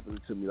kept happening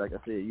to me. Like I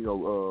said,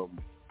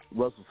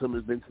 Russell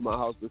Simmons been to my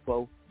house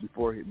before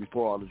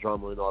all the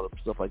drama and all the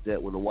stuff like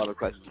that. When the water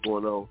crisis was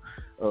going on,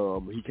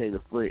 he came to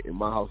Flint, and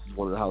my house is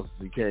one of the houses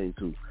he came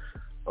to.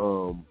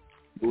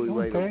 Louis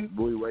Ray,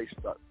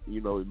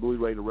 Louis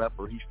Ray the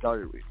rapper, he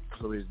started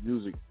some of his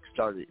music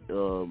started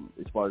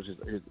as far as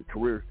his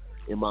career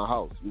in my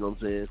house. You know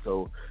what I'm saying?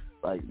 So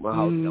like my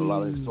house got a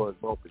lot of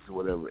historic moments or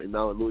whatever. And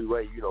now Louis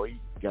Ray, he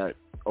got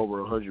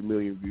over 100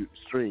 million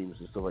streams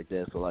and stuff like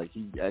that. So like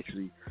he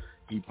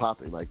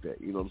popping like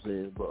that. You know what I'm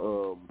saying? But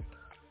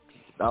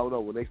I don't know,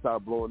 when they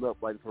started blowing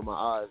up right in front of my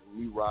eyes,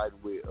 we ride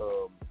with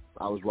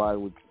I was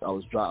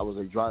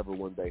a driver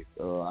one day.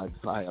 I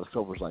had a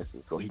chauffeur's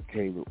license, so he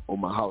came on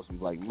my house. He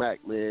was like, Mac,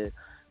 man,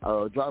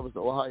 drivers to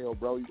Ohio,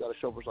 bro, you got a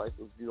chauffeur's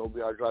license, be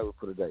our driver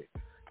for the day.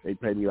 They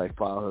paid me like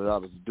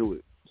 $500 to do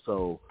it.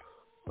 So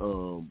I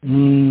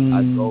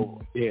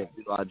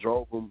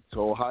drove him to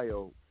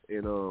Ohio,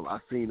 and I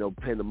seen the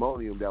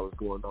pandemonium that was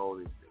going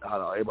on and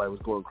how everybody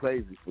was going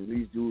crazy. For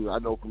these dudes I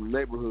know from the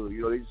neighborhood,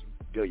 these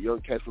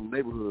young cats from the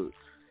neighborhood,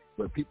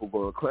 but people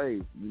going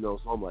crazy, So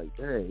I'm like,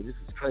 dang, this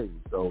is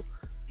crazy. So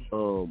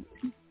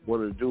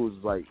one of the dudes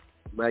was like,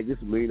 Mac, this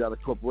is $1 million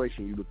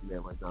corporation you looking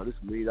at right now. This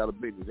is $1 million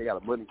business. They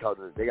got a money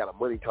counter. They got a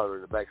money counter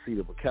in the back seat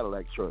of a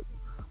Cadillac truck.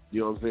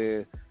 You know what I'm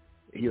saying?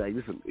 He like,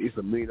 it's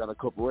 $1 million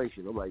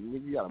corporation. I'm like,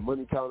 nigga, you got a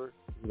money counter?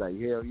 He's like,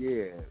 hell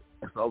yeah.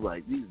 So I'm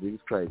like, these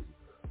niggas crazy.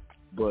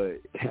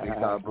 But they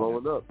started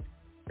blowing up,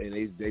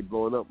 and they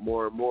blowing up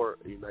more and more.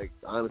 And like,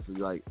 honestly,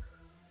 like,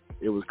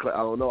 it was, I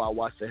don't know, I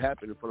watched it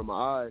happen in front of my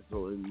eyes.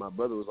 So, and my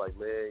brother was like,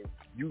 man,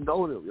 you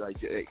know them,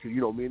 like, cause me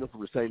and them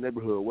from the same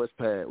neighborhood, West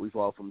Pad. We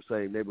all from the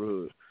same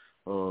neighborhood.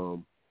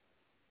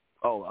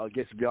 I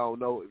guess if y'all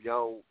don't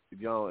know,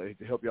 to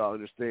help y'all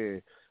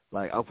understand,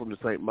 like, I'm from the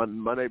same,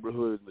 my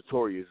neighborhood is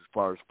notorious as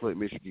far as Flint,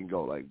 Michigan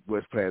go. Like,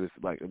 West Pad is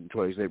like a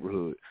notorious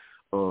neighborhood.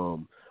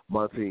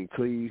 Montaigne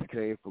Cleves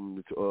came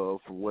from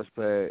West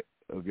Pad.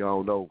 If y'all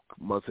don't know,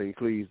 Montaigne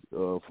Cleves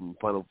from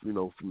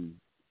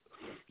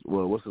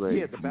what's the name?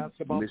 Yeah, the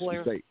basketball Michigan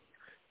player. State.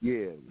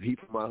 Yeah, he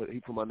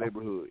from my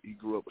neighborhood. He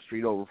grew up a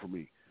street over from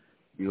me.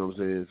 You know what I'm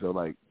saying? So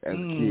like, as a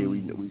kid,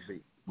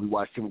 we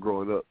watched him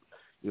growing up.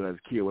 As a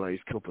kid, when I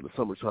used to come for the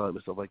summertime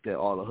and stuff like that,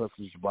 all the hustlers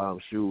used to buy him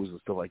shoes and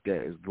stuff like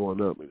that is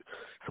growing up. And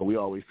so we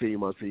always see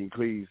him on Montaigne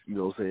Cleves,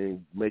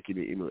 saying, making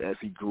it, as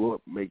he grew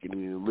up, making it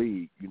in the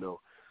league,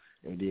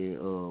 And then,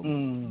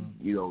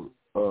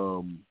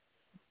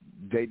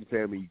 Dayton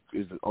family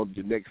is on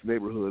the next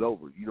neighborhood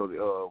over.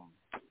 The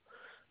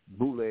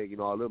Bootleg and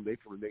all them, they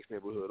from the next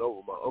neighborhood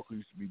over. My uncle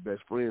used to be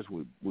best friends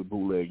with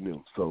Bootleg and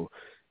them. So,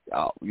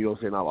 you know what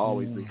I'm saying? I've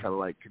always been kind of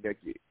like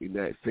connected in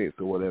that sense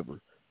or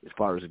whatever, as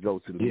far as it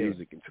goes to the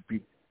music and to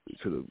people,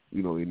 to the,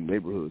 in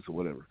neighborhoods or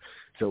whatever.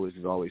 So it's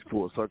just always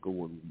full circle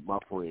when my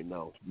friend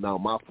now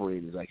my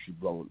friend is actually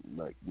blowing,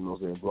 like,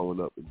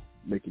 blowing up and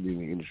making it in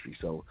the industry.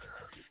 So,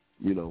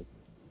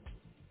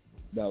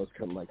 that was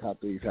kind of like how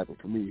things happened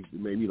for me.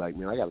 It made me like,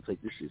 man, I got to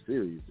take this shit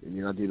serious. And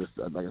then I did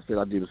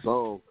a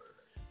song,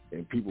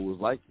 and people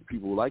liked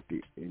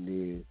it. And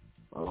then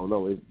I don't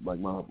know, it's like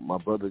my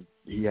brother,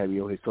 he had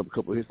me on a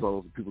couple of his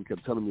songs, and people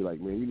kept telling me like,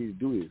 man, you need to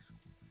do this.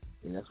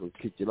 And that's what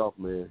kicked it off,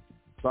 man.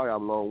 Sorry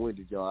I'm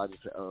long-winded, y'all. I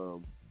just, I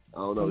don't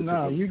know.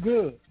 No, you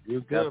good.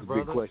 You're good, that's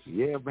brother. Big question.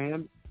 Yeah,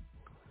 man.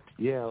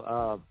 Yeah,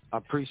 I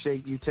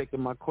appreciate you taking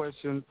my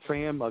question,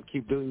 fam.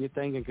 Keep doing your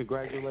thing, and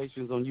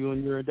congratulations on you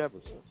and your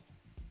endeavors.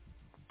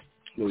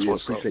 Yeah,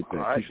 appreciate that.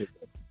 Right.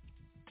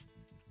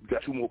 We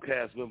got 2 more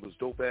cast members,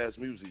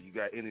 Dopeazzmuzik. You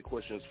got any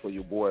questions for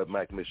your boy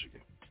Mak Michigan?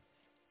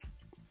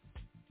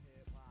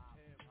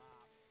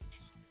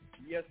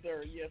 Yes,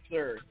 sir. Yes,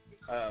 sir.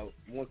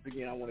 Once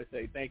again, I want to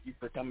say thank you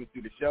for coming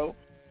through the show.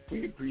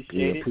 We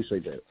appreciate it. Yeah,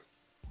 appreciate that.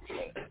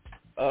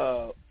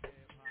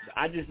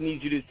 I just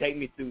need you to take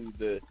me through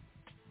the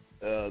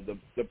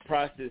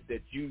process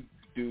that you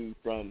do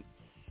from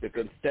the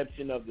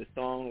conception of the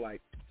song.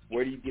 Like,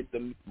 where do you get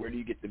the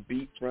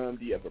beat from?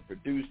 Do you have a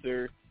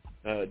producer?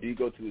 Do you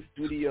go to a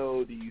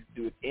studio? Do you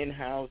do it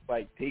in-house?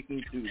 Like, take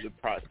me through the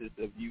process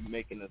of you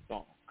making a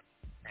song.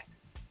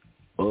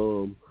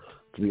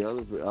 To be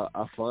honest,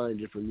 I find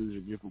different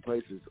music different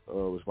places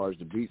as far as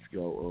the beats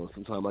go.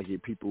 Sometimes I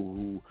get people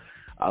who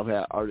I've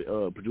had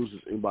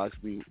producers inbox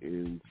me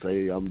and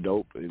say I'm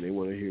dope and they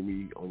want to hear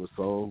me on the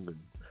song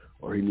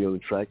or hear me on the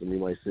track, and they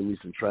might send me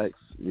some tracks.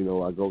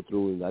 I go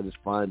through and I just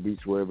find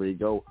beats wherever they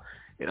go.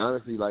 And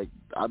honestly, like,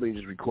 I've been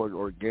just recording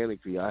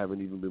organically. I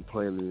haven't even been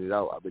planning it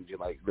out. I've been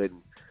just like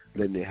letting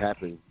it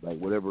happen. Like,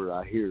 whatever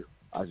I hear,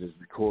 I just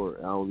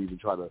record. I don't even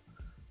try to.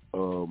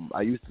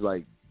 I used to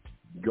like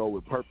go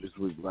with purpose,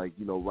 with like,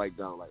 write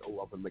down like, oh,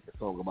 I'm gonna make a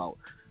song about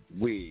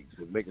wigs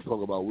and make a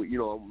song about, I'm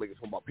gonna make a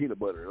song about peanut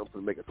butter. And I'm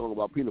gonna make a song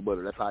about peanut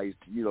butter. That's how I used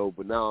to,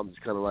 But now I'm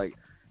just kind of like,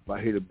 if I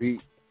hear the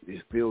beat,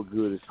 it feel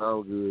good, it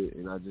sound good,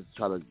 and I just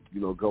try to,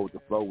 go with the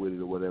flow with it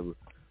or whatever.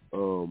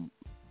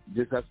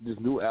 Just after this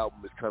new album,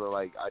 it's kind of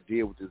like I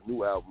did with this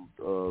new album,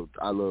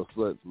 I Love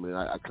Sluts, man.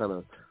 I kind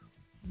of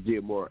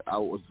did more. I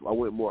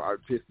went more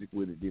artistic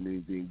with it than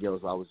anything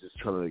else. I was just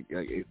trying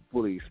to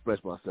fully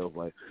express myself.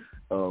 Like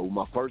with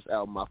my first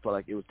album, I felt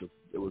like it was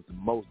the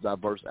most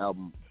diverse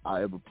album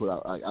I ever put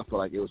out. I felt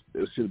like it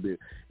should have been.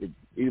 If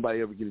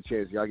anybody ever get a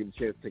chance, y'all get a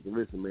chance to take a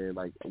listen, man.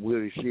 Like,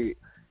 Weird as Shit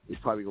is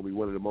probably gonna be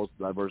one of the most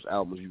diverse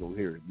albums you're gonna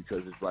hear,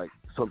 because it's like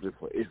something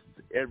for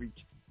every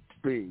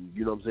thing.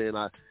 You know what I'm saying?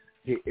 I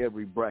hit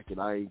every bracket.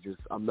 I'm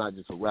not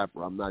just a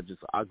rapper.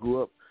 I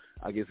grew up,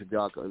 I guess, if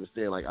y'all can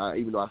understand, like,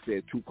 even though I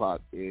said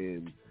Tupac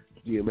and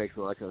DMX and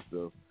all that kind of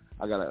stuff,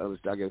 I gotta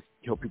understand, I guess,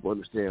 help people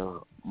understand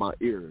my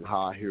ear and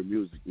how I hear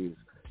music is.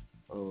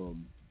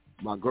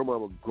 My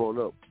grandmama growing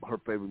up, her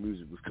favorite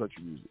music was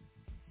country music.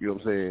 You know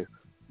what I'm saying?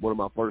 One of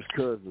my first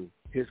cousins,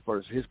 his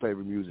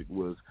favorite music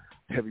was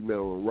heavy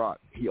metal and rock.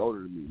 He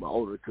older than me, my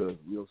older cousin.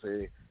 You know what I'm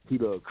saying? He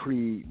loved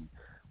Creed and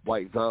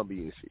White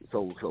Zombie and shit.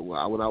 So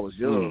when I was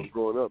young,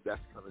 growing up,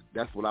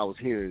 that's what I was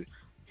hearing.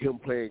 Him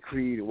playing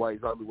Creed and White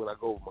Zombie when I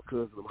go with my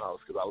cousin's house,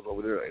 because I was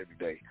over there every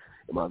day.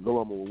 And my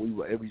grandmama, when we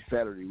were every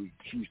Saturday,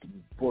 she used to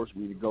force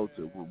me to go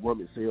to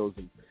rummage sales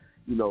and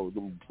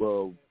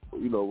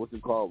what's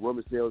it called,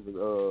 rummage sales and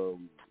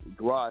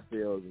garage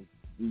sales and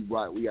we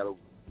gotta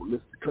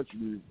listen to country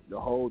music the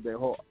whole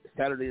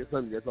Saturday and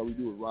Sunday. That's all we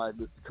do is ride,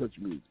 listen to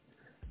country music.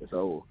 And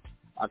so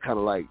I kind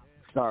of like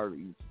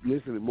started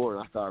listening more,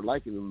 and I started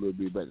liking it a little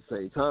bit. But at the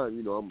same time,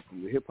 you know, I'm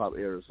from the hip hop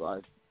era, so I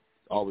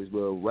always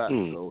love rap.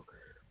 So,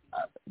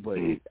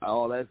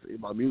 all that's in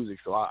my music.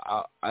 So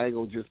I ain't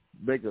gonna just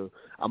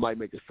I might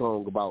make a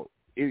song about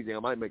anything. I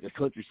might make a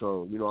country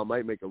song. You know, I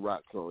might make a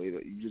rock song.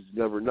 You just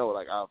never know.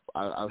 Like I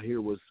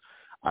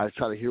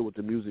try to hear what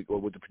the music or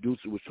what the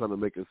producer was trying to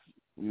make us.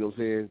 You know what I'm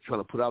saying? Trying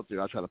to put out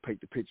there. I try to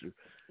paint the picture.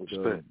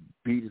 The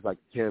beat is like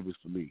a canvas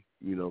for me.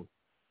 You know.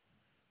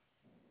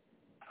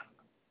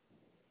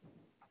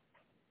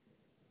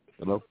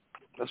 Hello?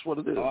 That's what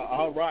it is.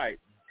 All right.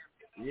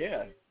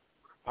 Yeah.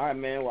 All right,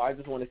 man. Well, I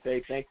just want to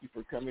say thank you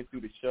for coming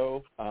through the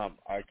show.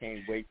 I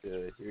can't wait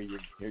to hear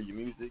your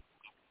music.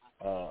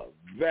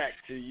 Back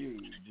to you,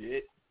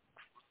 Jit.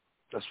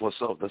 That's what's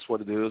up. That's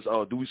what it is.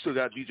 Do we still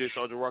got DJ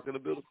Sgt Rock in the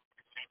building?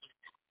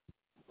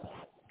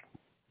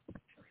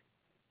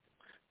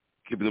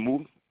 Keeping it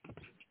moving?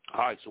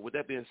 All right, so with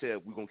that being said,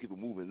 we're going to keep it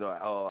moving.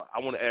 I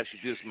want to ask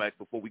you this, Mac,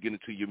 before we get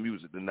into your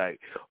music tonight.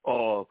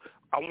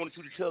 I wanted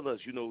you to tell us,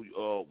 you know,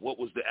 what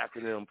was the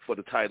acronym for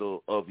the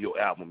title of your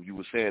album? You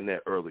were saying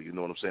that earlier, you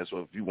know what I'm saying? So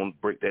if you want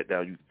to break that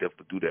down, you can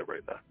definitely do that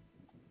right now.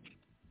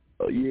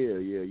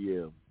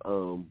 Yeah.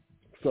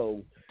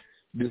 So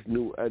this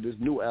new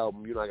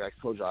album, you know, like I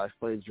told you, I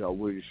explained to y'all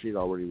what this shit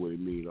already, what it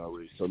means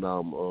already. So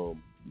now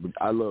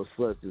I Love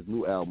Sluts, this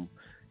new album,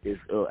 is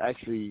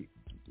actually...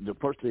 The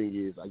first thing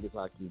is, I guess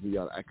I can give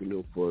y'all an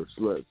acronym for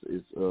sluts.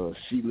 Is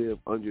She Live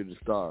Under the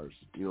Stars.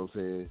 You know what I'm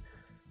saying?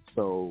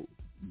 So,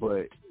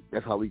 but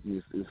that's how we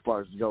can, as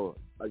far as go,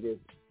 I guess,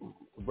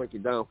 break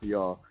it down for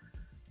y'all.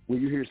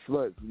 When you hear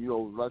sluts, you know,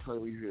 a lot of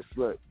times when you hear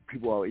slut,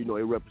 people are, you know,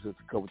 it represents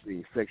a couple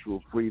things: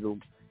 sexual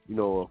freedom. You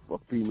know, a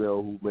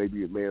female who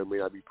maybe may or may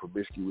not be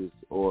promiscuous,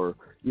 or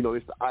you know,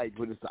 it's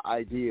the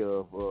idea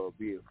of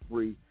being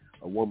free.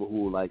 A woman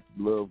who like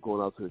love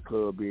going out to the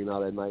club, being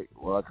out at night,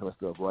 all that kind of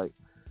stuff, right?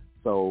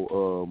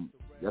 So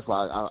that's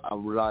why I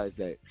realized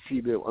that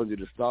She Live Under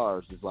the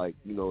Stars is like,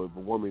 you know, if a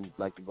woman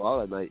like to go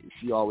out at night,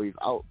 she always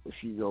out,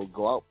 she, you know,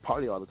 go out,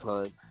 party all the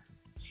time,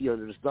 she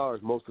under the stars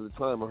most of the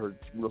time. I heard,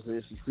 you know what I'm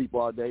saying, she sleep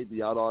all day,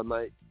 be out all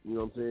night, you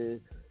know what I'm saying?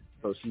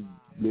 So she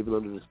living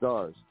under the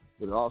stars.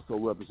 But it also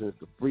represents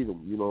the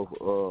freedom, you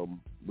know,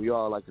 we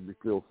all like to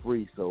feel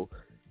free, so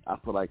I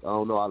feel like, I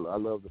don't know, I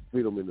love the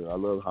freedom in it. I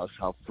love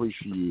how free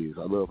she is.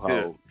 I love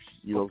how,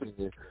 you know what I'm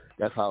saying?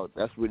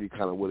 That's really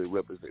kind of what it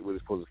represents, what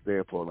it's supposed to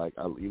stand for. Like,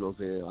 you know what I'm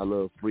saying? I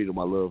love freedom.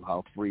 I love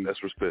how free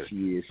she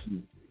is.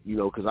 She, you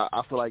know, because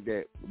I feel like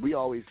that we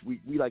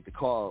like to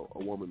call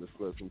a woman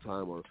a slut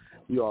sometime, or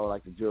we all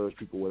like to judge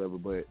people, whatever,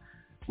 but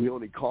we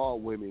only call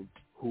women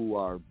who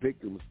are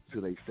victims to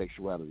their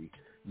sexuality.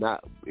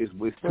 It's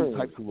two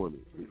types of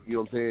women. You know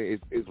what I'm saying?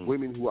 It's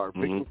women who are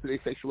victims to their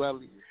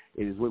sexuality,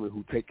 and it's women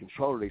who take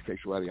control of their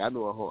sexuality. I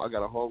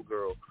got a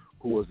homegirl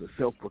who was a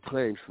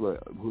self-proclaimed slut.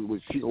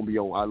 She gonna be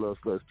on I Love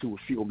Sluts too.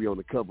 She gonna be on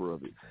the cover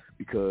of it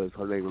because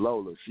her name is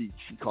Lola. She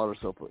called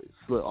herself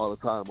a slut all the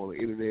time on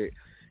the internet.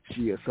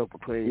 She a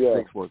self-proclaimed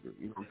sex worker.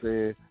 You know what I'm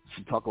saying?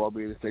 She talk about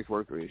being a sex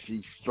worker, and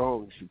she's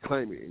strong. She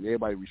claim it, and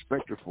everybody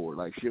respect her for it.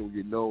 Like, she don't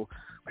get no.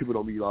 People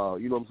don't be all.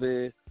 You know what I'm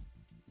saying?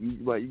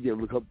 You get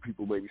look up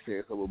people maybe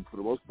saying something, but for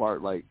the most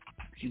part, like,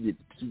 she get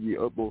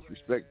utmost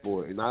respect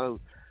for it. And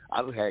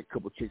I've had a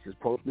couple chicks just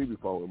post me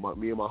before.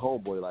 Me and my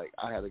homeboy, like,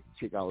 I had a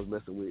chick I was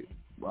messing with,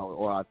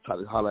 or I tried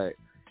to holler at,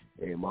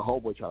 and my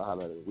homeboy tried to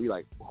holler at her. We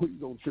like, who you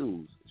gonna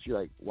choose? She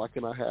like, why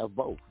can't I have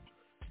both?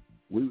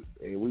 We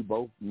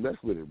both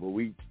messed with her, but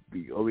we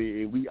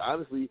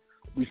honestly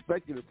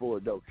respected her for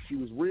it though. She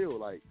was real,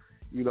 like,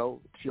 you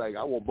know. She like,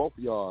 I want both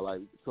of y'all,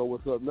 like, so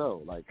what's up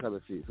now, like, kind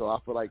of shit. So I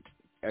feel like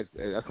that's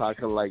how I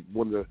kind of like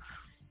wanted to.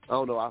 I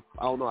don't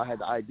know. I had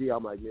the idea.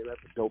 I'm like, man,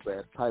 that's a dope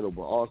ass title,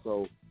 but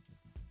also,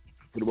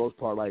 for the most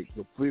part, like,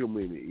 the freedom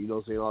in it, you know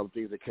what I'm saying, all the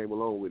things that came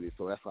along with it.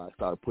 So that's how I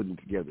started putting it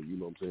together, you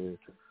know what I'm saying?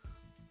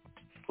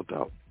 No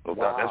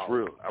doubt. That's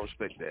real. I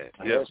respect that.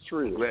 Yeah, that's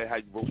true. I'm glad how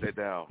you wrote that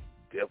down.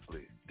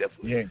 Definitely.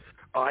 Yeah.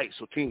 All right,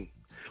 so team,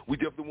 we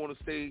definitely want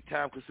to stay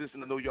time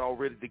consistent. I know y'all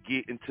ready to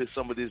get into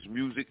some of this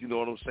music, you know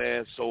what I'm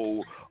saying?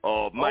 So,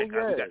 Mike,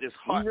 we got this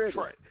hot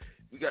track.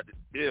 We got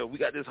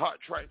this hot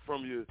track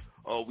from you.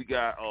 We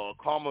got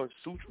Kama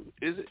Sutra,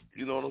 is it?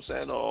 You know what I'm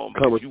saying?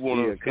 If you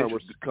want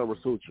to Kama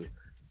Sutra.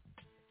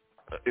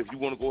 If you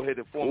want to go ahead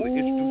and formally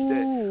introduce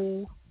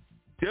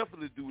that,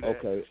 definitely do that.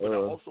 Okay. But I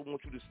also want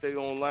you to stay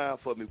online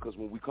for me, because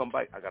when we come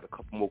back, I got a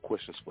couple more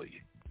questions for you.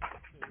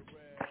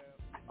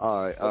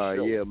 All right,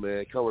 yeah,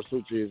 man. Kama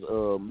Sutra is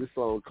this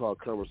song called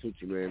Kama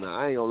Sutra, man. Now,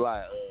 I ain't gonna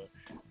lie.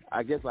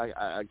 I guess I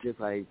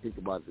ain't think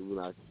about it when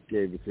I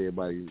gave it to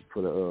everybody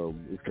for the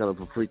it's kind of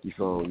a freaky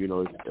song, you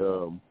know.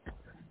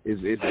 It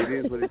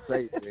is what it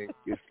says, man.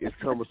 It's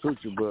Kama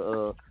Sutra,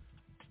 but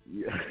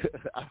yeah,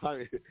 I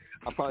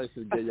probably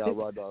should get y'all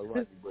Raw Dog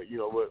right, but you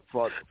know what?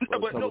 But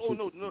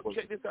no.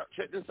 Check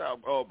this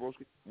out,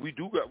 broski. We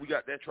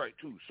got that track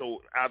too.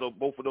 So out of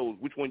both of those,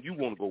 which one you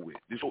want to go with?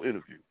 This whole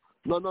interview.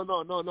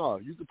 No.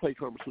 You can play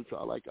Kama Sutra.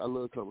 I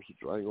love Kama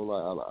Sutra. I ain't gonna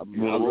lie. I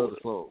love the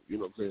song. You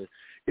know what I'm saying?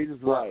 It's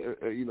just right.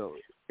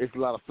 It's a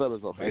lot of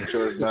fellas off here. Make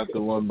sure it's not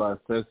the one by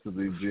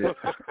Sesame, Jit.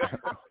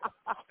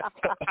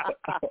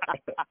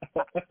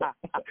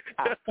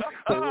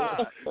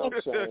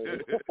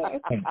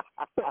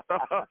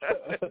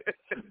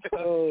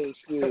 Oh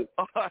shit!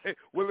 All right.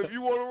 Well, if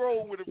you want to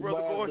roll with it,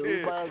 brother, go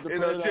ahead.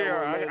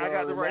 I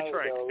got the right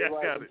track. I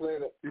got it.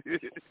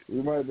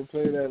 We might have to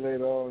play that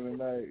later on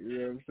tonight. You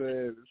know what I'm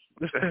saying?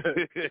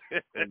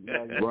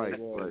 Right.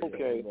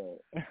 Okay.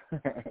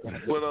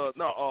 But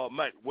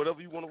Mike,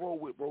 whatever you want to roll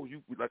with, bro.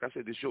 You like I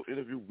said, this your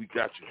interview. We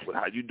got you. But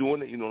how you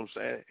doing it? You know what I'm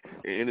saying?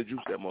 And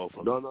introduce that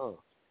motherfucker.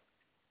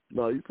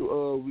 No, you can.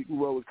 We can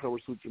roll with Kama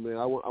Sutra, man.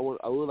 I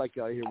would like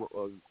y'all to hear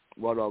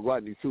Raw Dog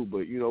Rodney too.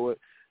 But you know what?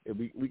 If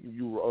we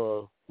can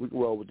roll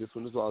with this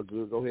one. It's all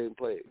good. Go ahead and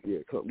play it. Yeah,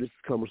 this is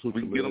Kama Sutra.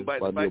 We can get them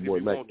back to back if you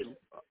want to.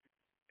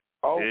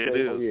 Okay. It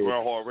is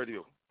GRINDHARD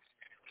Radio.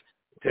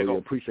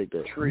 Appreciate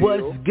that.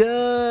 What's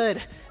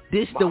good?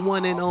 This the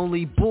one and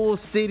only Bull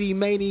City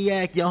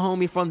Maniac, your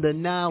homie from the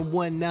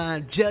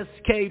 919, Just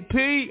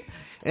KP.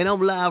 And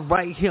I'm live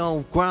right here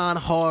on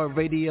GRINDHARD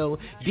Radio,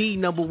 the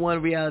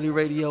 #1 reality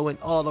radio, and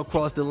all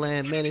across the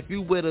land. Man, if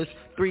you with us,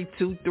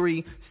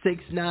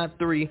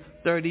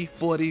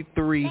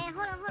 323-693-3043. Man,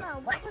 hold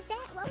on. What was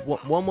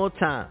that? One more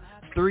time.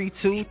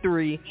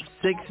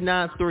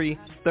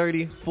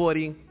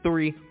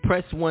 323-693-3043.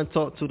 Press 1,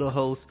 talk to the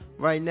host.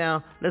 Right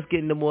now, let's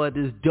get into more of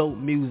this dope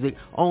music,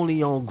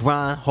 only on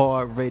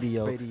GRINDHARD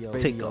Radio.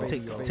 Take off.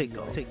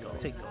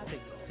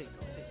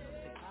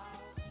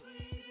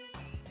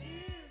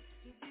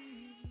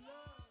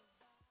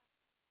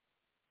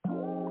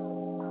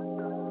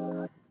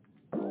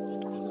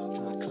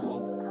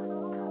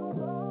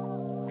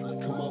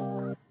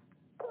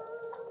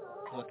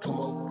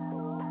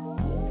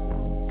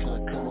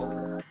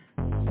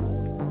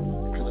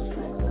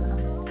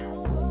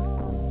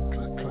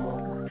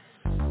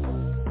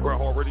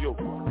 GRINDHARD Radio.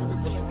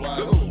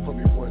 For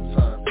me one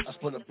time. I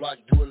spun a block,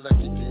 do it like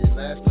you did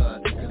last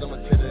time. Cause I'ma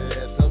tear that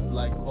ass up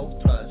like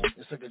both times.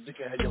 And suck a dick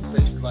and have your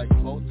face like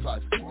both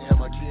times. And have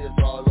my kids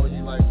all on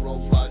you like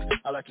roadblocks.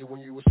 I like it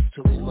when you whisper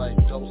to me like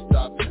don't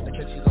stop. And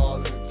catch it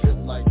all in the tip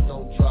like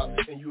don't drop.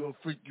 And you a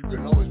freak, you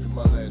can always be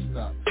my last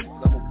stop.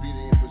 And I'ma beat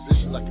it in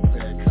position like a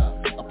bad cop.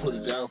 I put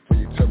it down for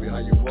you, tell me how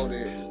you want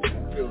it.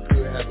 Feel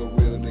good, have a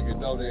real nigga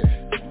know that.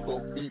 You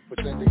gon' beat,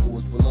 but that nigga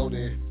was below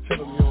there. Tell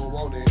him you don't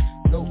want it.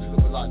 No to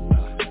the block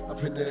now. I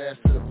put that ass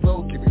to the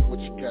floor, give me what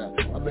you got.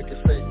 I make it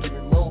say, give me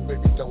more,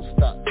 baby, don't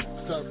stop.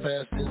 Start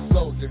fast and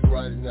slow, dig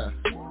right now.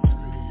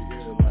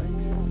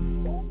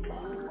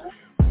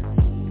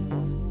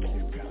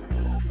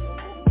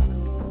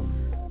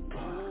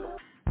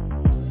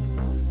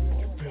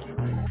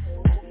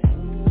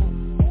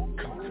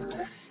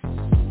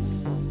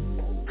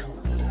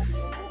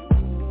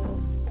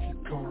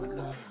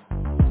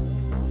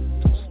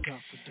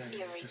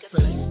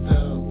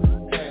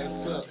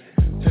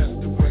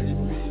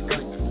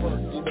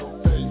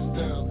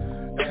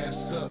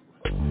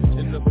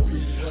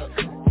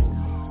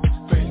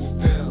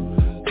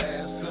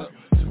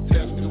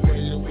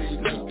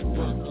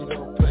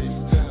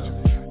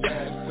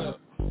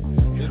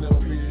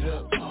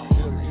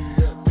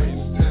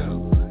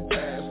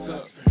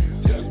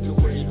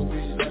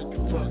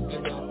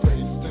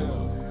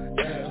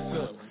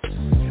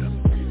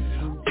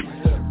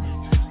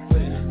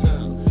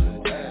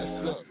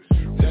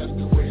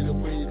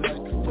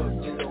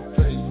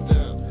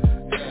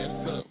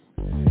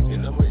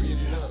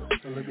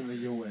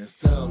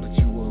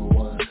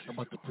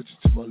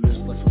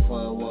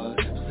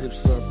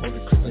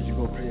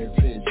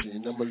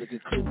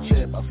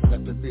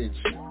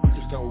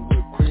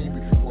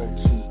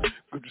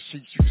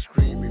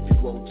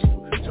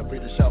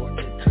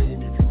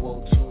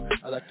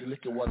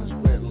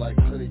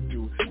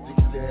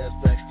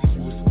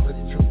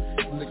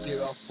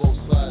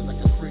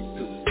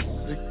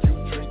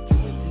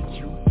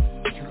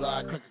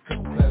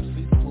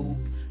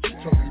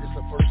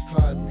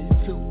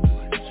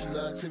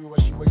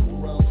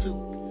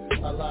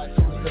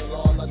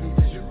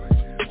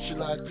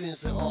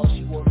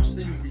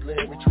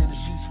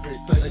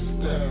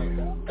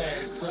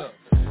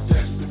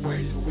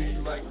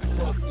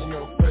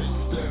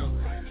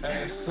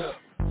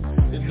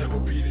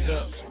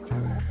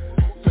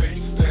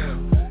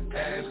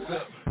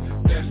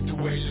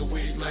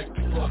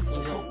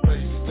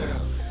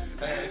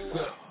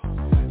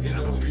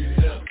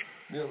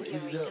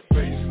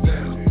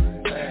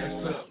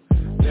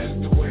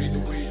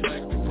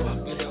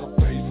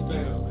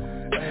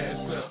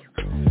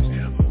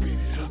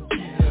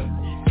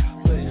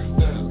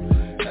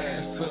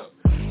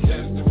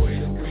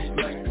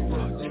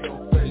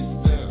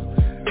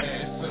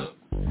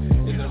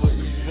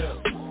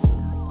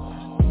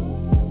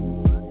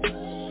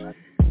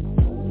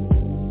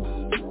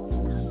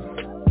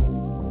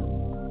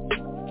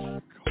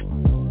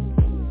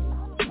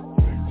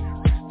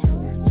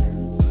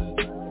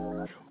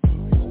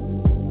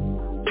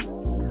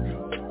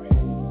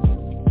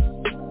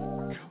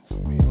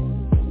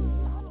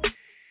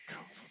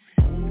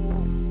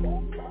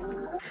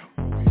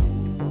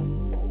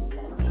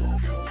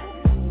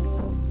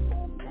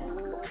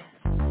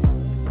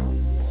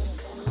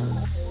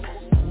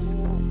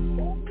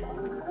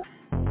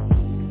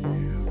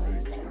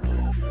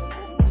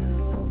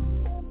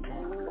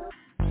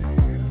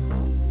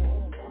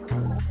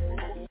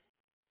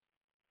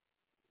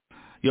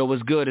 Yo,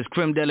 what's good? It's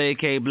Creme de la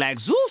aka Black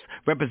Zeus,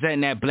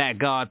 representing that Black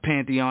God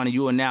Pantheon, and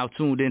you are now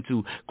tuned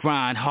into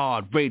Grind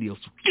Hard Radio.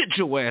 So get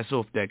your ass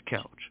off that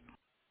couch.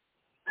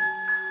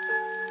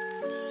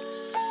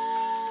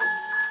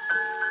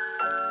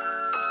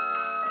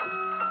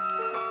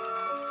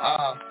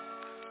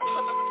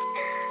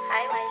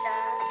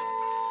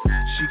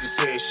 She can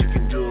say she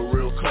can do a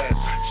real class.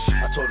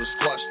 I told her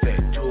squash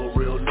that, do a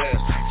real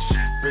nasty.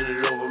 Bend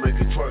it over, make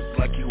it twerk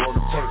like you on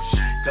the perch.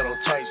 Got on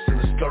tights and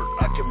a skirt,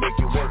 I can make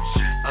it work.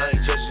 I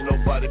ain't judging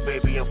nobody,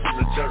 baby, I'm from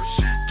the dirt.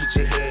 Get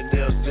your hair and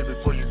nails did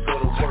before you go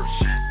to work.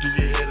 Do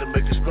your hair to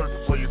make it skirt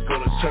before you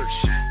go to church.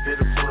 Hit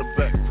it from the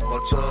back, put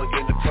my tongue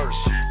in the purse.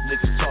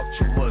 Niggas talk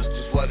too much,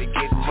 that's why they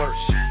getting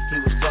merch. He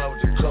was fine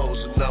with the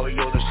clothes, and now he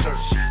on the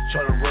shirts.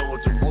 Tryna run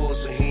with the wolves,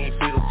 and he ain't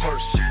feel the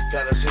purse.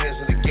 Got his hands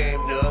in the game,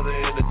 the other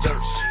in the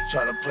dirt.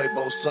 Try to play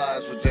both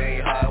sides, but they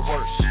ain't how it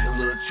works. And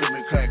little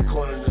Jimmy crack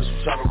corner, this was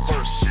shot him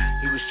first.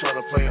 He was trying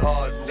to play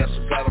hard, and that's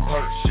what got him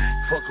hurt.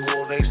 Fuck who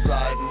on they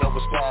side, and I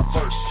was far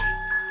first.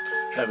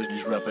 Having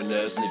these rapping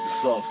ass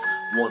niggas soft.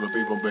 Wanna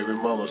be my baby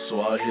mama,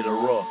 so I hit her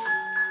off.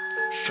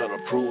 She's trying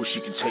to prove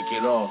she can take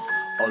it all.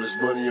 All this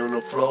money on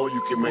the floor,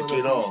 you can make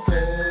it all.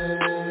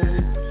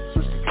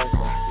 Switch the lights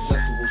on,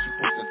 exactly when she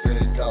put that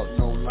thing out,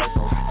 no light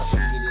on. I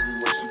can't get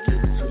anywhere, she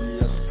give it to me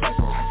as a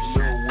typo. You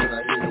know when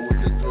I hit her with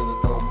the gun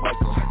and no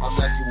Michael. I'm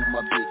acting with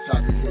my bitch, I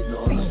be hitting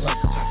her on the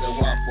cycle. That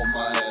wop on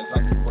my ass, I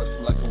be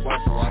busting like a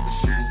rifle. I be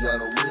shooting you out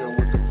of real,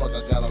 what the fuck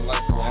I got a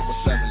life for? I'm a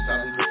savage, I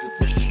be looking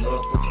for some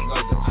love, for some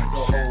light though.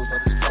 No hoes,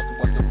 I'm just talking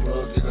about the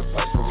plug and the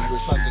fight. So we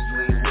was talking, you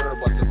ain't worried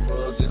about the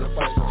plug and the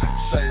fight though.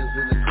 Sayings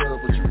in the club,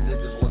 but you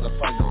niggas wanna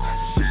fight though.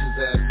 Bitches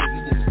ass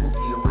niggas, niggas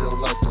spooky in real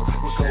life though.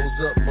 What goes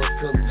up must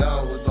come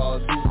down with all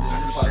dudes.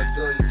 And you by the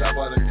gun, you die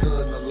by the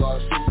gun, the law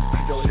shoot.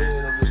 Keep your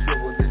head on the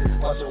swivel, nigga.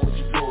 Watch out what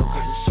you doing,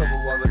 cause you shovel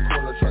on the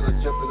corner, tryna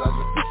jump it out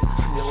your feet.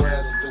 See your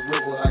ass with the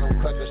wiggle, how them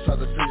crackers try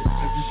to do it.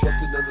 If you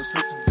fucking on the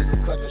system, then them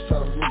crackers try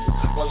to lose it.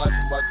 My life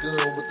with my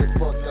gun, what the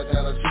fuck I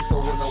gotta do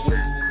for when I'm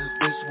winning in this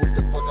bitch? What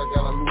the fuck I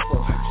gotta lose for?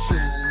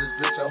 Shitting in this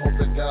bitch, I hope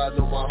that God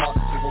know my heart.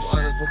 If I'm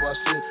honest with my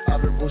shit,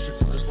 I've been bullshit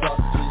from the start.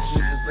 These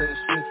niggas ain't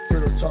shit,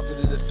 heard them talking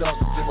in the dark.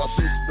 Give my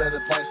bitch bad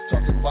advice,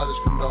 talking about it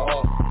from the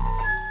heart.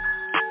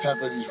 Half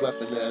of these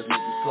rapping ass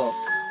niggas soft.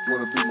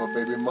 Wanna be my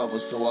baby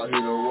mama, so I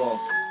hit her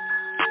off.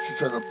 She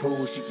tryna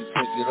prove she can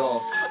take it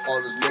off.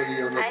 All this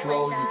money on the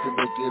floor, you can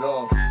make it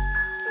off.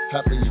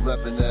 Half of these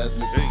rapping ass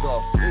niggas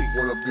soft.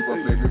 Wanna be my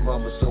baby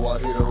mama, so I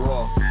hit her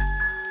off.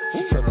 She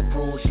tryna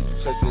prove she can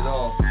take it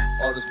off.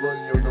 All this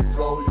money on the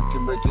floor, you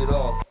can make it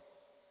off.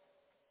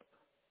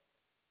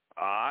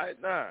 Alright,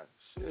 now,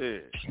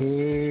 shit.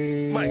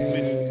 Mike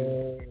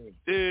Michigan.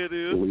 There it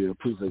is. Oh, yeah,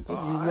 appreciate that.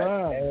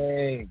 Right.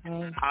 Hey.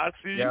 I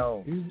see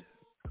Yo. you.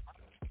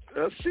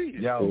 I see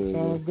you. Yo.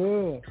 Sound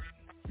good.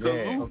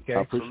 Yeah, okay.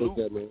 I appreciate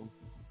that, man.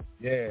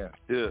 Yeah.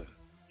 Yeah.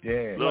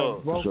 Yeah.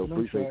 Love. Sure,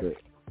 appreciate that.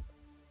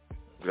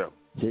 Yeah.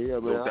 Yeah,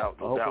 man. No doubt,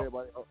 no doubt.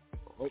 I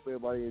hope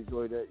everybody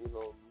enjoyed that, you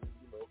know.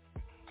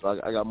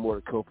 So I got more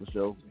to come for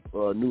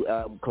sure. New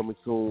album coming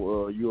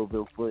soon. U of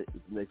M Flint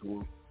is the next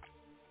one.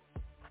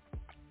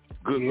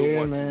 Good yeah,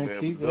 one, man.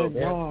 Keep that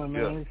going,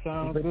 man. It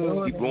sounds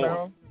good. Keep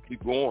going.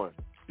 Keep going.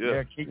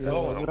 Yeah, keep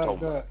going. I'm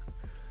talking about.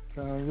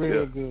 Sounds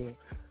real good.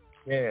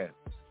 Yeah.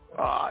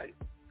 All right.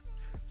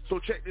 So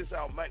check this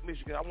out, Mak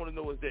Michigan. I want to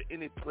know, is there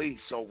any place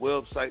or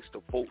websites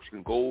the folks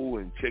can go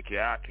and check you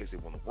out in case they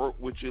want to work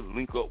with you,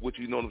 link up with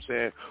you, you know what I'm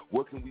saying?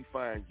 Where can we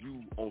find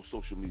you on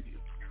social media?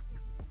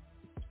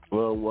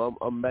 Well,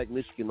 I'm Mak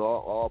Michigan on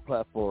all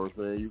platforms,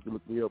 man. You can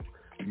look me up.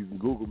 You can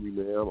Google me,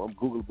 man. I'm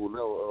Googleable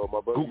now.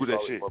 My brother Google that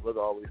shit. My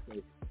brother always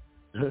say,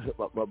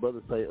 my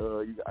brother say,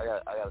 I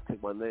gotta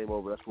take my name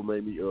over. That's what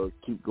made me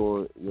keep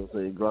going. You know what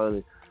I'm saying,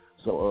 grinding.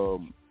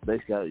 So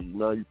basically,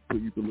 now you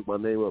can look my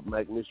name up,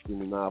 Mak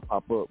Michigan, and I'll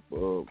pop up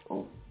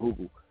on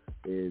Google.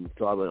 And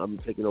so I'm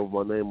taking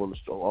over my name on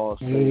all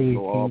stages,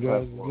 on all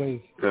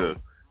platforms.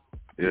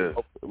 Yeah.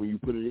 When you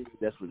put it in,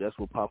 that's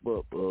what pop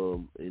up.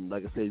 And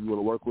like I said, if you want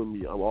to work with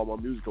me, I'm all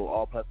my music on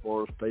all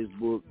platforms,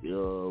 Facebook,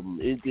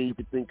 anything you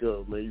can think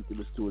of, man, you can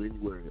listen to it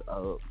anywhere. You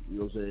know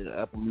what I'm saying?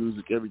 Apple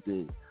Music,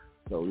 everything.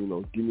 So, you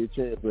know, give me a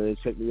chance, man.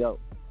 Check me out.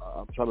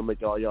 I'm trying to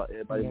make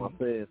everybody my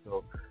fans.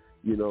 So,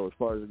 you know, as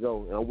far as it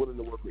goes, and I'm willing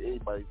to work with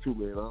anybody too,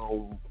 man. I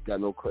don't got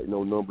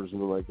no numbers and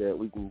nothing like that.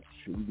 We can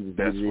just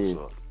get it in.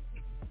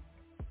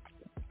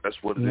 That's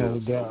what it is. No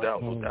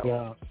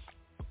doubt.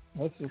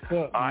 That's what's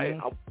up,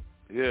 man.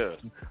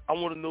 I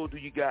want to know, do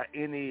you got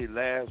any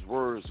last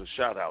words or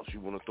shout-outs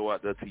you want to throw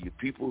out there to your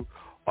people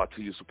or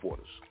to your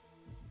supporters?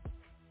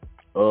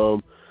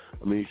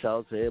 I mean, shout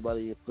out to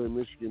everybody in Flint,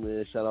 Michigan,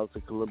 man. Shout out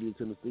to Columbia,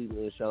 Tennessee,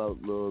 man. Shout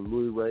out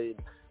Louis Ray,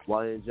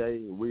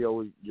 YNJ,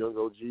 Rio, Young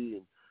OG,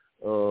 and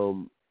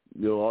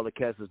you know, all the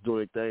cats that's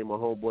doing their thing. My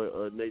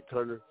homeboy Nate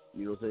Turner,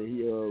 you know what I'm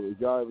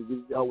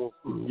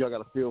saying? Y'all got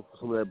to feel for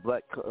some of that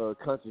black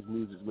conscious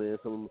music, man.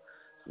 Some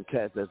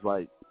cats that's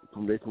like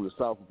from the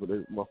South, but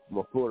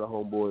my Florida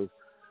homeboys,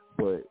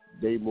 but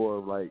they more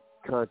of like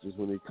conscious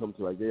when it comes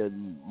to like their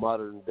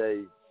modern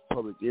day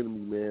Public Enemy,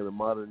 man, and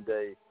modern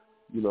day,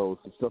 you know,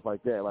 some stuff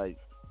like that. Like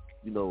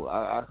you know,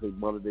 I say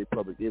modern day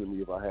public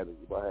enemy if I had to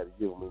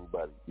give them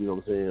anybody, you know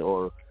what I'm saying,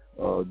 or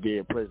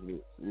dead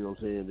president, you know what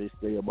I'm saying. They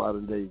stay a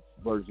modern day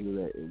version of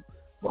that. And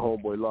my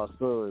homeboy Lost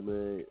Son,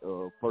 man,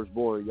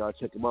 firstborn, y'all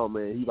check him out,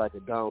 man. He like a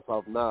down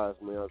south Nas,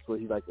 man. I swear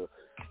he like a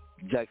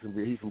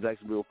Jacksonville. He's from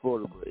Jacksonville,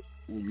 Florida, but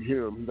when you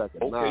hear him, he's like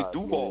a Nas,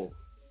 Duval. Man.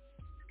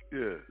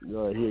 Yeah.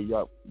 Here,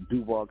 y'all,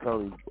 Duval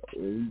County.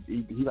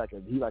 He like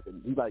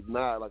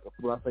Nas. Like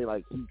when I say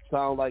like he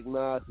sound like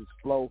Nas, his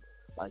flow,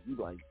 like you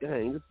like,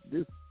 dang,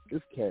 this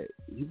cat,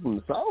 he from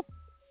the South.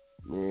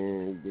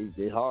 Man,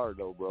 they hard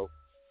though, bro.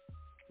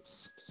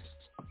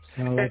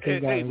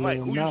 Hey, Mike,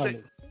 who you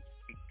say?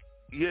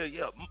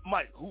 Yeah,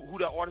 Mike, who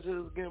that artist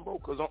is again, bro?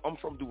 Because I'm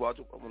from Duval.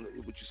 I want to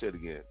hear what you said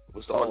again.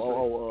 What's the artist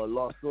name?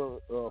 Lost Son,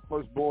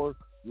 firstborn,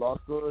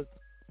 Lost Son.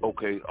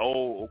 Okay.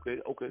 Okay.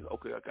 I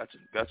got you.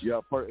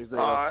 Yeah,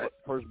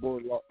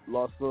 firstborn,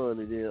 Lost Son,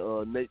 and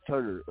then Nate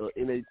Turner,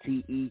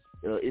 N-A-T-E,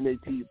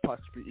 N-A-T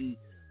apostrophe E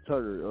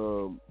Turner.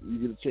 You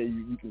get a chance,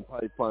 you can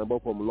probably find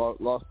both of them.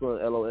 Lost Son,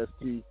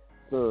 L-O-S-T,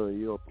 Son.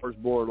 You know,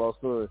 firstborn,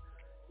 Lost Son.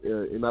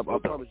 And I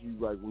promise you,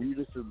 like when you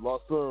listen to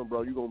Lost Son,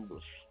 bro, you gonna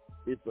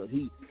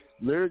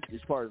lyric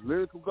as far as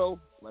lyrical go.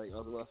 Like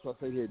that's what I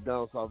say here,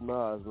 down south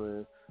Nas,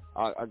 man.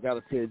 I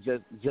gotta say it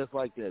just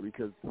like that,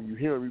 because when you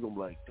hear him, you gonna be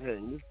like,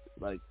 dang, this,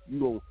 like you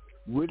gonna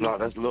really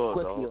that's love,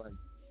 question, like,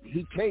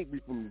 he can't be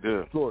from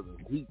Florida.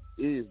 He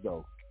is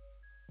though.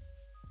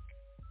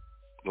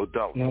 No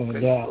doubt.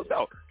 No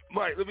doubt.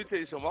 Mike, let me tell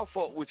you something. I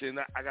fought with you, and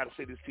I gotta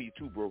say this to you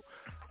too, bro.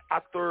 I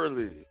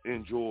thoroughly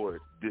enjoyed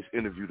this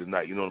interview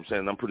tonight. You know what I'm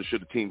saying? I'm pretty sure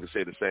the team can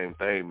say the same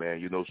thing,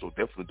 man. You know, so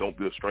definitely don't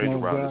be a stranger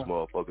around this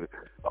motherfucker.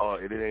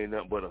 And it ain't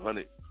nothing but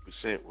 100%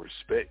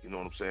 respect. You know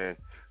what I'm saying?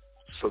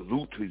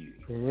 Salute to you.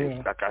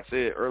 And like I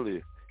said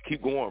earlier,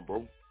 keep going,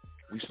 bro.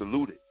 We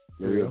salute it.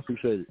 Yeah,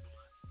 appreciate it.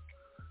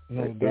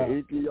 No doubt.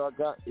 Anything y'all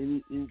got?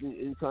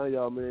 Anytime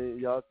y'all, man,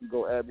 y'all can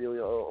go add me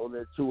on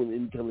there too,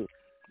 and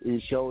any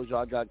shows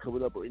y'all got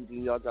coming up or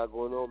anything y'all got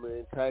going on,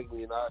 man, tag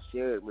me and I'll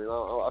share it, man.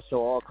 I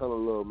show all kind of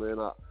love, man.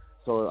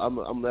 So I'm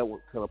that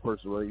kind of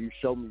person, man. You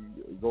show me,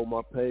 go on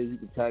my page, you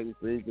can tag me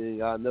for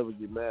anything. I'll never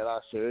get mad.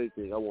 I'll share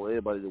anything. I want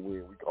everybody to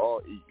win. We can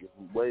all eat. It's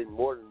way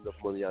more than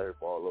enough money out here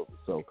for all of us.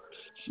 So,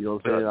 you know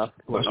what I'm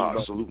saying?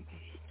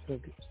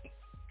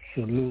 Salute.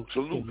 And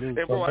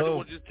bro, I just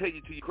want to just take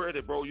you to your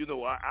credit, bro. You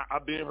know,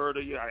 I've been heard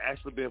of you. I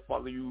actually been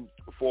following you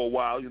for a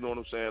while. You know what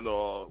I'm saying?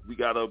 We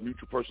got a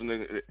mutual person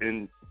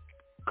in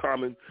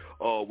common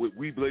with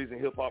We Blazing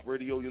Hip Hop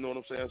Radio, you know what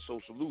I'm saying? So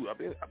salute. I've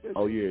been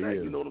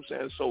you know what I'm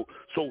saying? So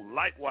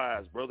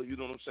likewise, brother, you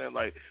know what I'm saying?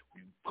 Like,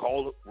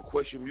 call,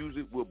 request your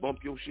music, we'll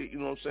bump your shit, you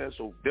know what I'm saying?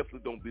 So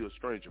definitely don't be a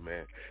stranger,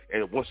 man.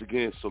 And once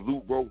again,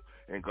 salute, bro,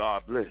 and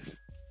God bless.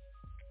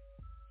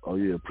 Oh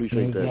yeah,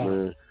 appreciate that,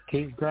 man.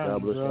 Keep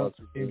grinding, bro.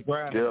 Keep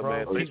grinding, bro.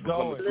 Man, keep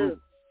going.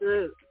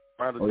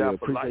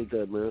 Appreciate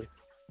that, man.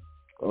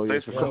 Oh yeah,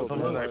 thanks for coming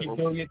tonight, bro. Keep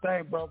doing your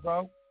thing,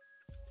 bro.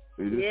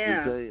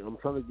 I'm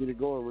trying to get it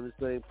going when this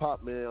thing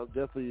pop, man. I'm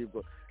definitely,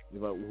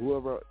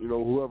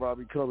 whoever I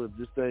become, if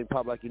this thing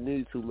pop like it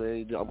needs to,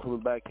 man, I'm coming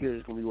back here.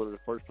 It's gonna be one of the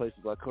first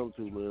places I come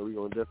to, man. We're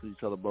gonna definitely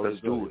try to blow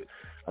Let's do it.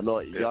 I know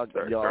y'all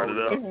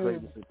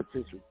greatness and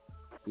potential,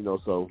 you know.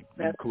 So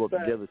we can come up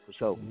together for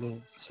sure.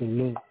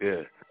 Salute.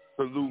 Yeah,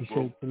 salute,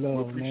 bro.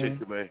 Love, we appreciate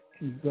you, man.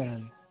 Keep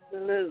grinding.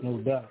 Salute. No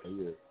doubt.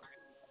 Yeah.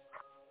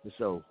 For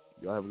sure.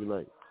 Y'all have a good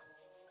night.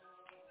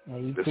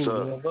 You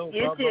too.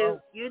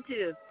 You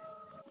too.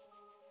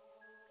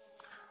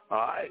 All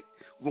right.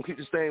 We're going to keep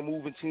this thing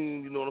moving,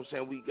 team. You know what I'm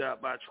saying? We got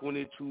about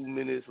 22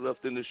 minutes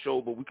left in the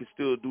show, but we can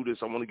still do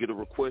this. I want to get a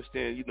request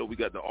in. You know, we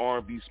got the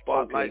R&B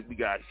Spotlight. Okay. We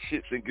got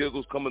Shits and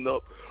Giggles coming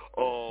up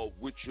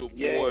with your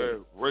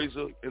boy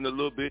Razor in a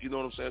little bit. You know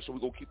what I'm saying? So we're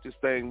going to keep this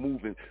thing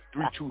moving.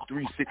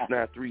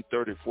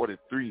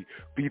 323-693-3043.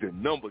 Be the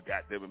number,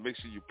 goddammit. Make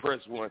sure you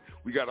press 1.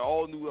 We got an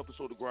all-new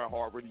episode of Grind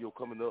Hard Radio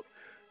coming up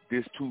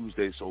this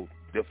Tuesday, so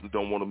definitely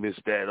don't want to miss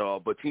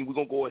that. But team, we're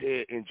gonna go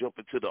ahead and jump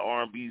into the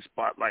R&B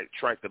Spotlight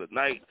track of the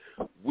night,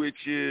 which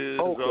is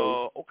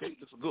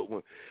it's a good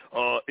one.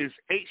 It's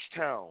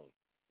H-Town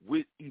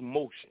with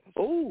Emotions.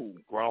 Oh,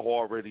 Grind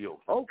Hard Radio.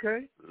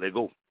 Okay, let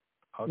go.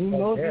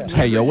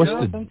 Hey yo, what's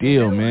the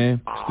deal, man?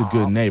 It's the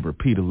good neighbor,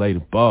 Peter Lay the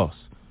Boss.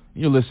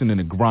 You're listening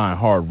to Grind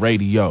Hard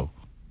Radio.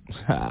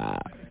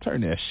 Turn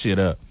that shit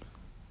up.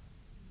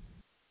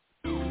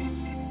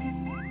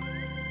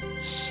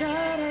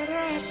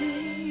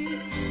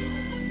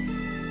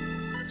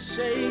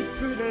 Say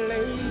pretty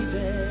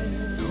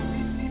lady,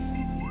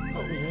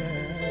 oh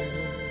yeah.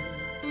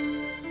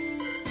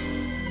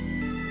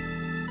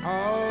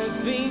 All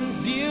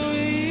things deal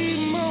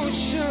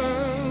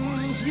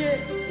emotions, yeah.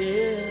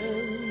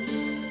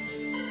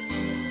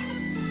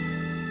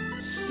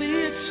 See,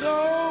 it's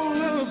all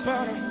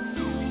about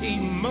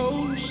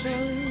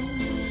emotions,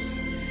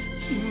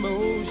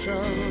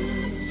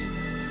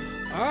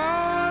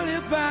 all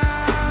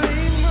about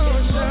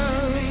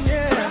emotions,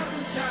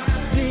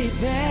 yeah.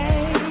 Baby.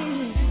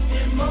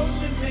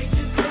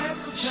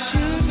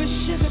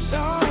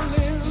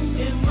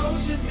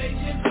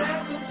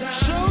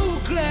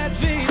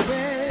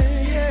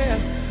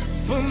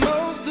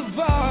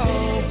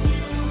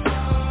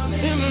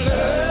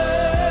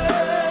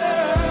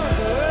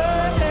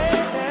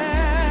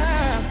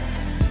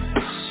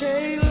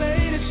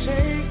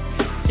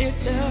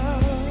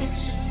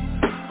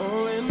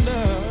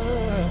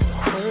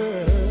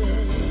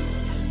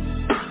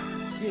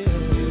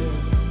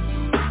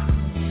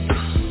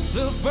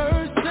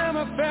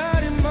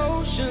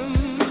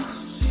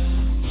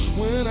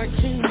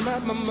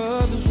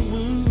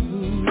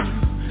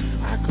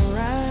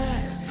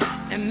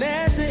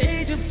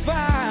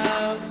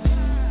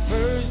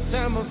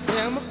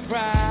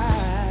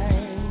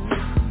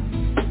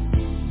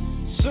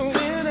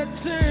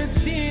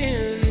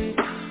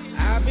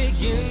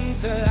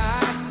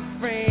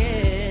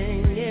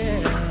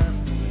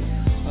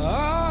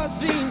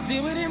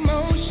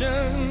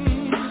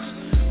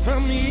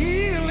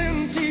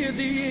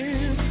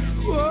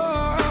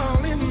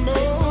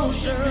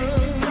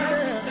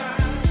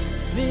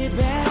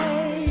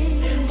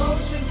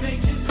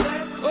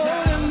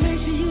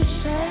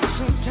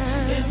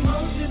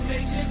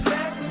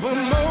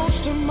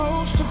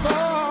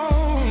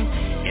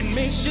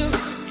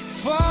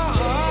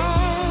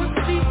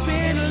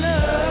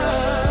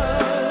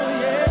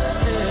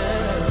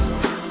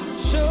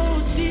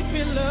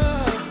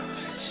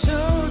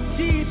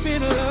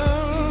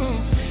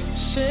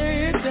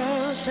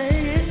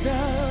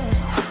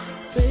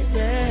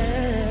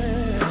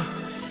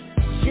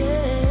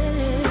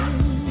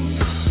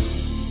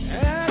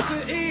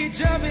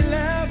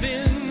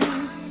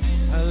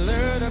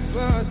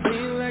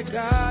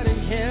 God in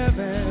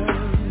heaven.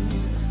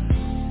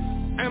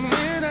 And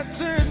when I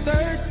turned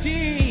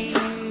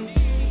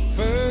 13,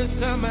 first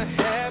time I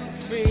had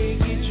a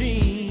freaky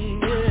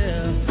dream,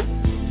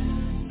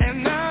 yeah.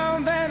 And now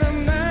that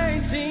I'm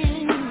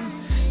 19,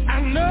 I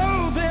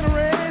know that I'm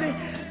ready,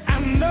 I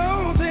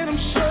know that I'm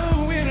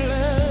showing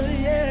love,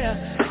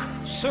 yeah.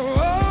 So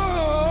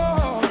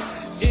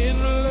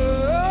in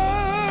love,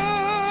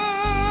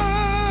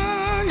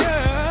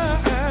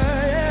 yeah,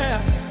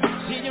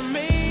 yeah. See, you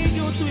may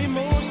go through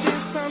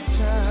emotions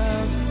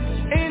sometimes,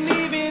 and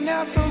even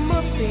have some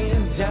ups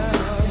and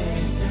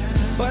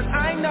downs. But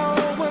I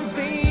know one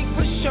thing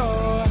for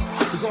sure,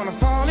 you're gonna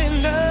fall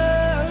in love.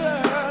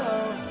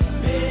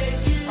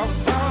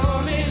 I'll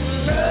fall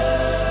in love.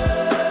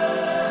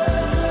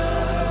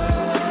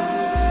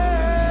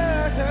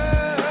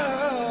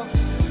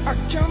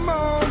 Come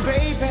on,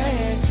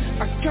 baby.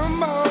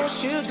 Come on,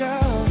 sugar.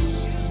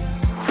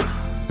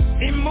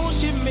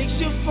 Emotion makes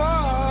you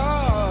fall.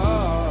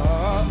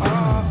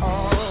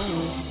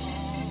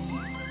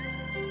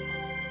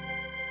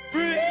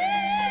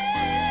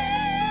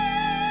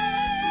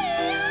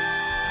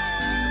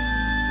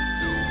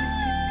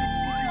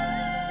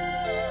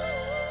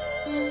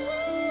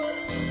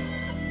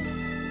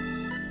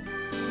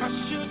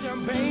 Sugar,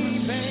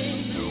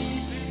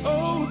 baby.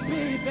 Oh,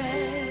 baby.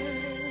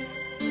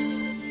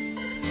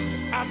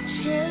 I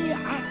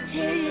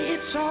tell you,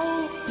 it's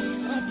all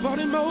about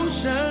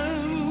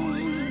emotion.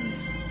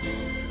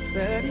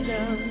 Set it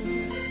down.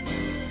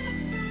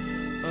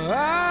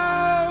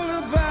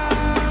 All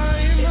about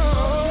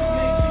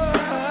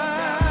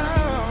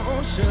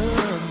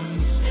emotions.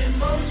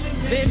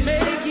 They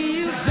make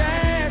you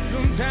sad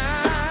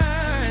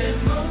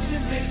sometimes.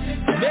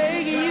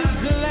 Make you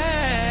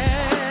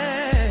glad.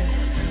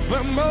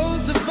 But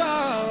most of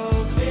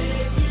all,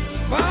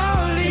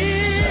 fall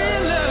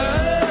in love.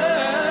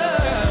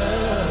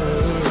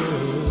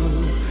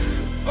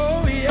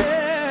 Oh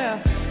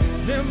yeah,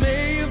 they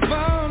make you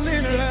fall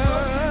in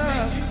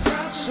love.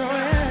 So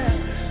yeah,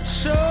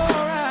 so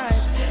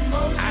alright.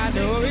 I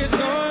know it's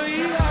gonna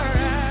be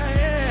alright.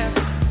 Yeah,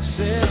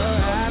 say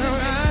alright,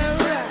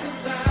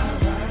 alright,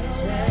 alright.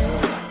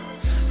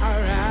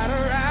 Alright,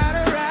 alright,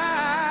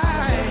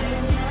 alright.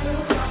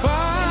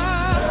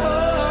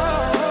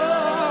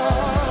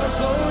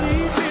 So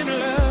deep in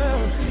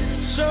love,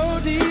 so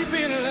deep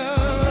in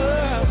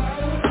love.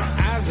 I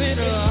said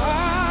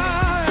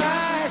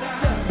alright,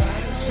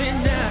 sit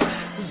down,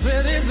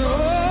 said it's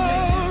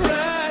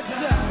alright.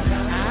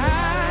 I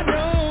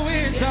know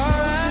it's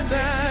alright,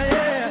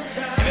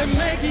 yeah. If it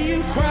makes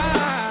you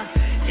cry,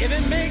 if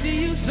it makes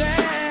you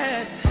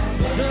sad,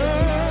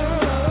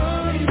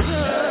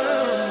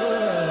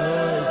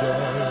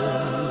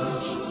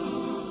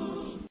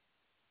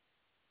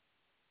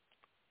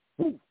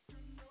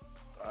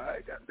 All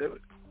right, goddamn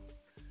it.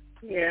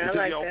 Yeah, I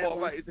like that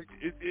one.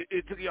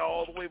 It took y'all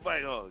all the way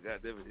back, huh?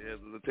 Goddamn it. Yeah,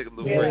 let's take a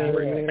little Hey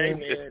break.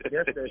 man,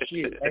 that's that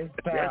shit. That's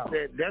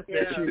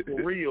that shit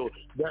for real.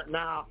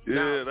 Now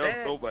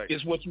that was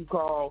is what you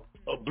call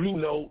a Blue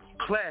Note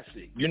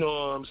classic. You know what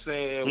I'm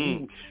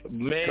saying?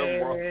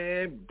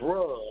 Man,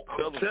 bruh,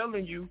 I'm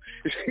telling you,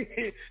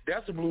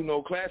 that's a Blue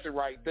Note classic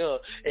right there.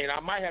 And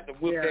I might have to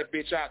whip that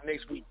bitch out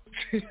next week.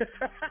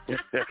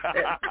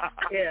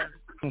 Yeah.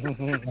 Put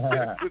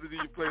it in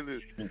your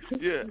playlist.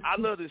 Yeah, I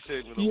love this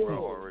segment on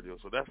Ground Hard Radio,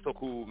 so that's so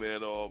cool,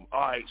 man. All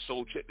right,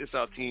 so check this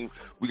out, team.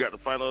 We got the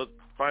final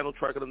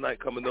track of the night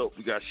coming up.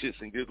 We got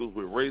Shits and Giggles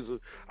with Razor.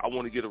 I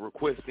want to get a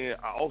request in.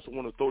 I also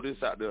want to throw this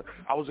out there.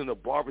 I was in a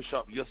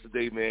barbershop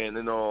yesterday, man,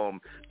 and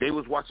they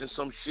was watching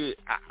some shit.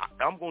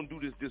 I'm going to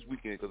do this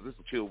weekend because this is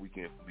a chill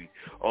weekend for me.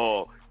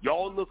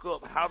 Y'all look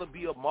up How to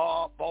Be a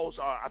Mob Boss.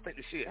 I think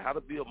the shit, How to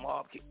Be a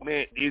Mob,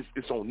 man,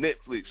 it's on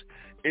Netflix.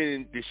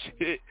 And the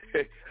shit,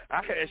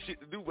 I had shit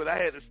to do, but I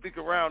had to stick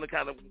around and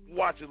kind of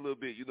watch it a little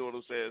bit, you know what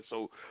I'm saying?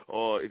 So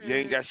if you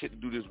ain't got shit to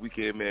do this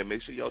weekend, man,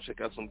 make sure y'all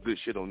check out some good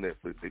shit on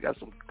Netflix. They got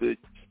some good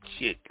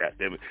shit,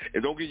 goddammit.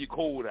 And don't get your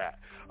cold eye.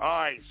 All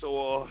right,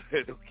 so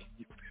don't get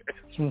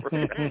your best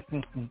friend.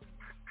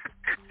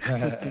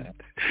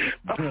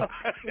 No,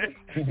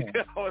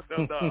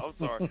 I'm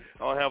sorry. I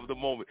don't have the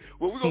moment.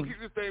 Well, we're going to keep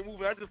this thing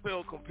moving. I just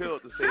felt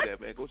compelled to say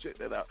that, man. Go check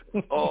that out.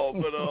 But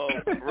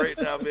right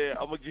now, man,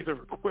 I'm going to get a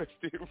request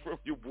in from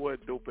your boy,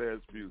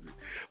 Dopeazzmuzik.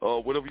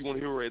 Whatever you want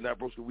to hear right now,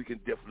 bro, so we can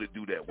definitely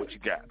do that. What you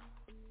got?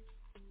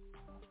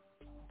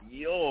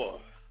 Yo.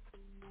 All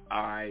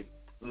right.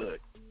 Look.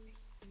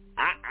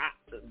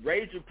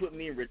 Razor put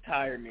me in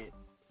retirement,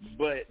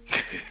 but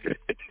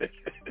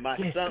my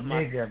son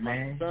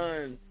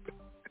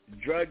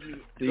drugged me.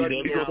 He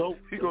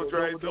gonna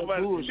drag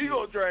somebody. He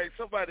gonna drag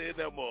somebody in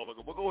that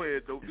motherfucker. But go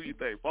ahead, don't do your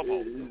thing. Pop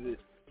on.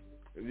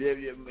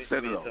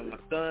 So my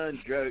son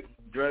drugged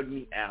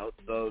me out.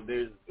 So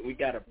we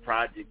got a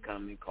project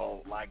coming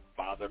called Like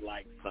Father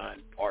Like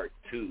Son Part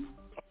 2,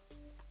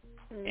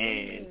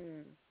 and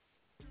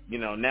you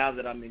know, now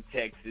that I'm in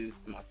Texas,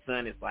 my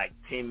son is like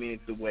 10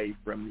 minutes away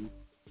from me.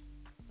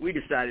 We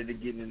decided to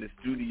get in the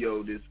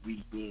studio this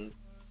weekend,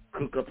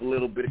 cook up a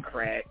little bit of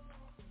crack,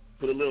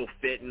 put a little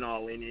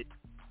fentanyl in it,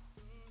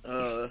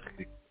 So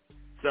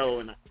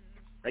and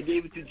I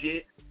gave it to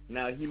Jit.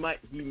 Now he might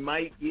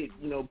get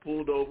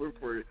pulled over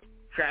for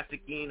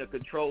trafficking a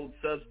controlled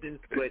substance,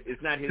 but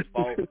it's not his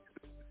fault. It's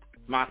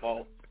my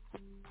fault.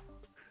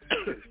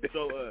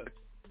 So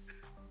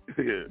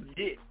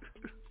Jit,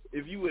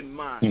 if you wouldn't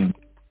mind,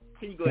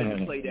 can you go ahead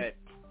and play that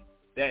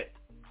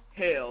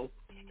Hell,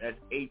 that's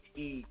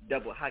H-E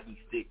double hockey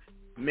sticks,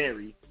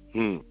 Mary,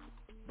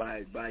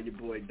 by your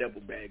boy Double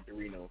Bag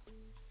Dorino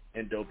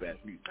and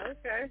Dopeazzmuzik.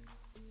 Okay.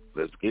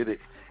 Let's get it.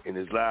 And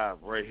it's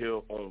live right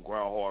here on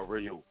Groundhard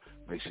Radio.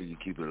 Make sure you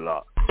keep it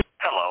locked.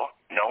 Hello.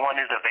 No one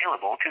is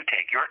available to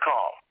take your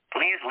call.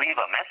 Please leave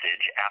a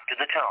message after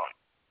the tone.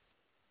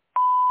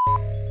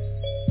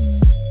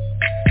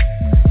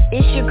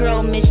 It's your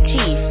girl, Miss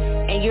Chief,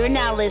 and you're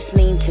now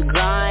listening to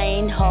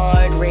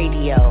GRINDHARD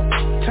Radio.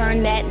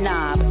 Turn that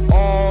knob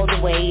all the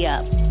way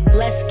up.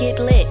 Let's get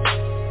lit.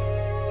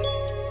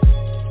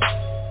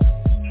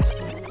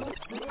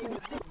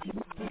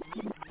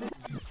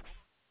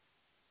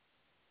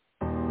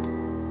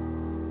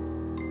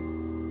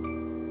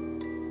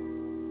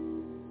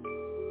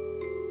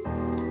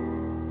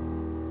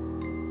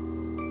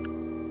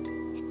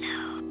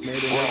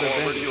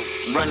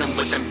 Running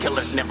with them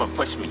killers, never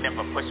push me.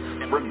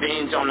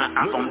 Revenge on the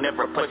album,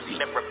 never pussy.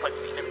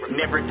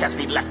 Never catch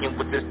me lacking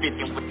with this 50.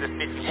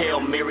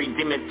 Hail Mary,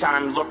 demon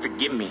time, Lord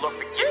forgive me.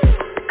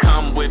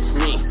 Come with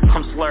me,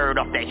 I'm slurred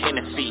off that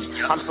Hennessy.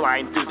 I'm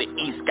sliding through the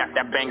east, got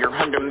that banger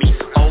under me.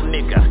 Oh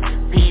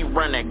nigga, P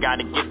runner,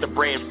 gotta get the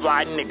bread,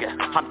 fly nigga.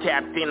 I'm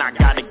tapped in, I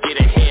gotta get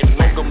ahead.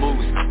 Mocha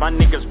moves, my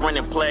niggas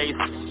running plays.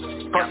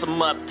 Bust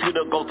them up to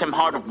the go Tim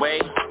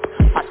Hardaway.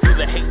 I feel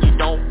the hate, you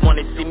don't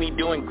wanna see me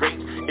doing great.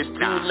 It's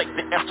too late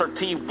to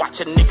SRT, watch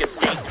a nigga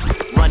skate.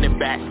 Running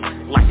back,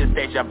 like it's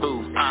deja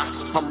vu.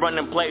 I'm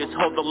running plays,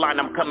 hold the line,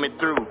 I'm coming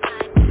through.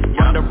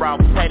 Run the route,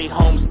 petty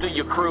homes through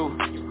your crew.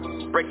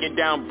 Break it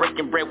down,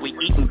 breaking bread, we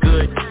eating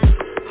good.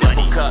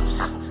 Double cups,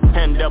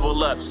 and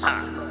double ups.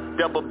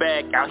 Double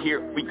bag, out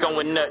here, we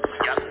going nuts.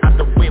 Out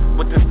the whip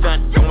with the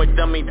stunt, going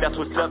dummy, that's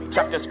what's up.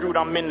 Chopped and screwed,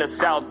 I'm in the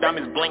south,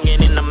 diamonds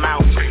blinging in the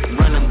mouth.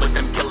 Running with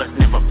them killers,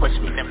 never push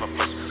me.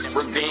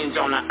 Revenge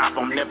on the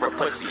album, never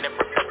pussy.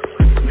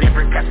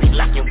 Never catch me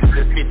lacking with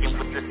this 50.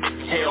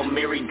 Hail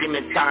Mary,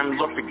 demon time,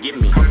 Lord forgive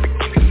me.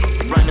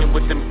 Running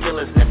with them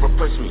killers, never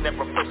push me.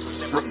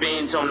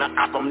 Revenge on the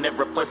album,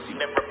 never pussy.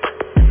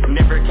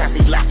 Never catch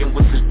me lacking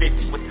with this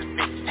 50.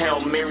 Hail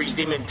Mary,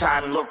 demon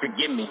time, Lord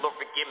forgive me.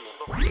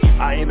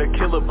 I ain't a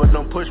killer, but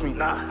don't push me.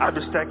 I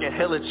been stacking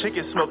hella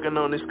chicken, smoking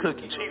on this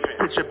cookie.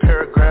 Picture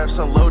paragraphs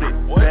unloaded,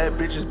 bad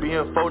bitches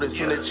being folded.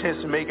 Seen a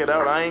chance to make it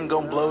out, I ain't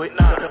gon' blow it.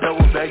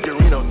 Double bag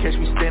Dorino, catch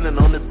me standing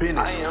on the business.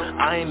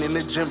 I ain't in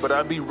the gym, but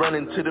I be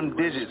running to them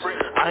digits.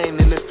 I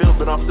ain't in the field,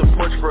 been off the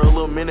porch for a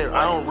little minute.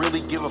 I don't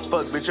really give a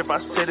fuck, bitch, if I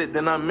said it,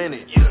 then I meant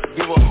it.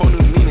 Give a whole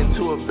new meaning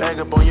to a bag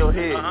up on your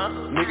head.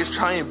 Niggas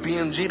try and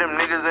BMG, them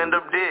niggas end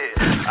up dead.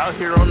 Out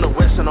here on the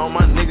west and all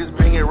my niggas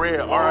banging red.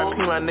 RIP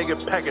my nigga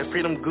Packet,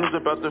 free them goons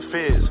about the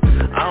feds.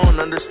 I don't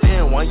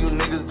understand why you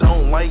niggas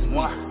don't like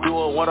me.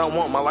 Doing what I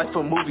want, my life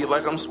a movie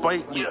like I'm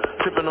Spike.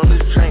 Tripping on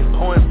this train,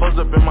 pouring fuzz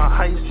up in my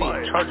high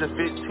seat. Charging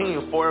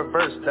 15 for a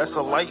verse, that's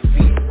a light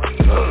fee.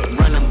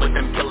 Running with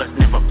them killers,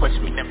 never push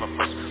me.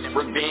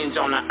 Revenge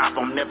on the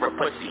album, never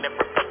pussy.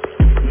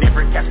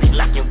 Never catch me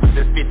lacking with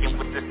this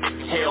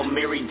 50. Hail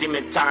Mary,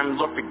 demon time,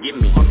 Lord forgive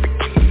me.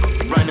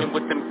 Running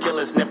with them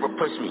killers, never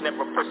push me.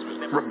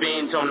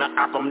 Revenge on the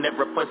album,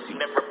 never pussy.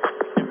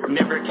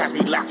 Never catch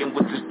me lacking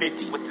with this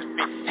 50.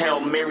 Hail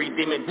Mary,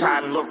 demon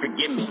time, Lord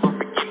forgive me.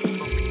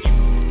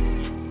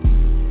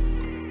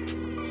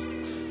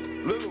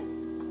 Little.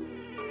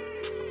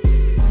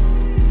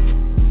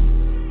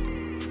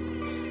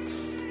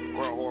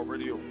 Groundhard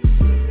Radio.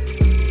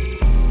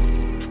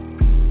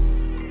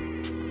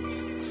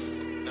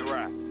 That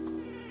right.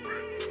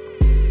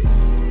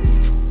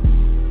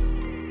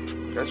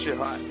 That shit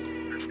hot.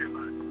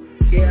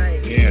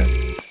 Yeah.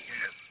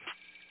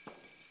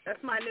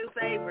 That's my new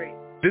favorite.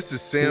 This is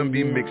Sam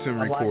B. Mixing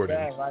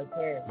Recordings, right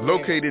there.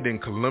 located in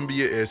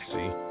Columbia, SC.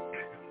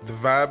 The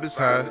vibe is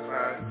high,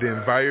 the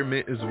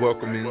environment is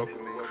welcoming,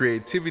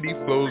 creativity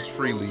flows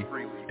freely,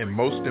 and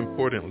most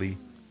importantly,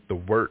 the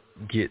work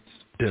gets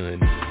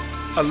done.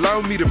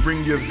 Allow me to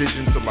bring your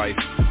vision to life.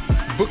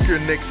 Book your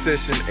next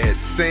session at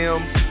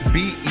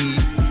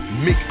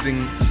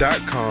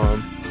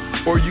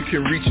sambemixing.com, or you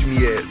can reach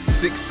me at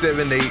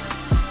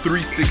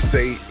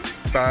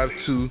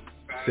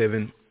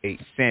 678-368-5278.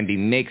 Sandy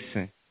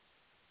Mixon.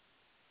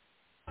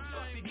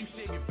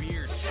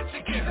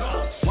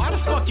 Why the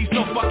fuck you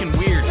so fucking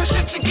weird?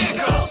 Shit's a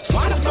giggle.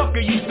 Why the fuck are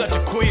you such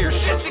a queer?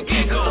 Shit's a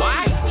giggle.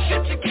 Why?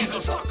 Shit's a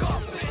giggle. Fuck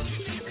off.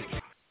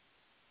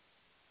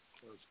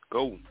 Let's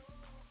go.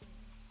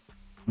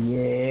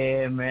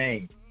 Yeah,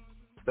 man.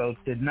 So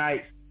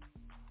tonight's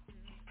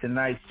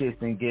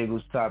Shits and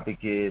Giggles topic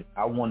is,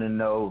 I want to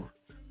know,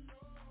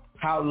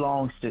 how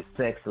long should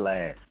sex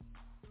last?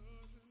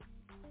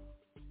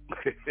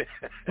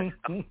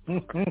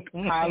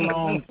 How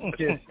long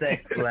does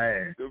sex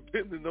last?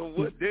 Depending on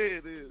what day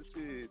it is,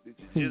 shit, did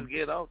you just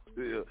get off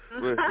there?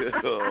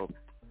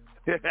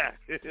 At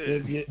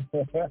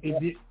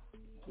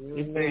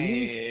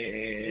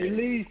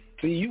least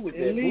see you with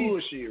that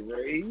bullshit,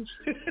 Rays.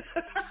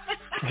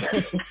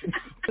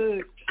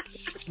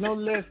 No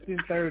less than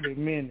 30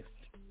 minutes.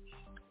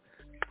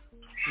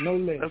 No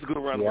less. That's a good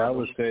round. Yeah, I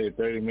would say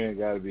 30 minutes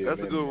got to be. That's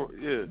a good.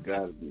 Yeah,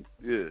 got to be.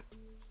 Yeah.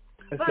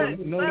 But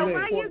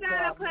why you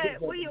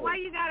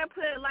gotta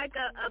put like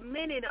a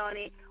minute on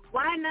it?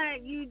 Why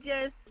not you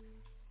just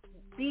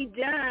be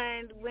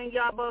done when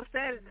y'all both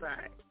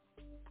satisfied?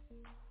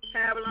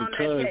 Travel on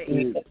because that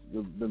day.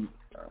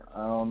 I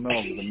don't know,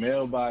 the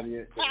male body,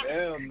 the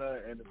male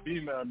nut and the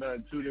female nut,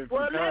 two different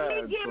Well, kinds.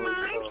 let me get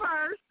mine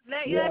first.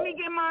 Let me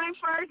get mine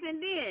first,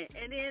 and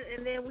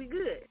then we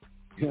good.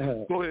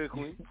 Go ahead,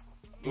 Queen.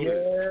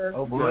 Yeah,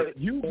 oh boy,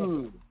 you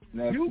good.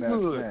 You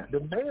good.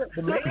 The man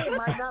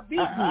might not be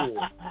good.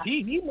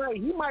 He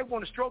might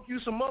want to stroke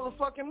you some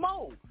motherfucking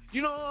more.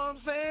 You know what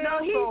I'm saying? No,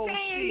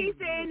 he's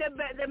saying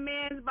the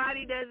man's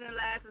body doesn't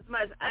last as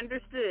much.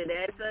 Understood.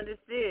 That's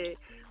understood.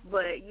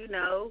 But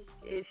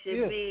it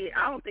should be.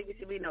 I don't think it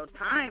should be no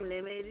time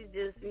limit. It's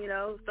just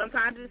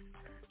sometimes it's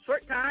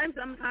short time,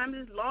 sometimes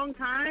it's long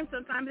time,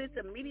 sometimes it's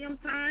a medium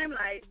time.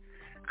 Like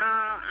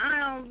I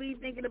don't be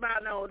thinking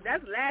about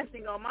that's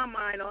lasting on my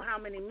mind on how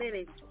many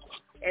minutes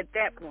at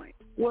that point.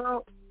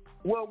 Well,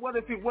 what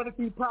if he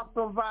pops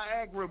some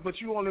Viagra, but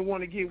you only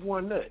want to get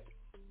one nut?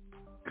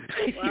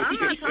 Well, I'm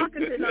not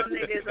talking to no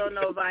niggas on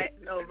no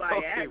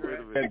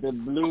Viagra. The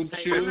blue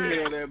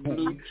chew, that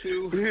blue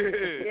chew.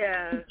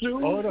 Yeah.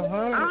 Oh, the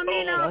honey. I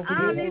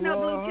don't need no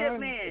blue chip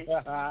man.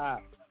 I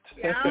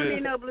don't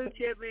need no blue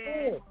chip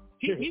man.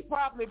 He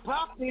probably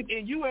popped it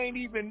and you ain't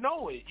even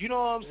know it. You know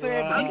what I'm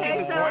saying?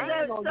 Okay, so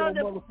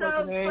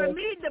for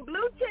me, the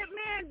blue chip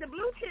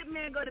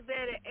man go to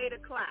bed at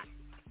 8:00.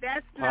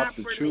 That's not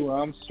for me.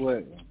 I'm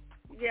sweating.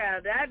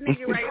 Yeah, that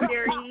nigga right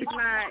there, he's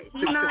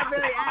not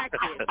very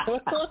active.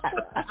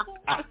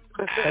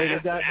 Hey,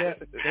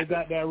 they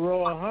got that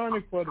raw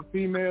honey for the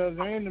females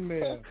and the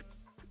males.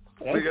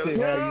 That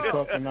shit how you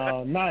fucking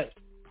all night.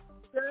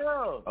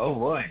 Yeah. Oh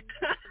boy.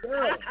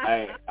 Yeah.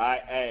 Hey,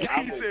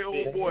 I'm with sis.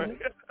 Oh boy.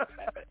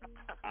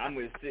 I'm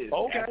with sis.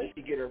 Okay. After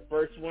she get her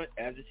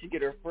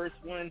first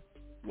one,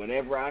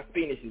 whenever I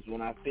finish is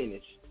when I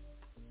finish.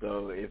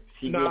 So if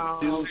she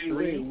gets 2,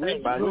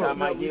 3, by the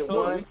time I get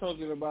one, we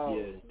talking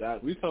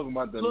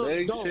about the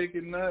leg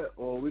shaking nut,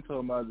 or we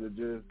talking about the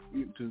just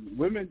because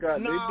women they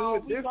do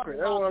it different.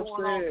 That's what I'm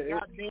saying. It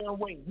hit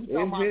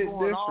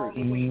different.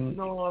 You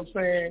know what I'm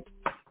saying?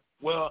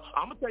 Well,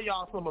 I'm gonna tell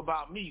y'all something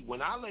about me.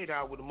 When I lay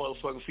down with a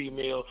motherfucking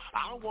female,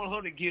 I don't want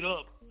her to get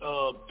up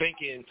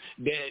thinking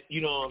that,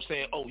 you know what I'm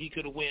saying, oh, he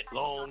could have went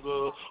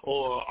longer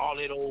or all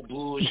that old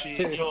bullshit.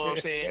 You know what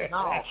I'm saying? No,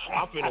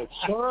 I'm finna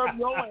serve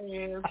your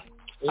ass.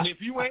 And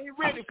if you ain't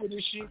ready for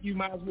this shit, you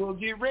might as well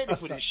get ready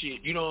for this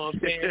shit. You know what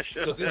I'm saying?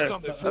 Because it's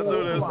something. I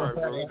know that's right,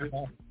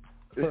 bro.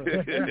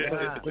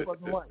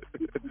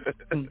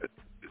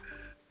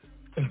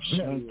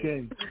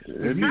 Okay.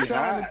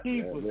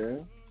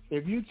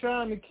 If you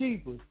trying to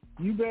keep her,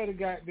 you better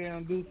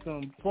goddamn do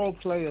some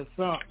foreplay or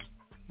something.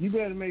 You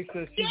better make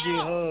sure she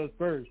get hers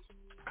first.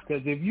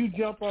 Because if you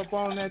jump up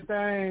on that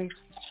thing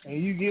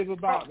and you give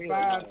about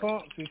 5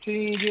 pumps and she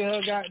ain't get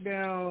her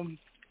goddamn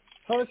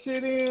her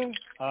shit in,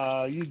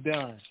 you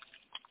done.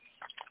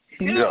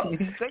 Yeah.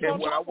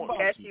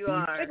 Yes, you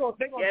are. Yes,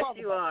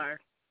 you are.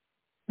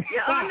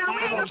 Yeah, oh, no, we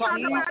ain't going to talk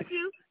about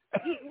you.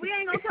 We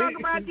ain't going to talk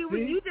about you.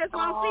 You just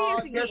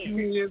won't see us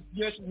again.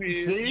 Yes, you is.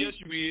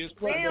 We ain't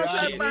going to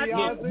talk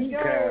about you.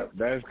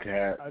 That's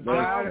cap. I'm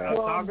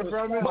talking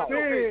from his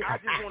spirit. I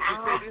just want to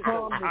say this.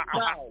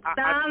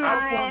 I'm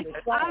lying.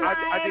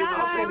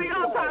 We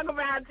going to talk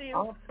about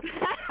you.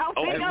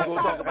 We going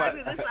to talk about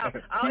you.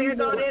 Oh, here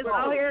go this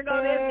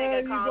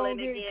nigga calling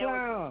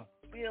again.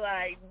 Be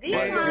like, you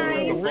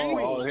gonna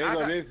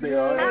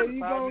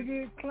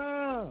get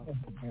clowned.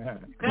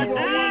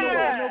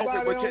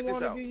 Nobody don't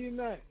want to give you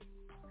nothing.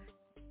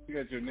 You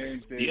got your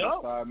name saved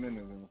for 5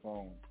 minutes on the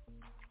phone.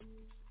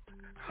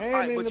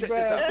 And in the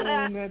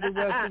bathroom at the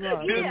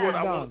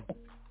restaurant.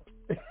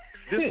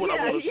 This is what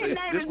I want to say.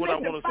 This is what I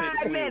want to say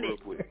to Queen real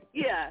quick.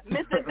 Yeah,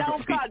 Mr.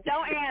 Don't call,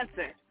 don't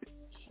answer.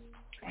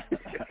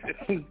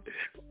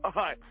 All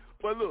right,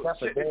 but look,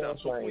 check this out,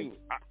 so Queen.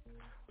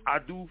 I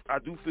do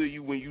feel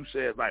you when you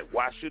said, like,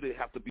 why should it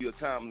have to be a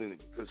time limit?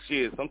 Because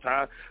shit,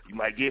 sometimes you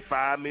might get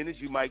 5 minutes,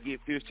 you might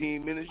get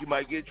 15 minutes, you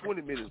might get 20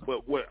 minutes.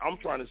 But what I'm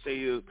trying to say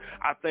is,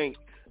 I think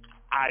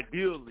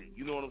ideally,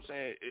 you know what I'm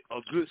saying,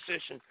 a good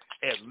session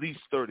at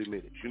least 30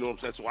 minutes. You know what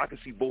I'm saying? So I can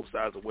see both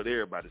sides of what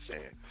everybody's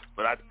saying.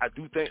 But I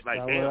do think,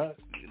 like, damn,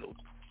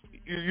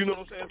 you know what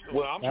I'm saying? So,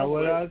 well, I'm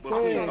glad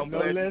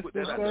you put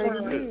that out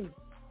there.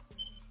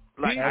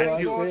 Like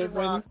DJ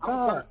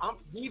Sgt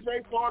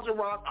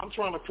Rock, I'm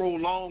trying to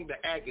prolong the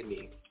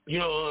agony. You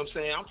know what I'm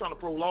saying? I'm trying to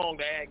prolong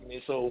the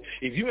agony. So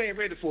if you ain't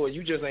ready for it,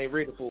 you just ain't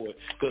ready for it.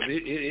 Because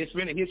it's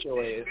finna hit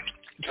your ass.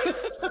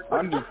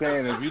 I'm just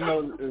saying, if you know,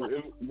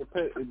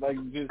 like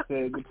you just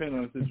said, depending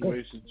on the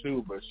situation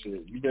too. But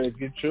shit, you better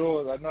get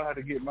yours. I know how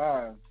to get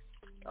mine.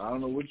 I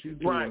don't know what you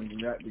doing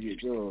not to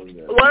get yours.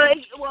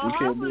 Well,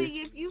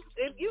 hopefully,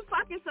 if you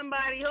fucking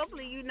somebody,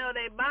 hopefully you know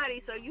their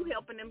body, so you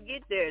helping them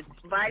get there.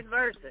 Vice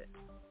versa.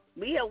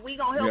 We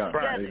gonna help each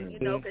other, you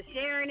know, because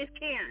sharing is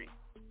caring.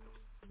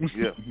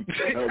 Yeah.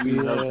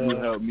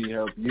 help me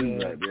help you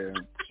right there.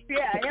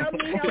 Yeah, help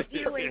me help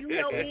you, and you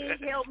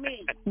help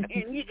me,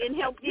 and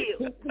help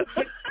you.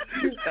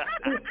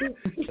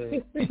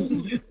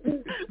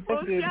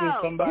 If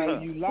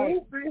somebody you like,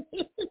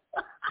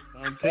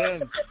 I'm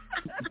telling you,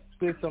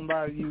 if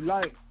somebody you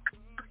like,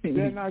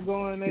 they're not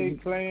going there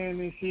playing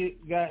and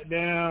shit,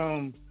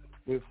 goddamn,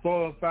 with 4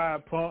 or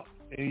 5 pumps,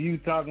 and you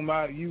talking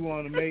about you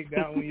want to make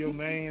that one your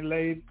main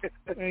lady,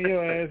 and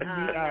your ass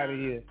be out of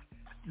here.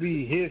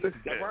 Be history,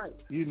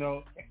 you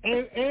know,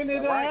 and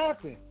it'll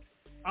happen.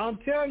 I'm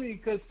telling you,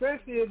 cause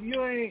especially if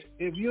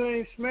you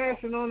ain't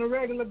smashing on a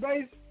regular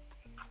basis,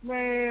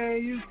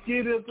 man, you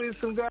get up in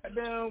some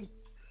goddamn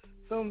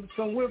some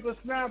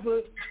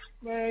whippersnapper,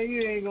 man,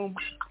 you ain't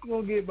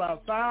gonna get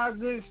about 5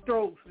 good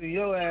strokes, and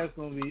your ass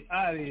gonna be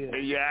out of here.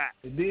 Yeah.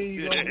 And then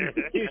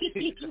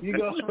you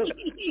gonna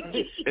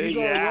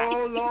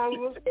roll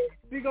over.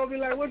 You gonna be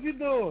like, "What you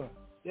doing?"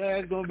 Your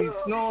ass gonna be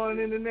snoring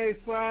in the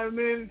next 5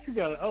 minutes. You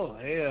got, oh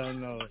hell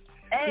no.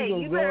 Hey,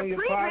 you better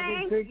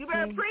pregame. You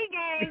better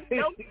pregame.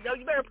 No,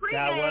 you better pregame.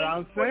 That's what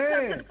I'm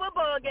saying. To the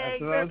football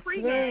game, you better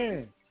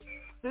pregame.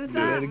 You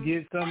better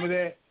get some of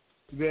that.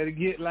 You better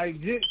get,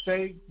 like Jit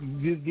say,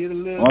 just get a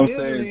little. I'm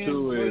saying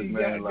too is,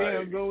 man,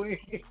 like, go in.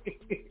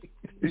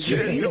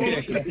 You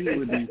can't compete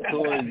with these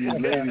toys these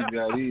ladies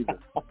got either.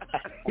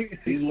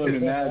 These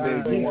women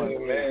nowadays they want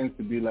fans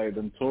to be like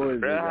them toys.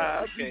 You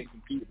can't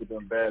compete with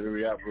them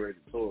battery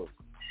operated toys.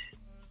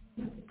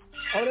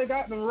 Oh, they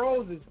got them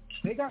roses.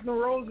 They got the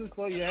roses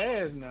for your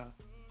ass now.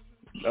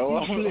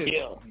 Oh,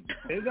 yeah.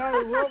 They got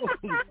a rose.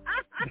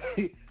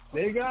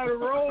 They got a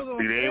rose on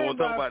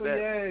standby for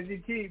your ass. You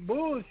keep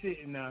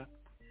bullshitting now.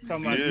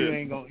 Talking about you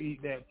ain't gonna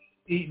eat that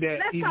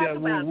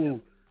woo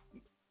woo.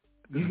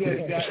 You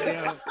better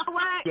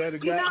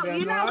goddamn.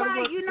 You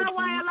know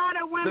why a lot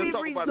of women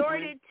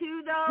resorted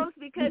to those,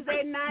 because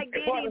they're not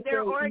getting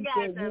their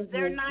orgasms.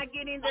 They're not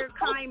getting their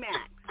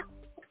climax.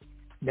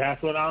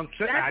 That's what I'm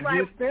saying. I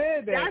just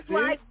said that.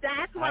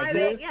 That's why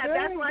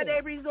they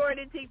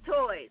resorted to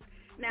toys.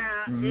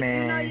 Now, if you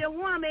know your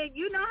woman,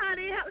 you know how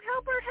to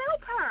help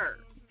her.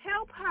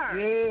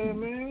 Yeah,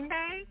 man.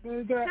 Okay?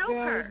 Help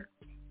her.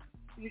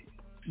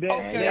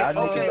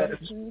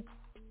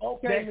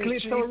 Okay,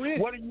 Chief,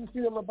 what do you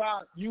feel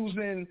about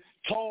using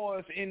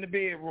toys in the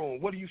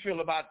bedroom? What do you feel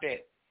about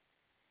that?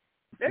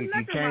 There's if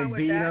you can't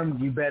beat them,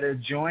 you better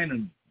join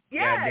them.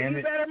 Yeah,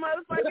 you better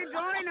motherfucking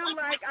join them.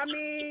 Like, I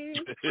mean,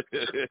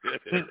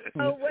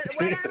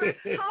 whatever.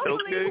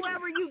 Hopefully,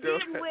 whoever you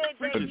getting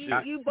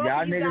with, you both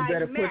y'all you niggas guys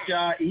better match. put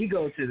y'all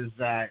ego to the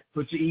side.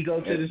 Put your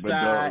ego to the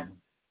side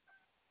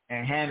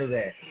and handle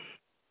that.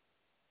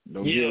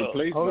 Don't get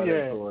replaced by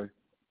that toy.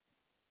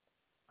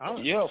 I'm a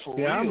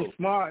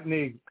smart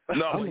nigga.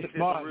 No, I'm a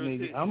smart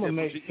nigga. I'm gonna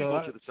make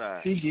sure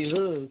she get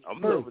hers. I'm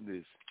loving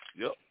this.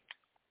 Yep.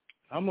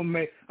 I'm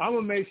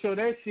gonna make sure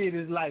that shit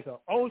is like an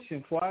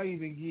ocean before I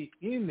even get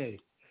in there.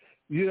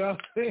 You know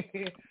what I'm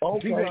saying?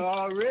 Okay. You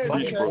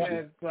already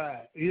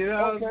satisfied. You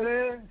know what I'm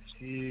saying?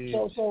 Shit.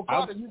 So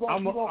Carter, you gonna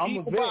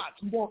eat the box.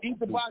 You gonna eat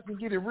the box and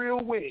get it real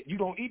wet. You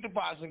gonna eat the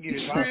box and get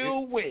it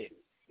real wet.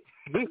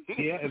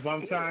 Yeah, if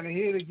I'm trying to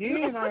hit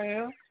again, I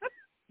am.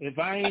 If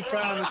I ain't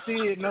trying to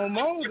see it no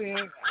more,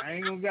 then I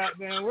ain't gonna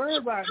goddamn worry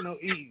about no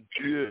eating.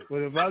 Yeah. But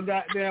if I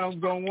goddamn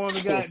gonna want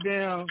to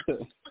goddamn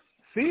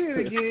see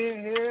it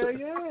again, hell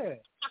yeah.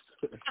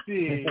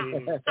 Shit.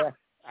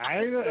 I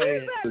ain't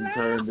gonna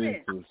turned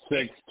into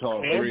sex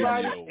talk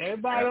radio.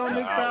 Everybody on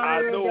this side.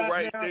 I know,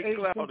 right? They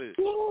clouded.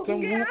 What the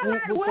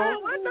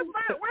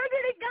fuck? Where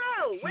did it go?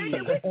 Where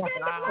did we spend the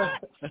blood?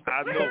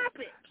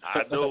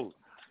 I know.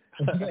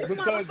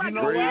 Because you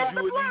know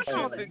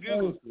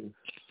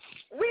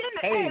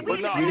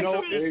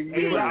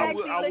why?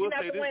 I will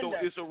say this though,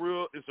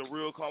 it's a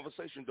real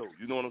conversation though.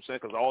 You know what I'm saying?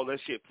 Because all that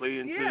shit play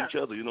into each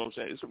other. You know what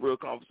I'm saying? It's a real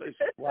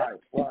conversation. Right.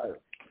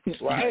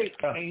 Hey,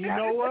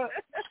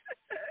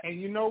 and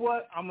you know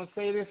what? I'm gonna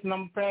say this and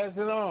I'm gonna pass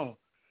it on.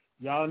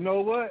 Y'all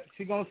know what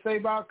she gonna say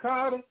about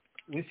Carter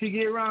when she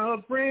get around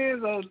her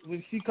friends or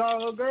when she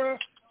call her girl?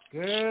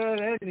 Girl,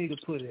 that nigga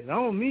put it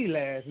on me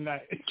last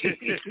night. We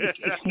don't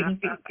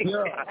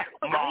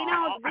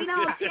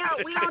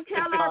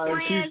tell our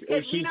friends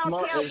because we don't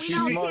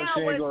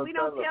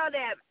tell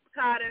that,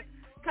 Carter.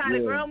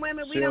 Grown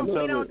women, we don't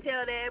tell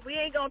that. We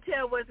ain't gonna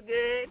tell what's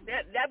good.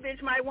 That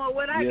bitch might want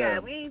what I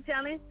got. We ain't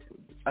telling.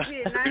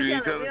 We don't have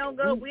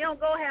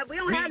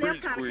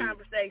them kind of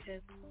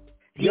conversations.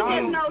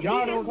 Y'all don't tell a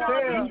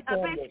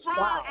bitch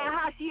strong and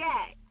how she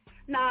act.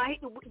 Nah,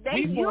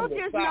 you'll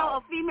just know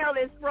a female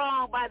is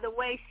strong by the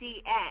way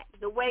she acts,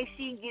 the way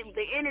she gives,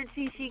 the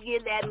energy she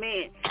gives that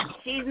man.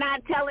 She's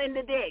not telling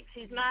the dick.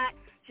 She's not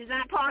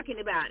talking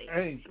about it.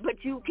 Hey.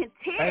 But you can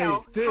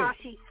tell how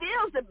she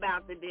feels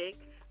about the dick,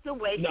 the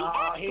way she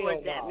acts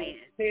towards that man.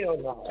 Hell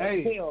no.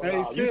 Hell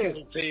no.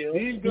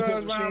 These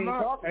girls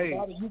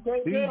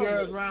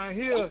around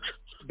here,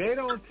 they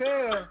don't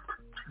tell,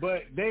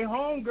 but they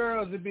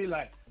homegirls would be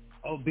like,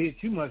 oh,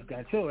 bitch, you must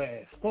got your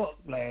ass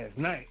fucked last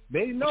night.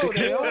 They know,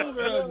 their own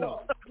girls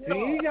know. See,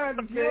 you got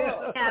to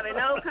tell. Having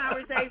no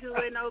conversations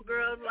with no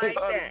girls like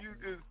that. You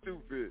just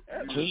stupid.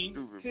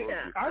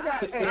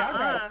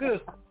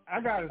 I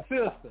got a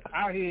sister.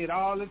 I hear it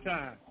all the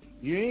time.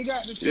 You ain't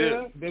got to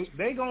tell.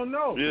 They gonna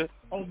know. Yeah.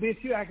 Oh,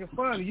 bitch, you acting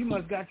funny. You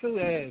must got your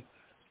ass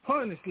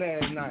punished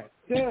last night.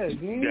 Yeah,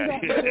 you ain't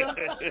got to tell.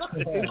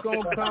 It's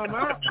gonna come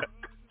out.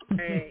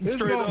 This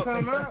gonna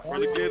come out.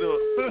 From the get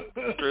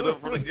up. Straight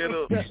up from the get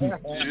up.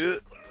 Yeah.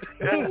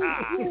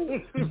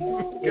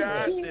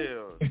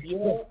 Goddamn.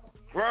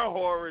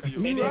 GRINDHARD Radio.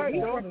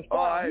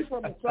 You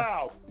from the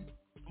South.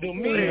 Hey,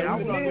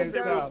 I'm gonna say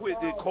real quick.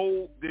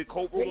 Did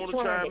Cobra want to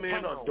chime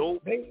in or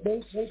Dope? They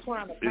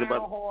trying to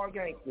pound hard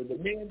gangster. The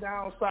men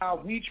down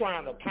south, we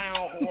trying to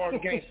pound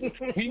hard gangster.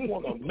 We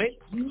want to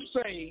make you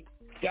say,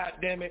 God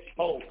damn it,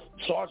 oh,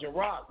 Sgt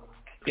Rock.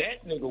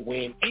 That nigga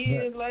went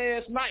in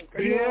last night.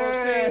 You know what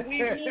I'm saying? We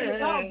ain't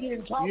about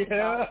getting talked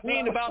about. We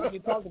ain't about to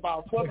get talked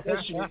about. Fuck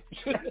that shit.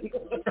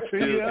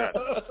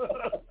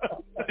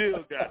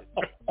 Still got it.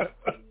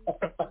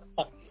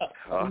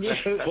 This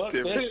shit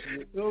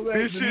going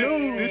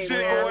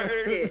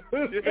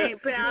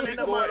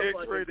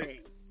X-rated.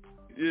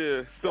 Yeah,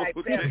 so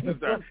check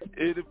this out.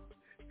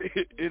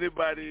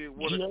 Anybody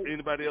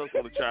else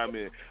want to chime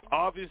in?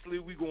 Obviously,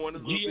 we going a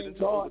little bit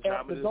into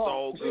overtime, and it's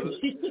all good.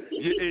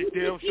 It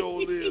damn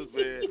sure is,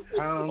 man.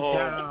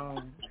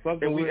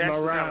 And we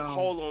actually got a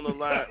call on the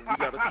line. We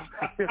got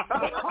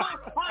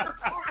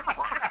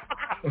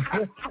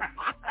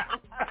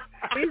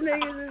These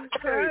niggas is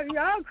crazy.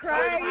 Y'all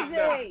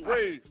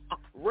crazy.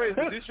 Ray,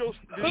 this your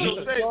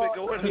segment.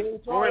 Go ahead and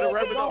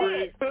wrap it up,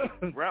 Ray.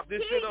 Wrap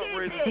this shit up,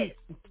 Ray.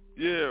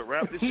 Yeah,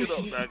 wrap this shit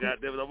up now,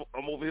 goddammit.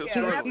 I'm over here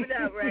struggling. Wrap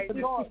it up, Ray.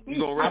 You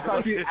gonna wrap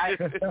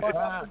it up?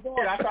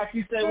 I thought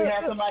you said we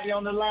had somebody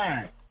on the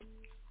line.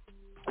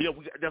 Yeah,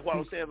 that's why I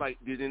was saying, like,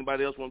 did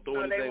anybody else want to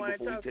throw anything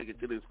before we take it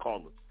to this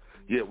caller?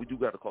 Yeah, we do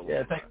got a caller.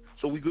 Yeah,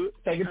 so we good?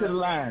 Take it to the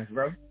lines,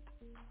 bro.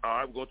 All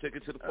right, we're going to take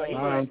it to the phone. It's a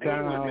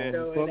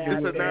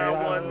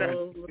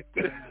 919.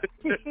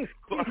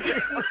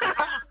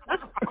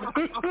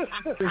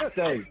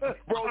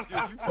 Bro, you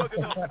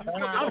fucking up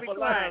my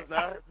lines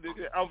now,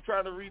 nigga. I'm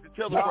trying to read the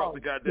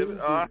teleprompter, goddammit.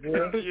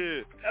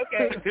 Yeah.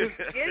 Okay.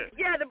 Get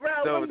together, bro.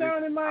 I'm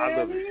down in Miami. I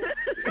love it.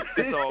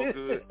 It's all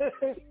good.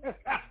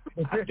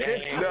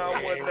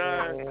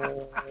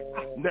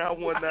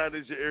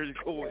 919 is your area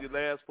code. Your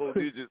last 4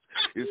 digits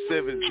is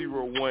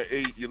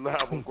 7018. You're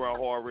live on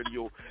GRINDHARD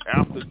Radio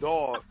after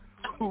dark.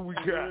 Who we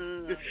got?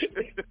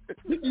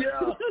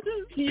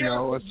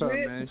 Yo, what's up,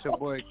 man? It's your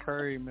boy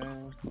Curry,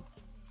 man.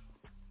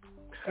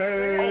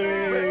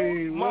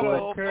 Hey, my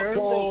boy Curry.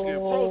 Broski,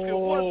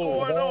 what's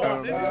going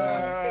on,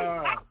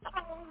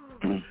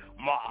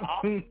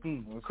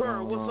 nigga?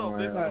 Curry, what's up,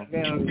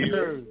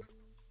 nigga?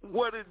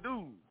 What it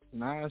do?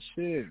 Nah,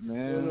 shit,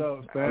 man. What up,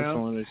 I fam? just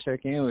wanted to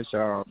check in with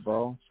y'all,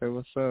 bro. Say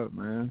what's up,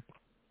 man.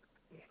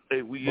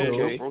 Hey, we in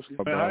here, Broski.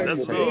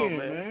 That's good,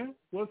 man.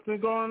 What's been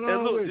going on?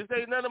 And look, this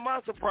ain't none of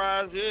my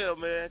surprise. Yeah,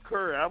 man,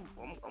 Curry, I'm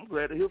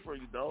glad to hear from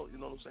you, dog. You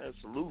know what I'm saying?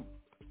 Salute.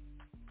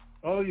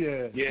 Oh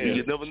yeah. Yeah.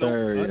 You never know.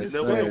 You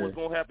never know what's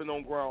gonna happen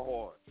on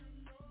GRINDHARD.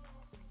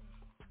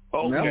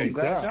 Oh, man, I'm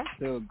glad y'all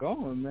still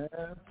going, man.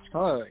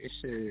 Oh,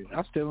 shit.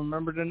 I still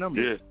remember the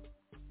number. Yeah.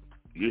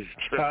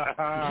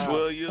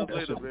 12 years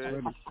later,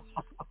 man.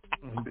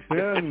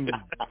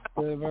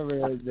 Still remember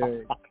that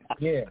day.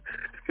 Yeah.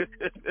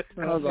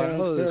 I was like,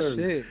 holy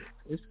shit.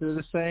 It's still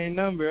the same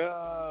number.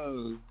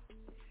 Oh.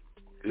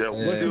 Yeah,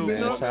 what you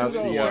been up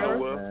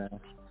to,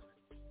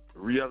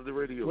 Reality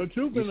Radio. What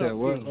you been up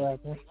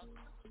to?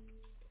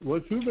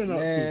 What you been up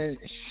to?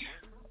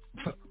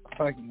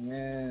 Fucking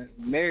man,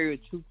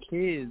 married with 2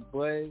 kids,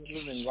 boy,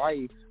 living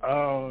life.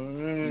 Oh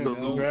man,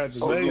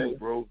 congratulations,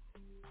 bro.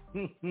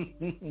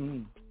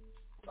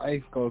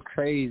 Life go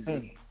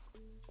crazy.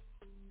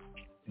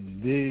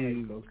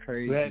 Indeed, go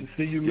crazy. Glad to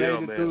see you made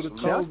it through the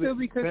COVID Y'all still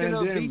be cooking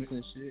pandemic. up beats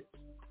and shit.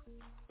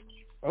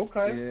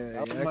 Okay, yeah,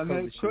 that was my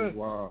next question.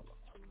 Wow.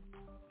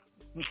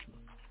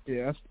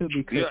 Yeah, I still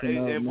be cooking up,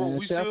 and man. bro,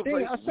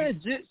 I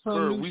said Jit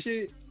some new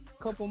shit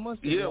a couple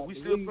months ago. Yeah, we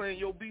still playing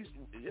your beats.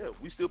 Yeah,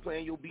 we still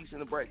playing your beats in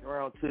the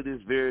background to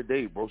this very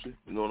day, bro. You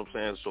know what I'm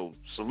saying? So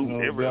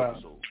salute every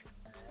episode.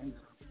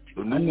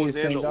 The new I need ones to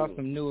and send the y'all old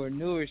some newer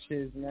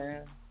shits,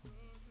 man.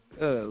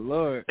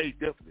 Lord. Hey,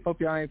 definitely.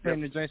 Hope y'all ain't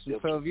playing the joints from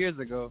 12 years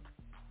ago.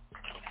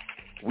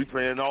 We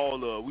playing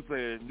we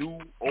playing new,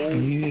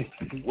 old,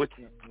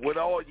 what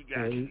all you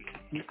got?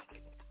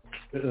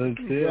 I don't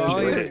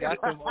even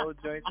got them old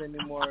joints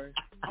anymore.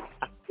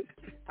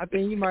 I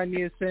think you might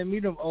need to send me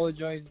them old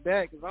joints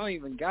back because I don't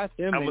even got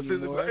them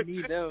anymore. I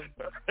need them.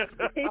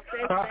 He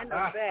said send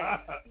them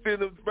back.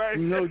 Send them back.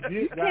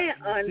 You can't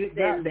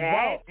unsend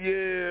that.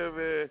 Yeah,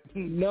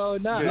 man. No,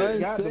 not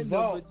unsend them,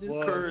 but just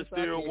Kurt's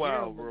still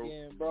wild, bro.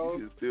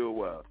 He's still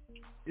wild.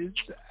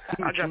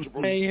 I got you,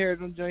 bro. I ain't heard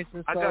them joints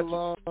in so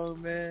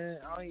long, man.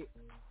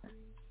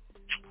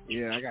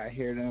 Yeah, I gotta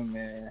hear them,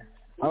 man.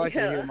 I like to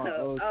hear my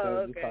old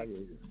stuff. Okay.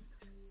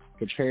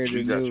 Compared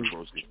to new.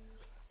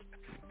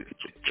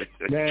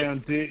 Damn,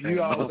 dude,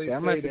 you always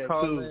I'm say going to that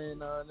call too. in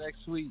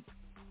next week.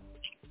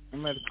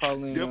 I'm going to call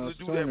in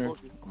sooner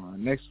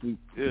next week.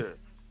 Yeah.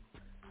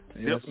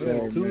 Yes,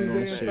 sir,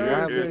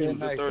 Tuesday and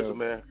Thursday,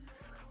 man.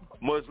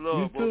 Much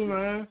love, you too,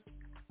 man.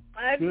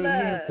 Much Good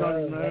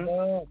love.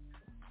 man.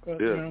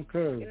 Yeah.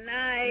 Good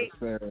night. Yes,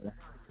 sir.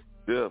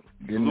 Yeah.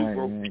 Good night,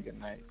 bro. Man. Good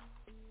night.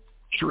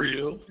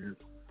 Trill.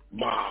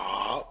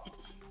 Mob.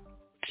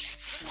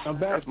 I'm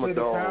back That's my to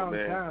dog, the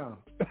town. man.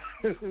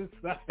 Oh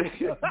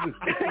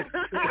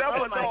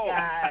my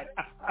God.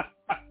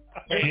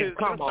 Man,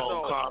 come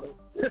on, Carter.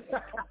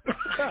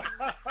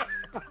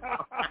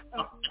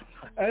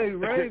 Hey,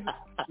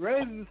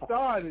 Razor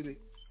started it.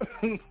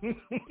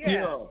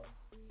 Yeah.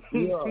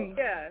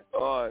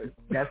 All right.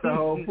 That's the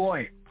whole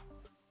point.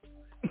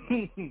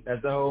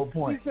 That's the whole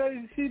point. She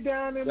said she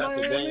down in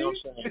Miami.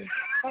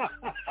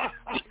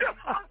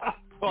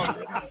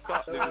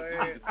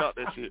 Stop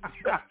that shit.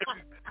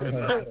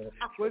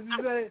 What'd you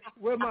say?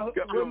 Where my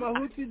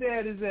hoochie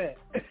dad is at?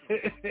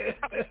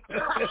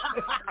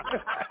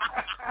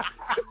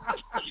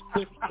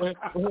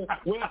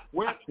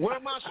 Where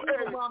my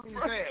sugar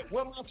mommy's at?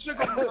 Where my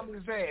sugar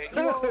mommy's at?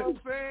 You know what I'm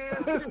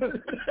saying?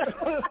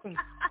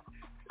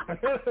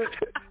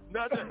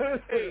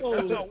 Hey,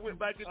 went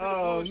back into the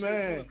bullshit.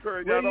 Man.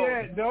 Where you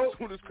at, Dope?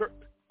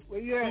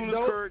 Where you at,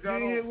 Dope? Curry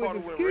got on, Carter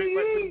went right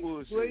back to the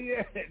bullshit. Where you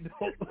at,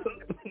 Dope?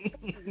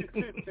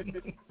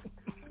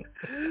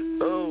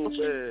 Oh,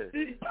 man.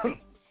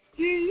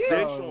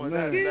 They're showing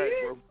that tonight,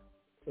 bro.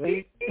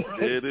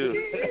 It is.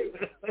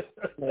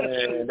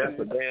 Man, that's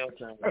a damn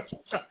thing.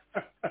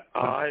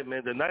 All right,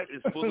 man. The night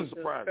is full of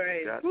surprises.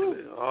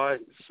 All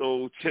right,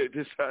 so check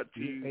this out, T.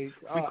 We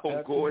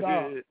gonna go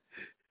ahead.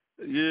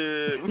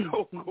 Yeah, we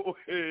gonna go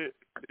ahead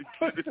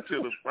and get this to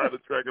the final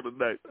track of the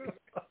night.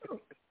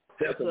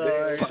 That's a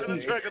final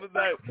track of the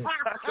night.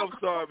 I'm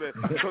sorry, man.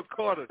 Cause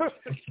Carter,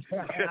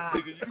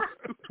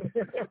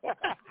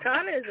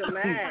 Carter is a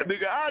man.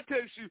 Nigga, I'll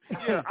text you.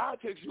 Yeah, I'll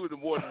text you in the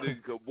morning,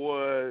 nigga. Cause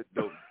boy,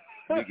 no.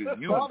 Nigga,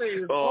 you Carter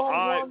is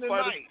on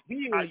tonight. He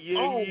is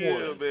on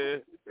one.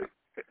 Man.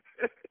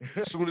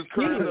 As soon as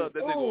Curry up,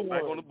 that nigga was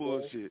back on the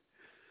bullshit.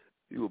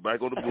 He was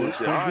back on the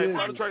bullshit. All right,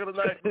 final track of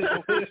the night.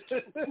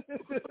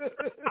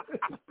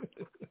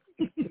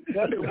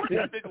 What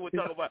that nigga was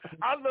talking about?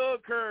 I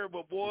love Curry,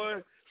 but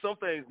boy, some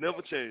things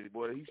never change,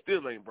 boy. He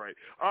still ain't bright.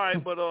 All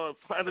right, but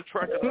final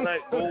track of the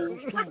night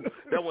goes to,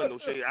 that wasn't no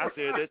shade. I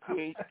said that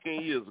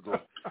 10 years ago.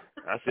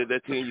 I said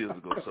that 10 years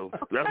ago, so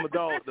that's my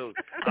dog, though.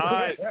 All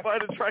right,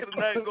 final track of the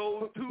night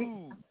goes to,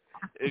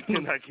 and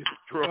can I get a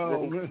drum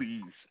roll,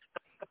 please?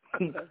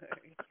 Drum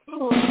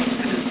roll.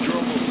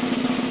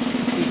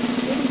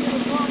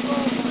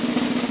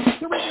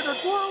 Can we get a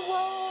drum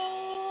roll?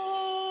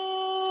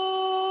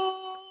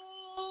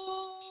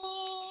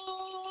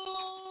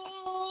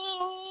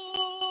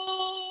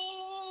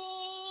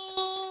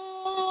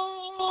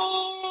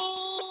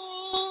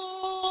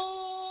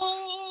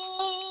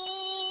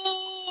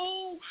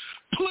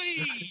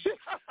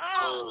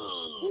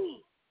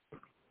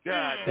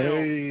 God damn.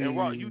 And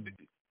Rock,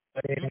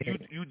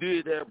 you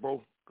did that,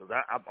 bro. Because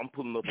I'm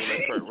pulling up on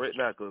that track right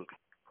now because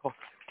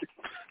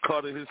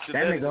Carter his shit.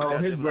 That nigga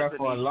hold his breath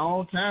for a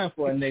long time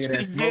for a nigga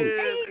that smoked.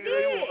 He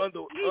did.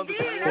 Under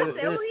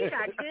he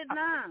got good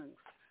lungs.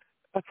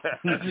 All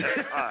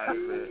right,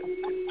 man.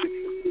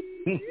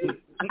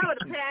 I would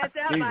have passed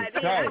out by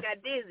then. I got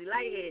dizzy,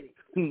 lightheaded.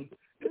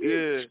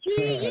 Yeah.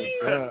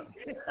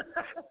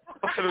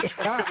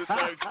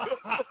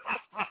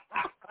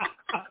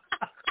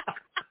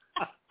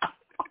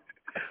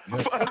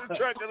 Final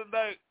track of the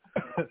night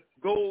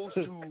goes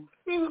to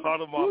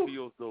Cata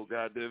Mafioso,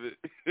 goddammit.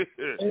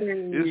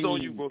 It's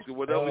on you, Brooklyn.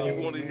 Whatever you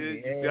want to hear,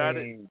 you got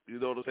it. You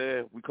know what I'm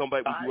saying? We come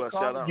back, we do our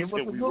shout out, and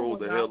we roll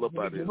the hell up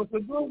out of here. Give us a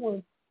good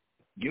one.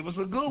 Give us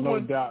a good one. No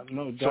doubt.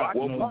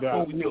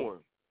 What we doing?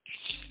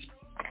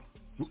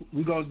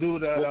 We're going to do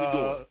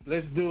that.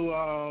 Let's do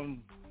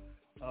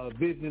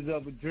Business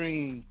of a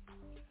Dream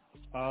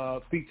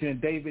featuring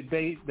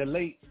the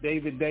late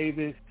David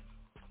Davis,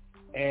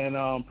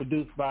 and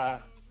produced by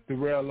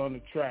Darrell on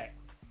the track.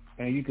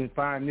 And you can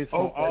find this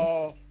on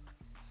all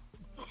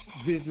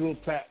visual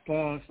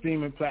platforms,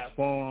 streaming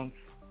platforms,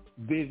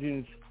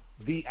 Visions,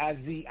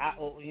 Visions,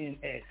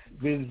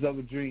 Visions of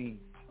a Dream.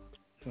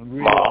 Some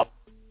real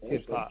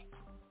hip-hop.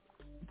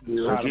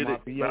 Let's get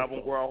it. Live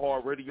on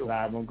GRINDHARD Radio.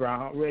 Live on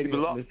GRINDHARD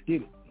Radio. Let's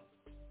get it.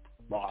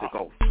 Take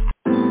off.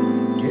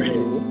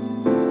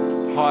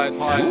 Hard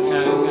time,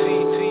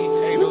 CT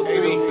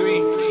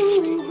 8033.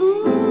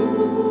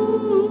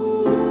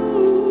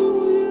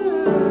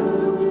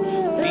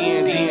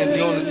 DND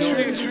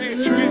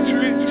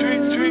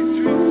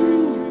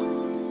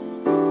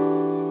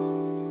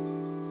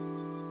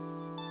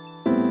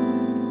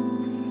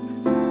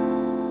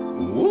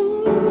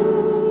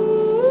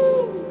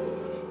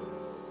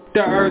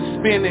The earth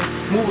spinning,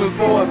 moving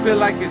forward, feel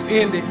like it's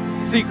ending.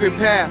 Secret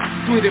path,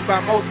 tweeted by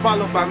most,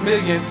 followed by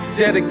millions.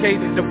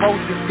 Dedicated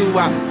devotions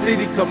throughout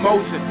city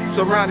commotion.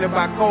 Surrounded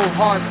by cold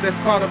hearts that's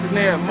caught up in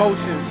their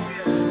emotions.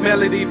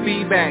 Melody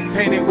feedback,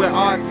 painted with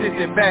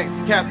artistic facts.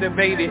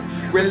 Captivated,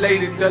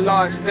 related to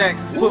large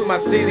stacks. Put my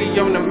city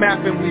on the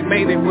map and we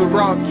made it with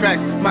raw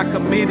tracks. My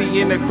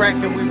committee in the crack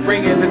and we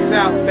bringing the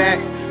South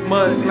back.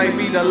 Muds may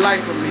be the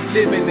life of me,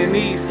 living in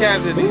these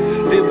cavities.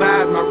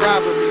 Divide my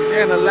rivalries,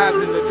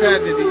 analyzing the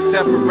tragedy.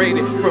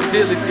 Separated from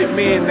diligent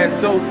men that's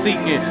soul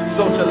seeking.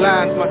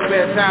 Socialize my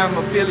spare time,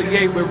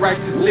 affiliate with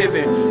righteous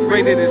living.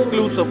 Rated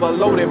exclusive, a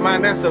loaded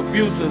mind that's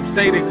abusive.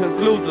 Stated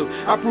conclusive,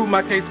 I prove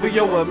my case for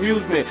your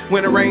amusement.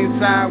 When it rains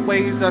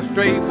sideways, I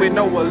stray with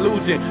no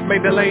illusion.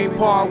 Make the lane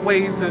part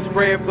ways and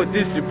spread for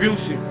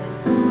distribution.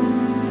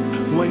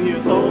 When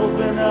you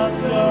open up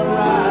your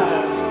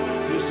eyes,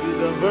 you see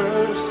the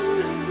verse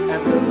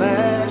and the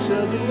last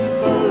shall be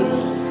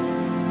first.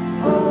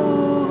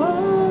 Oh,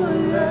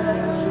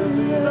 last shall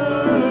be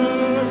first.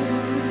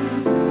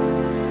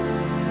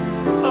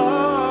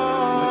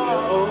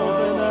 Oh,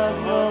 open up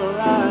your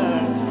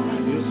eyes,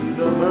 you see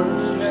the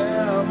verse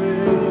shall be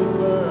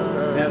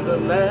first, and the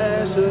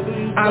last shall be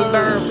first. I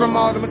learned from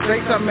all the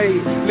mistakes I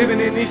made, living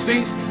in these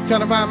streets,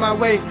 trying to find my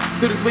way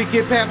to this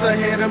wicked path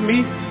ahead of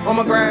me. On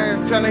my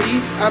grind, trying to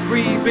eat, I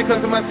breathe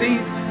because of my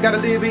seeds. Gotta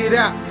live it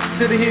out,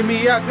 till they hear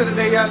me out, till the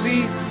day I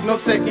leave. No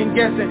second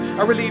guessing,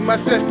 I relieve my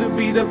stress to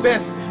be the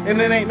best. And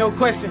it ain't no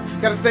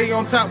question, gotta stay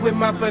on top with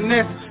my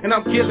finesse. And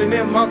I'm killing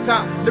them on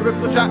top,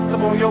 lyrical shots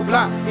up on your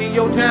block. In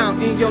your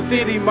town, in your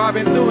city,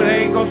 mobbing through it,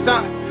 ain't gon'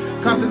 stop.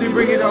 Constantly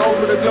bringing it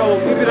over the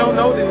globe. If you don't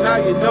know, then now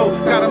you know.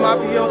 Cata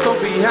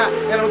Mafioso be hot,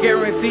 and I'm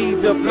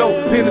guaranteed to blow.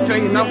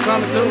 Penetrating, I'm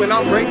coming through, and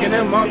I'm breaking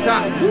them on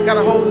top. Got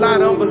a whole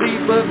lot of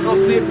unbelievers, so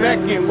sit back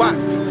and watch.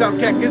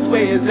 South Cac is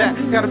where it's at.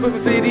 Gotta put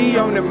the city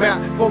on the map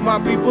for my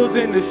peoples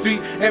in the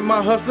street and my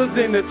hustlers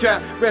in the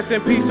trap. Rest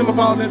in peace to my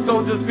fallen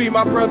soldiers, be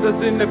my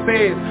brothers in the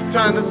feds.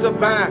 Trying to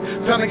survive,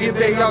 trying to get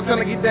there, y'all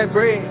trying to get that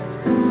bread.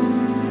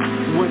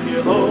 When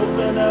you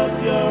open up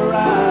your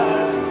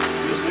eyes,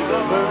 you see the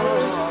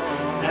verse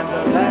and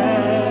the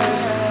last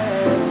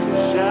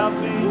shall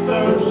be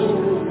first.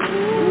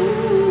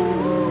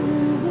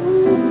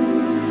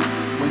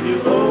 When you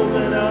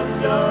open up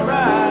your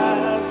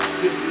eyes,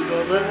 you see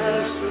the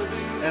verse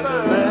and the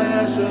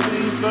last shall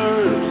be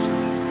first.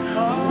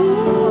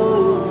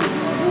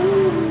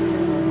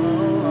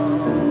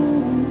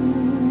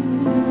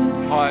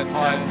 Hard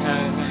time,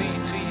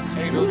 CT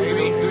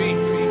 803.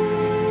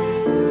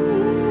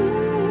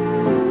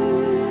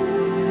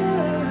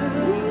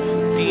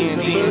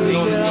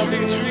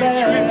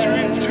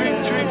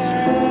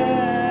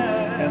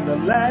 And the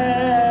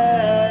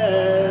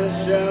last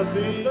shall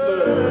be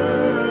first.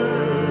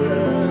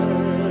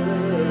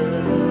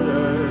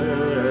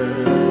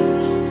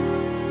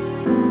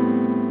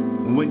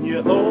 When you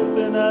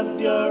open up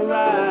your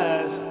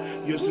eyes,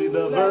 you see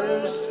the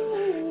verse,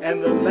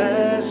 and the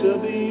last shall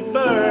be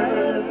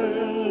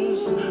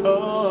first.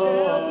 Oh.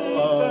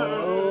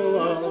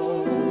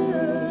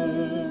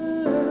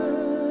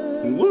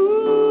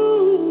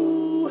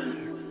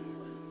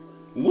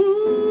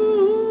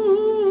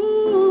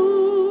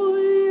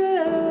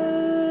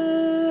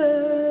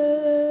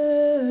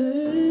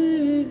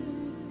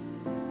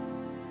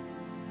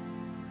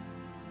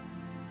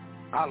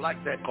 I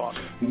like that, Carter.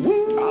 I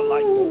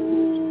like that.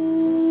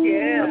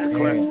 Yeah. That's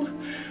correct.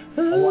 I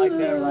like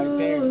that right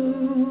there.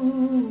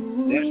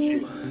 That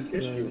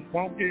shit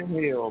funky in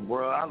hell,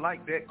 bro. I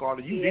like that,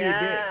 Carter. You did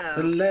that.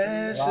 The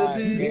last should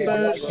be I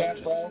like that,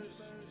 bro.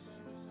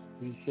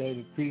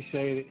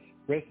 Appreciate it.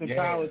 Rest in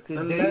power to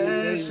the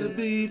last should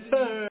be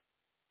first.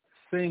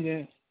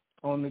 Singing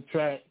on the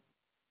track.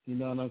 You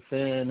know what I'm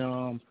saying?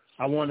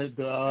 I wanted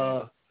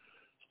to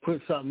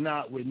put something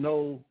out with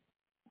no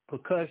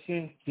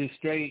percussion, just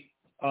straight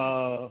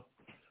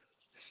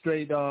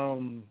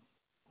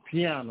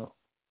piano.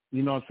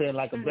 You know what I'm saying?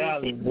 Like a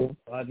ballad.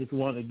 I just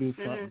want to do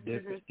something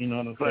different. You know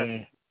what I'm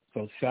saying?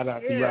 So shout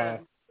out to y'all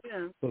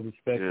for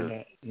respecting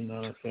that. You know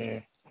what I'm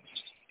saying?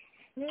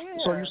 Yeah.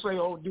 So you say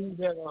old dude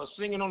that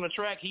singing on the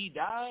track, he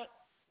died?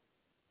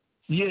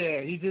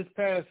 Yeah, he just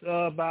passed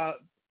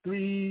about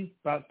 3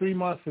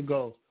 months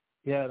ago.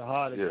 He had a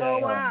heart attack. Oh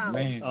wow.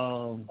 Man.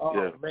 Man.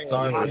 Sorry,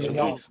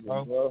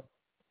 bro.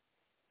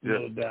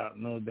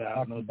 No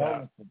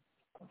doubt.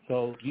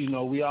 So, you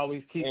know, we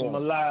always keep him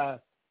alive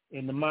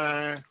in the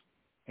mind.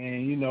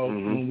 And, you know,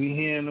 when we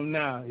hearing him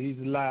now, he's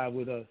alive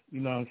with us. You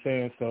know what I'm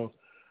saying? So,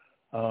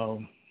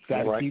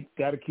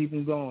 gotta keep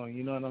him going.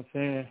 You know what I'm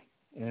saying?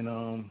 And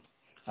I'm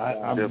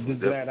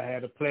just glad I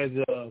had the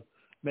pleasure of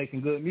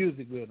making good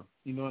music with him.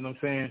 You know what I'm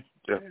saying?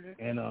 Yeah.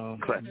 And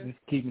just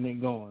keeping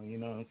it going. You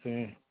know what I'm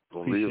saying?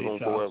 Gonna live on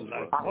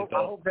forever. I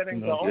hope that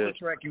ain't the only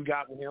track you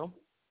got with him.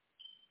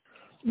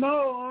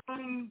 No,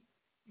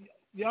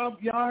 y'all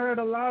heard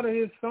a lot of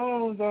his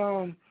songs.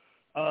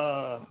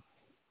 I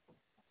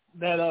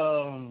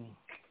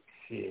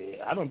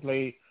don't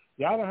play.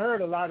 Y'all done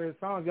heard a lot of his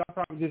songs. Y'all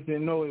probably just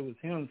didn't know it was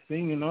him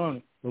singing on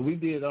it. But we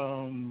did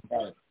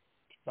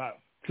about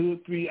 2 or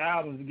 3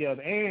 albums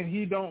together, and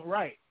he don't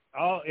write.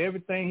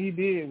 Everything he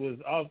did was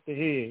off the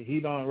head. He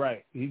don't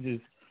write. He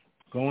just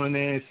go in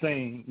there and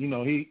sing. You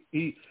know, he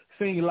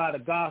sing a lot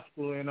of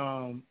gospel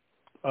and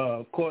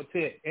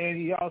quartet, and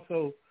he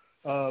also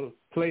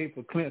played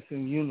for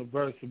Clemson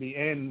University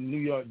and the New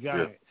York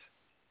Giants.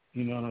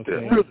 You know what I'm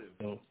saying?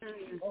 So,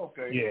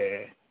 okay.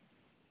 Yeah.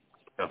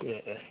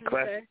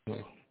 Classic.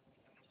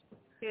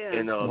 Yeah.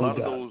 And a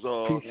lot of those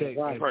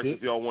tracks,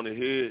 if y'all want to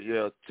hear,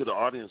 to the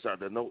audience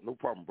out there, no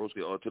problem,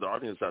 broski. To the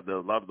audience out there,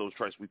 a lot of those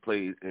tracks we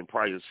played in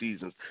prior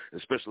seasons,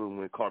 especially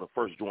when Carter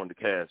first joined the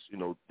cast, you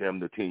know, damn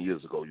near 10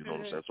 years ago, you know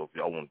what I'm saying? So if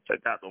y'all want to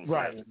check out them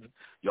classics,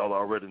 y'all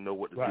already know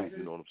what to do,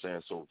 you know what I'm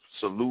saying? So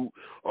salute.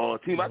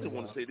 Team, I just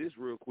want to say this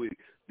real quick.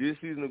 This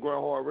season of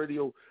Grind Hard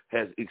Radio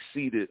has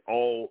exceeded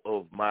all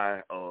of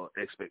my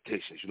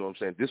expectations, you know what I'm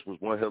saying? This was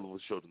one hell of a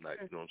show tonight,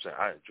 you know what I'm saying?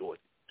 I enjoyed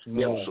it.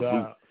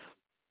 Salute.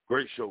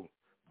 Great show.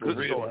 Good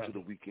start to the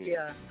weekend.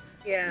 Yeah,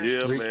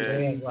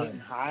 man.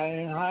 High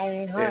and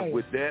high. And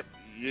with that,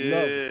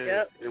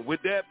 and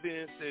with that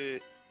being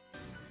said,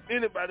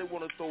 anybody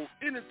want to throw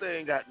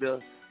anything out there,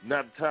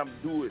 now the time to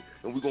do it.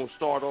 And we're going to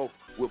start off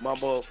with my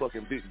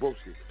motherfucking big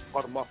broski,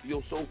 Cata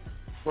Mafioso,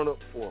 turn up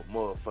for a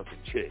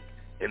motherfucking check.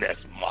 And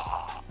that's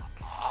Ma.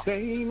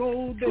 Same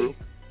old day,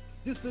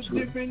 just a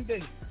different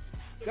day.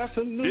 Got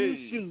some new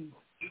shoes,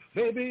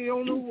 baby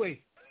on the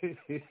way. Yo,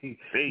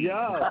 it's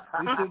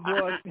your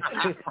boy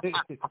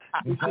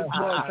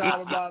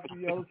Cata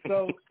Mafioso,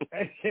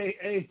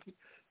 a.k.a.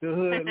 the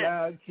Hood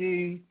Loud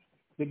King,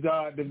 the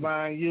God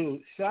Divine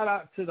You. Shout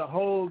out to the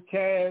whole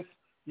cast,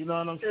 you know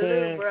what I'm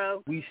saying?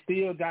 Bro. We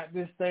still got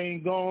this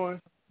thing going.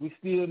 We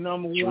still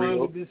number one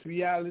with this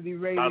reality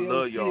radio. I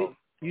love y'all.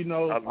 You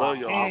know, I love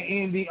y'all. And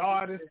indie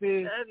artists.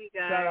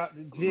 Shout out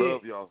to Jit.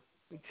 Love y'all.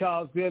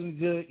 Charles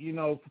Bellinger, you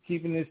know, for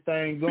keeping this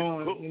thing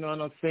going, you know what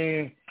I'm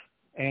saying?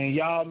 And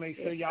y'all make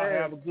sure y'all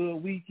have a good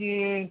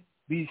weekend.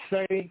 Be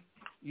safe.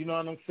 You know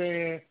what I'm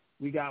saying?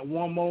 We got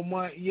one more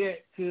month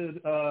yet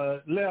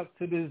left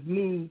to this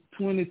new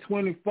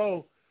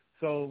 2024.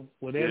 So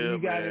whatever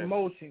you got in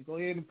motion, go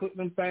ahead and put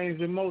them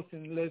things in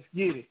motion and let's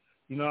get it.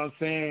 You know what I'm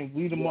saying?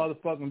 We the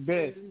motherfucking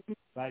best,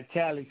 like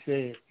Cali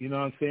said. You know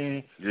what I'm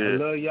saying? I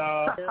love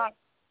y'all.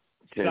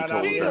 Shout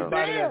out to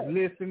everybody that's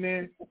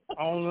listening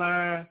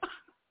online,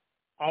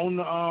 on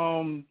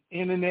the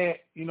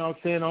internet, you know what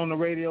I'm saying, on the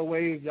radio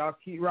waves. Y'all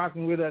keep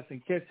rocking with us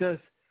and catch us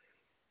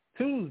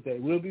Tuesday.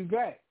 We'll be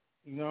back.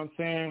 You know what I'm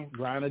saying?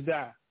 Grind or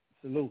die.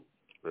 Salute.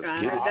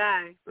 Grind or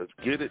die. Let's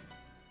get it.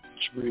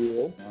 It's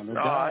real. All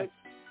right.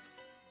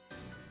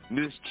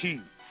 Miss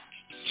Chi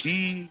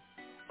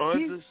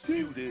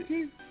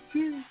undisputed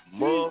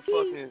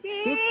motherfucking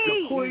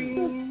the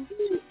queen.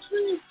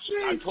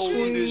 I told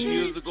you this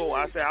years ago.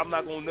 I said I'm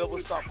not gonna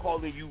never stop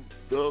calling you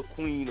the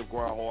queen of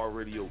Grind Hard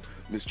Radio,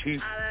 Miss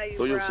Chief.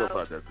 Throw yourself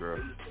out there, girl.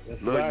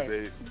 Love you,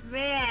 babe.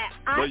 Man,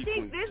 I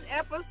think this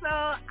episode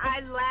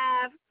I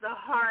laughed the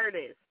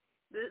hardest.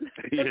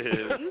 You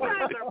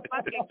guys are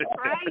fucking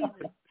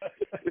crazy,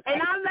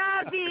 and I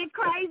love being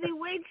crazy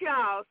with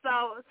y'all.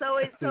 So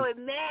it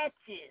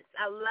matches.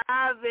 I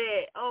love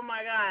it. Oh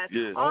my God!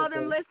 Yeah. All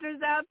them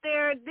listeners out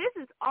there, this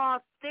is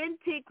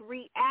authentic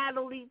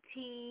reality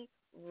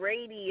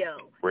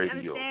radio. You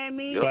understand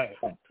me? Yep.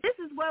 This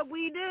is what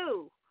we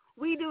do.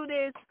 We do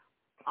this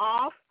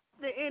off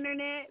the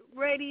internet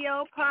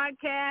radio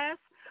podcast.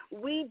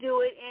 We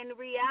do it in the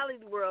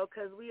reality world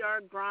because we are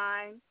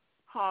grind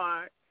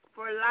hard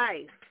for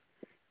life.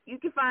 You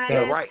can find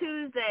us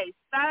Tuesday,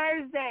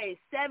 Thursday,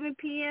 7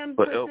 p.m.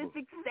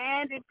 Pacific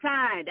Standard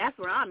Time. That's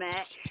where I'm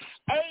at.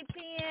 8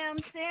 p.m.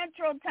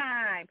 Central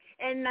Time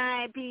and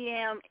 9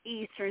 p.m.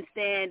 Eastern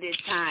Standard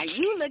Time.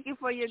 You looking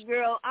for your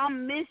girl.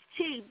 I'm Miss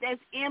Chief.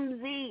 That's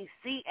MZCHIEF.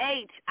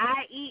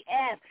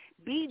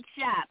 Beat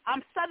Shop.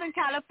 I'm Southern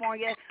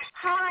California.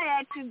 Holla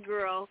at you,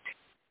 girl.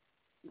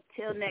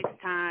 Until next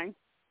time.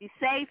 Be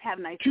safe. Have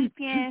a nice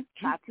weekend.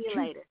 Talk to you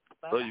later.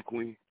 Bye-bye. Love you,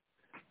 queen.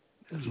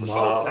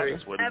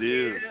 That's what it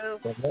is.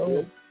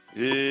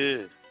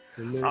 Yeah.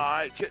 All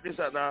right, check this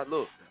out now.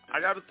 Look,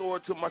 I got to throw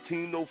it to my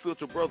team, No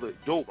Filter brother.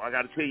 Dope, I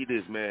got to tell you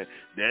this, man.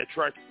 That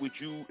track with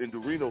you and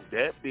Dorino,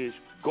 that bitch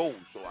goes.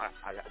 So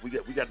we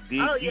got to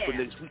dig deeper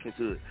next week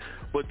into it.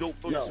 But Dope,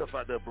 throw yourself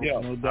out there, bro.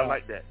 I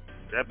like that.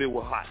 That bitch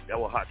was hot. That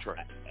was a hot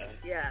track.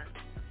 Yeah.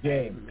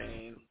 Yeah,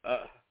 man.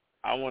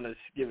 I want to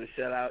give a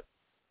shout out.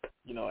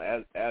 You know,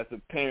 as a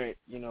parent,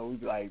 you know, we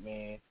be like,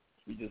 man,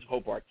 we just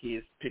hope our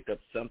kids pick up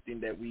something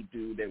that we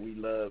do that we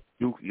love.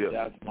 Shout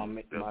out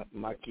to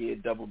my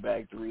kid, Double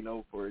Bag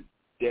Dorino, for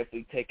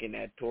definitely taking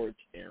that torch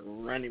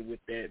and running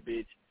with that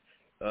bitch.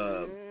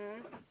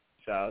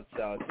 Shout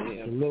out to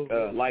him.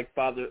 Like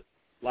Father,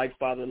 Like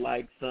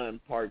Son,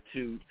 Part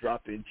 2,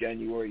 dropping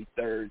January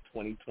 3rd,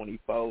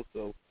 2024.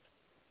 So,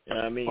 you know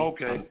what I mean?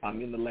 Okay.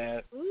 I'm in the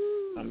lab.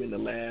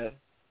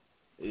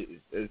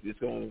 It's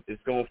going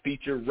to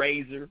feature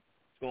Razor.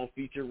 Going to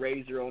feature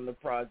Razor on the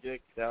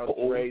project. Shout out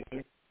to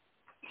Razor.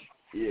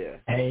 Yeah.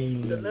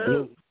 Hey.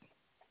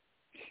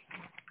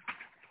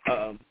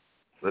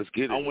 Let's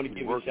get it. I want to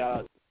give a shout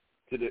out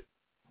to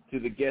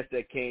the guest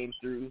that came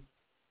through.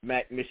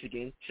 Mak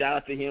Michigan. Shout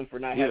out to him for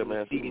not having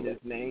a C in his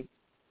name.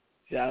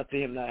 Shout out to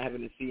him not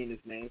having a C in his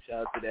name.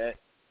 Shout out to that.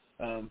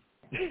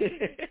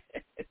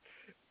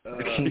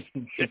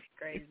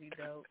 Crazy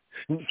dope.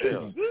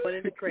 What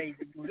is the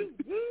crazy group?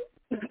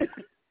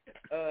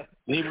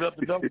 Leave it up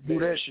to Dope to do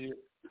that shit.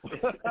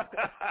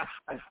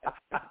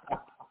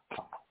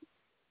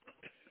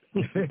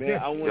 Man,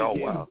 I want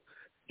to wow.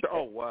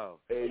 Oh, wow.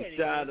 Hey,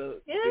 shout out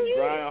to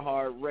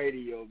GRINDHARD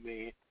Radio,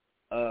 man,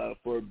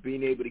 for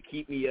being able to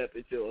keep me up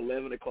until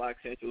 11 o'clock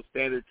Central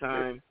Standard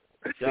Time.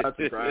 Shout out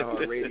to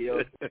GRINDHARD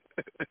Radio.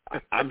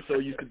 I'm so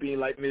used to being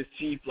like Miss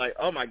Chief, like,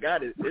 oh, my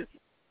God,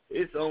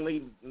 it's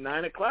only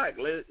 9 o'clock.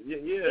 It's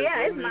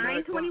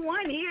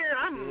 9:21 here.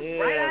 I'm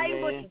right out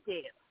of booking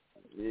tail.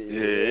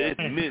 Yeah, it's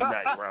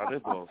midnight around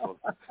this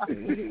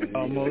motherfucker.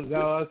 Almost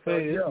all I say.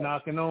 It's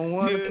knocking on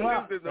 1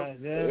 o'clock. It's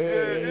in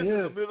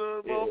the middle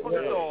of the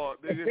motherfucking dog,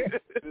 nigga.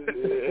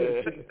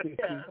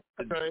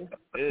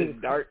 It's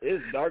dark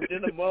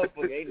in the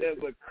motherfucker. Ain't nothing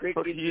but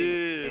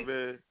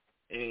crickets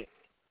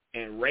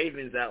and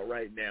ravens out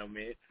right now,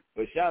 man.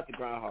 But shout out to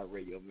GRINDHARD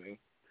Radio, man.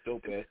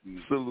 Dope ass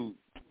music. Salute.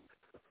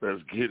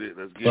 Let's get it.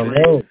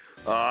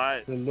 All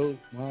right. Salute.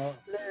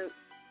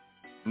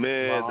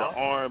 Man, the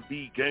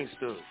R&B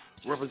gangster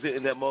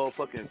representing that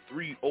motherfucking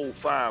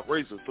 305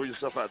 Razor. Throw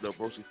yourself out there,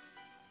 broski.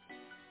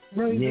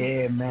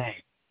 Yeah, man.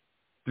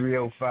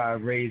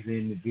 305 Razor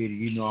in the video.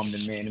 You know I'm the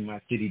man in my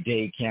city,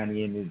 Dade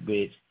County, in this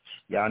bitch.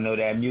 Y'all know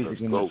that music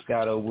in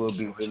Moscato will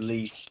be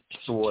released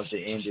towards the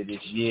end of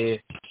this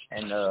year.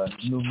 And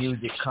new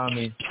music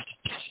coming.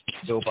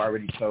 Dope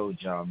already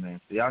told y'all, man.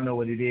 So y'all know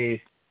what it is.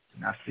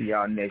 And I'll see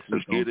y'all next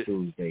week on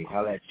Tuesday.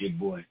 Holla at your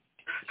boy.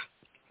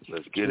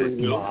 Let's get it.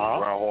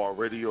 GRINDHARD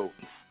Radio.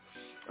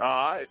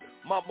 All right.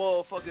 My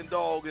motherfucking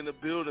dog in the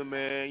building,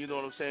 man. You know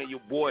what I'm saying?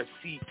 Your boy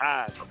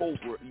C.I.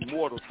 Cobra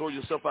Immortal. Throw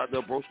yourself out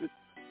there, broski.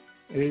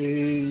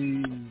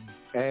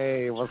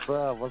 Hey, what's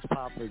up? What's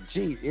poppin'?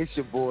 G, it's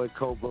your boy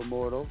Cobra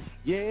Immortal.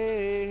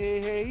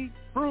 Yay,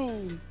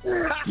 Prune.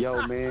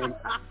 Yo, man,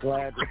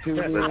 glad to tune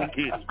in.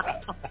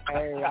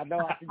 Hey, I know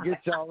I can get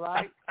y'all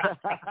right.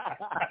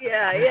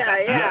 Yeah.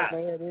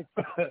 Man,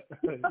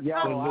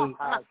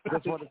 I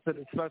just want to send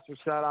a special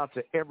shout out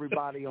to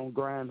everybody on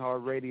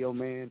GRINDHARD Radio,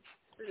 man.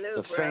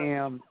 Hello, the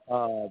fam,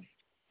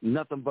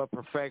 nothing but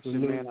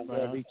perfection, man. I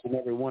love each and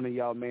every one of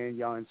y'all, man.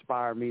 Y'all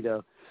inspire me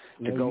to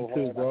go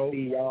home and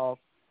see y'all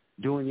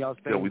doing y'all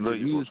thing,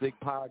 music,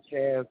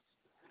 podcasts,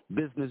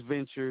 business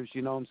ventures,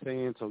 you know what I'm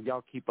saying? So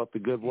y'all keep up the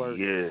good work.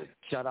 Yeah.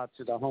 Shout out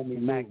to the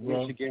homie Mak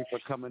Michigan for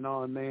coming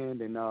on,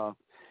 man. And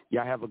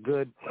y'all have a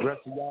good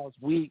rest of y'all's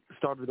week,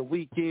 start of the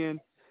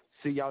weekend.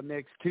 See y'all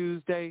next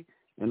Tuesday,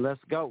 and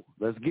let's go.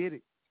 Let's get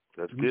it.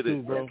 Let's get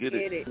it. Let's get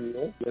it.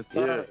 Yes,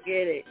 sir. Let's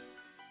get it.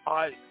 All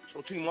right.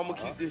 So, team, I'm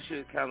going to keep this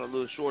shit kind of a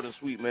little short and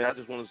sweet, man. I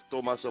just want to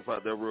throw myself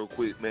out there real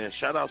quick, man.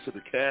 Shout out to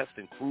the cast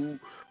and crew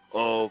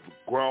of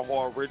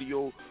GRINDHARD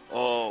Radio,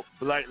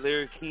 Black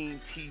Larry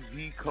King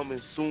TV coming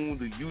soon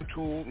to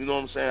YouTube. You know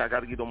what I'm saying? I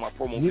got to get on my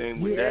promo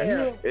game with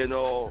that. And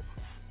on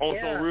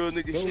some real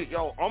nigga shit,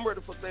 y'all, I'm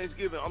ready for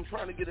Thanksgiving. I'm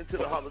trying to get into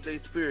the holiday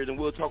spirit, and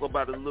we'll talk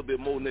about it a little bit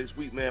more next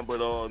week, man. But,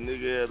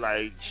 nigga,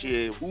 like,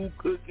 shit, who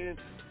cooking?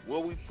 Where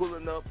we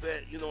pulling up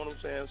at? You know what I'm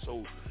saying?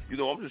 So, you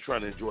know, I'm just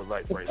trying to enjoy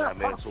life right now,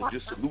 man. So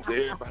just salute to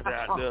everybody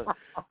out there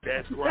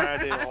that's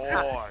grinding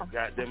hard.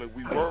 God damn it.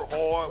 We work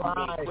hard. We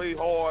want to play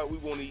hard. We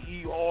want to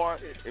eat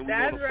hard. And we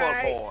want to fuck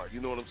hard. You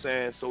know what I'm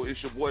saying? So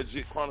it's your boy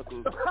Jit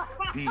Chronicles,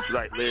 the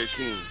Black Larry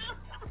King,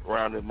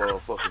 around this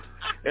motherfucker.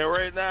 And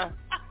right now,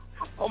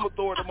 I'm going to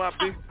throw it to my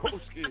big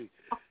broski,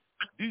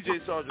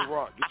 DJ Sgt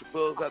Rock. Get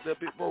your buzz out there,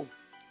 big bro,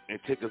 and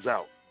take us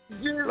out.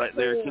 Like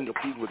Larry King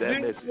approve with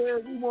that message.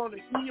 We want to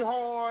eat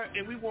hard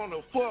and we want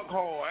to fuck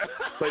hard.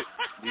 Right.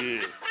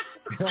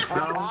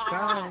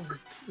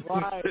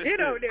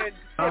 Get over there.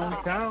 Oh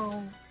my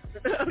God.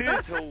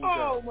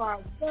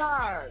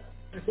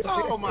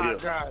 Oh my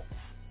God.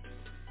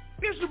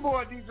 It's your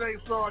boy DJ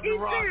Sgt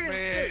Rock,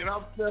 man, and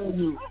I'm telling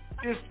you,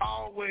 it's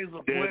always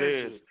a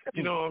pleasure.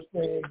 You know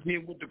what I'm saying?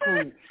 Get with the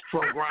crew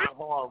from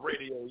GRINDHARD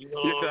Radio. You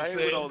know what I'm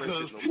saying?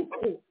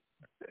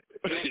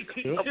 I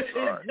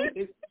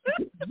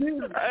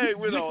ain't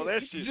with all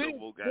that shit no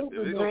more, goddamn.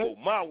 It's gonna go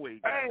my way,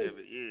 goddamn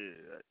it.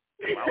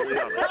 Yeah. My way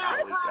out of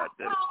my way,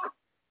 goddamn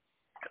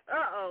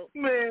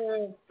it.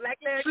 Man. Black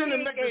Larry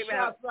King came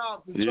out.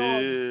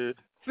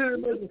 Send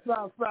him in the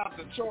south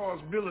to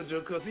Charles Villager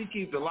because he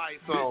keeps the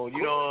lights on.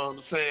 You know what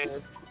I'm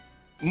saying?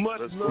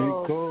 Much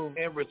love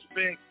and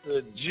respect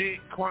to Jit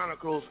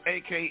Chronicles,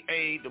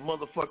 a.k.a. the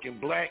motherfucking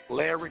Black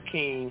Larry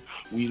King.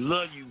 We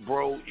love you,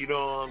 bro. You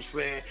know what I'm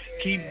saying?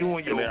 Keep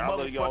doing your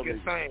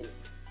motherfucking thing.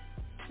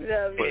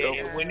 Love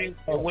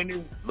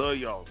you. Love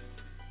y'all.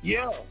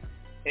 Yeah.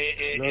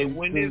 And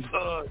when this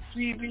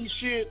TV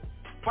shit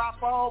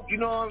pop off, you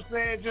know what I'm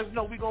saying? Just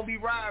know we going to be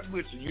riding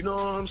with you. You know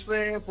what I'm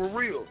saying? For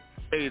real.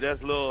 Hey,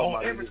 that's love,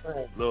 on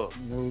everything. Love.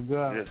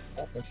 Yes.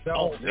 You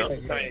know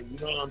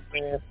what I'm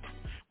saying?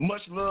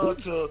 Much love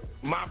to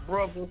my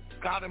brother,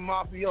 Cata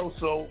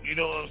Mafioso, you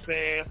know what I'm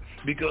saying?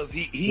 Because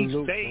he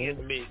stay in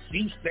the mix.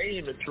 He stay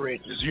in the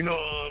trenches, you know what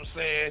I'm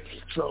saying?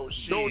 So,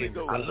 shit,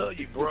 I love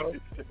you, bro. You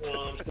know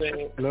what I'm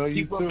saying? Love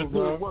you Keep up too, the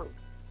bro. good work.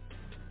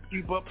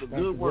 Keep up the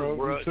good work,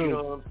 bro. You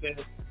know what I'm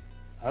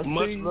saying?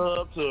 Much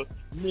love to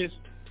Miss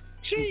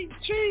Cheap.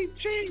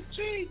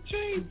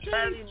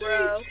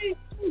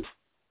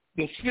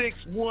 The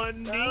 6'1"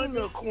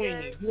 Nina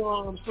queen, you know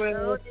what I'm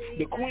saying?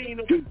 The queen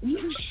of the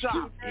beat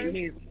shop in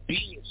this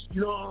bitch,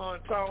 you know what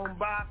I'm talking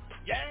about?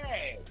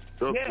 Yeah,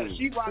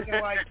 she rocking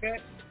like that.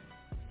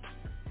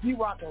 She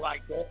rocking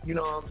like that, you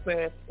know what I'm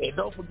saying? And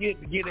don't forget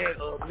to get at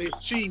Miss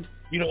Chief,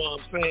 you know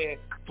what I'm saying,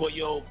 for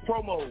your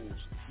promos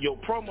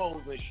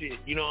and shit,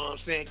 you know what I'm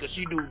saying? Because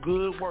she do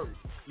good work,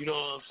 you know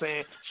what I'm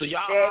saying? So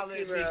y'all holler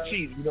at Miss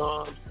Chief, you know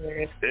what I'm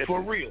saying?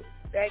 For real.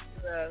 Thank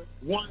you, bro.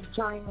 One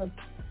time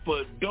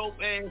for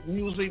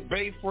Dopeazzmuzik,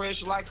 Bay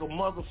Fresh like a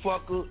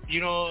motherfucker, you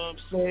know what I'm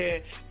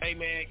saying? Hey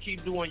man,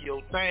 keep doing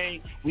your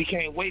thing. We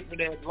can't wait for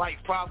that like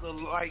father,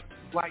 like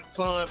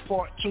son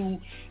part 2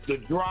 to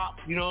drop,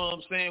 you know what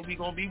I'm saying? We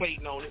gonna be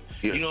waiting on it,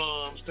 you know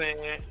what I'm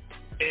saying?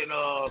 And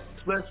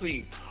let's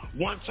see,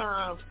 one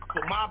time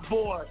for my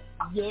boy,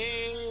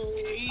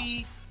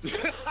 yay.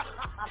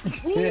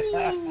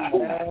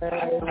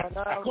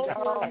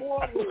 Cobra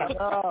Immortal.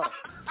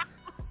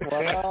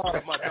 What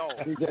up? My dog.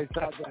 DJ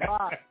Sgt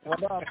Rock.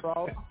 What up,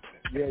 bro?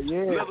 Yeah.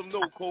 Let him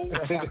know, Cole.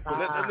 Let that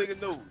nigga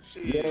know.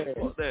 Shit,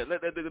 fuck that. Let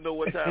that nigga know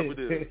what time it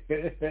is.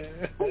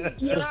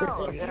 You know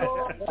what I'm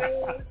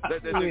saying? Let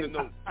that nigga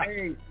know.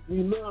 Hey,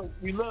 we love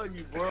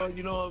you, bro.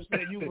 You know what I'm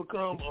saying? You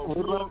become a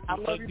real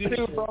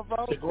addition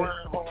to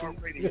GRINDHARD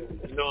Radio.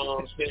 You know what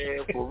I'm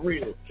saying? For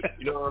real.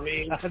 You know what I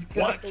mean?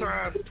 One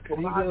time for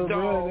my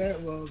dog,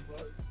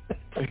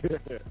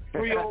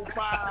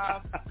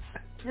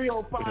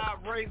 305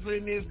 Razor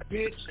in this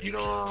bitch, you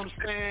know what I'm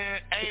saying?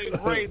 Hey,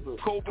 Razor,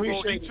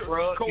 appreciate you,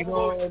 bro. You know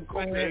what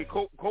I'm saying?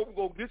 Cobra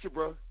go get you,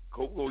 bro.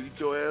 Cobra go eat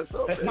your ass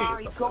up. Nah,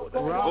 go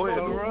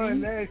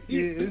run that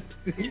shit.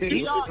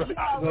 He already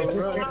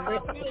know how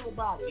I feel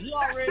about it. He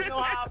already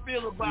know how I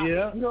feel about it.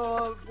 You know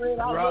what I'm saying?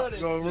 I love it.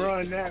 Gonna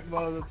run that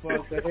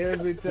motherfucker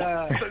every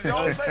time. So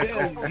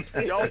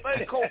y'all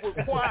think Cobra's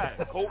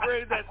quiet. Cobra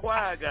ain't that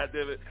quiet,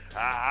 goddammit.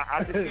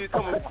 I can see it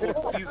coming from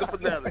season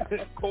finale.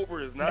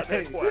 Cobra is not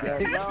that quiet.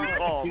 He's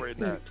calm right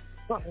now.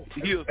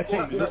 He a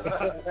Scorpion.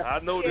 I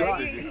know this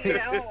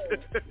nigga.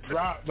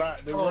 Rock about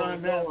to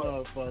run that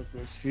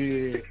motherfucker.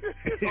 Shit.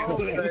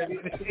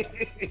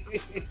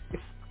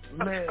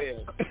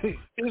 Man,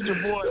 it's your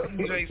boy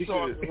DJ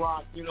Sgt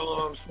Rock, you know what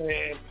I'm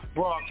saying?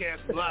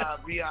 Broadcast live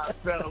via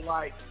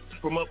satellite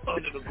from up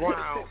under the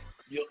ground.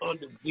 You're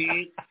under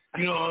dig,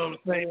 you know what I'm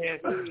saying?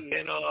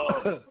 And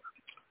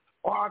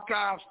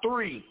Archives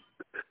 3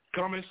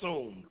 coming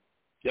soon.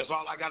 That's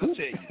all I gotta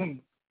tell you.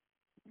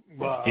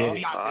 Wow. Yeah.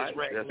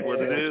 Right, that's what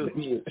it is.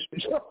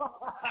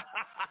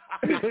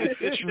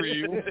 It's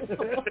real.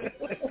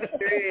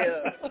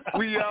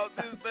 We out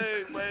this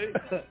thing, man.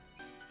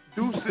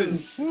 Deuces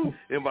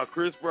in my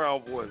Chris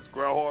Brown voice.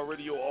 GRINDHARD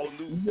Radio all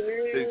new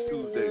next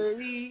Tuesday.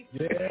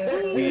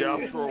 We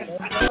outro.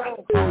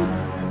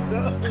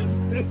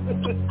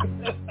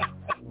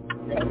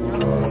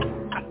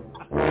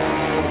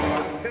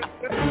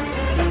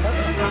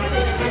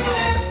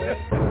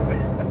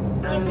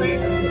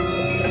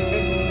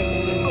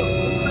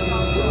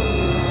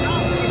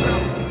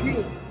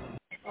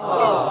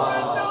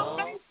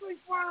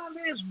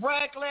 This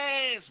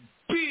reckless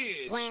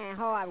bitch.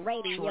 GRINDHARD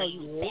Radio,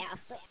 you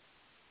bastard.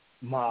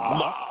 Ma.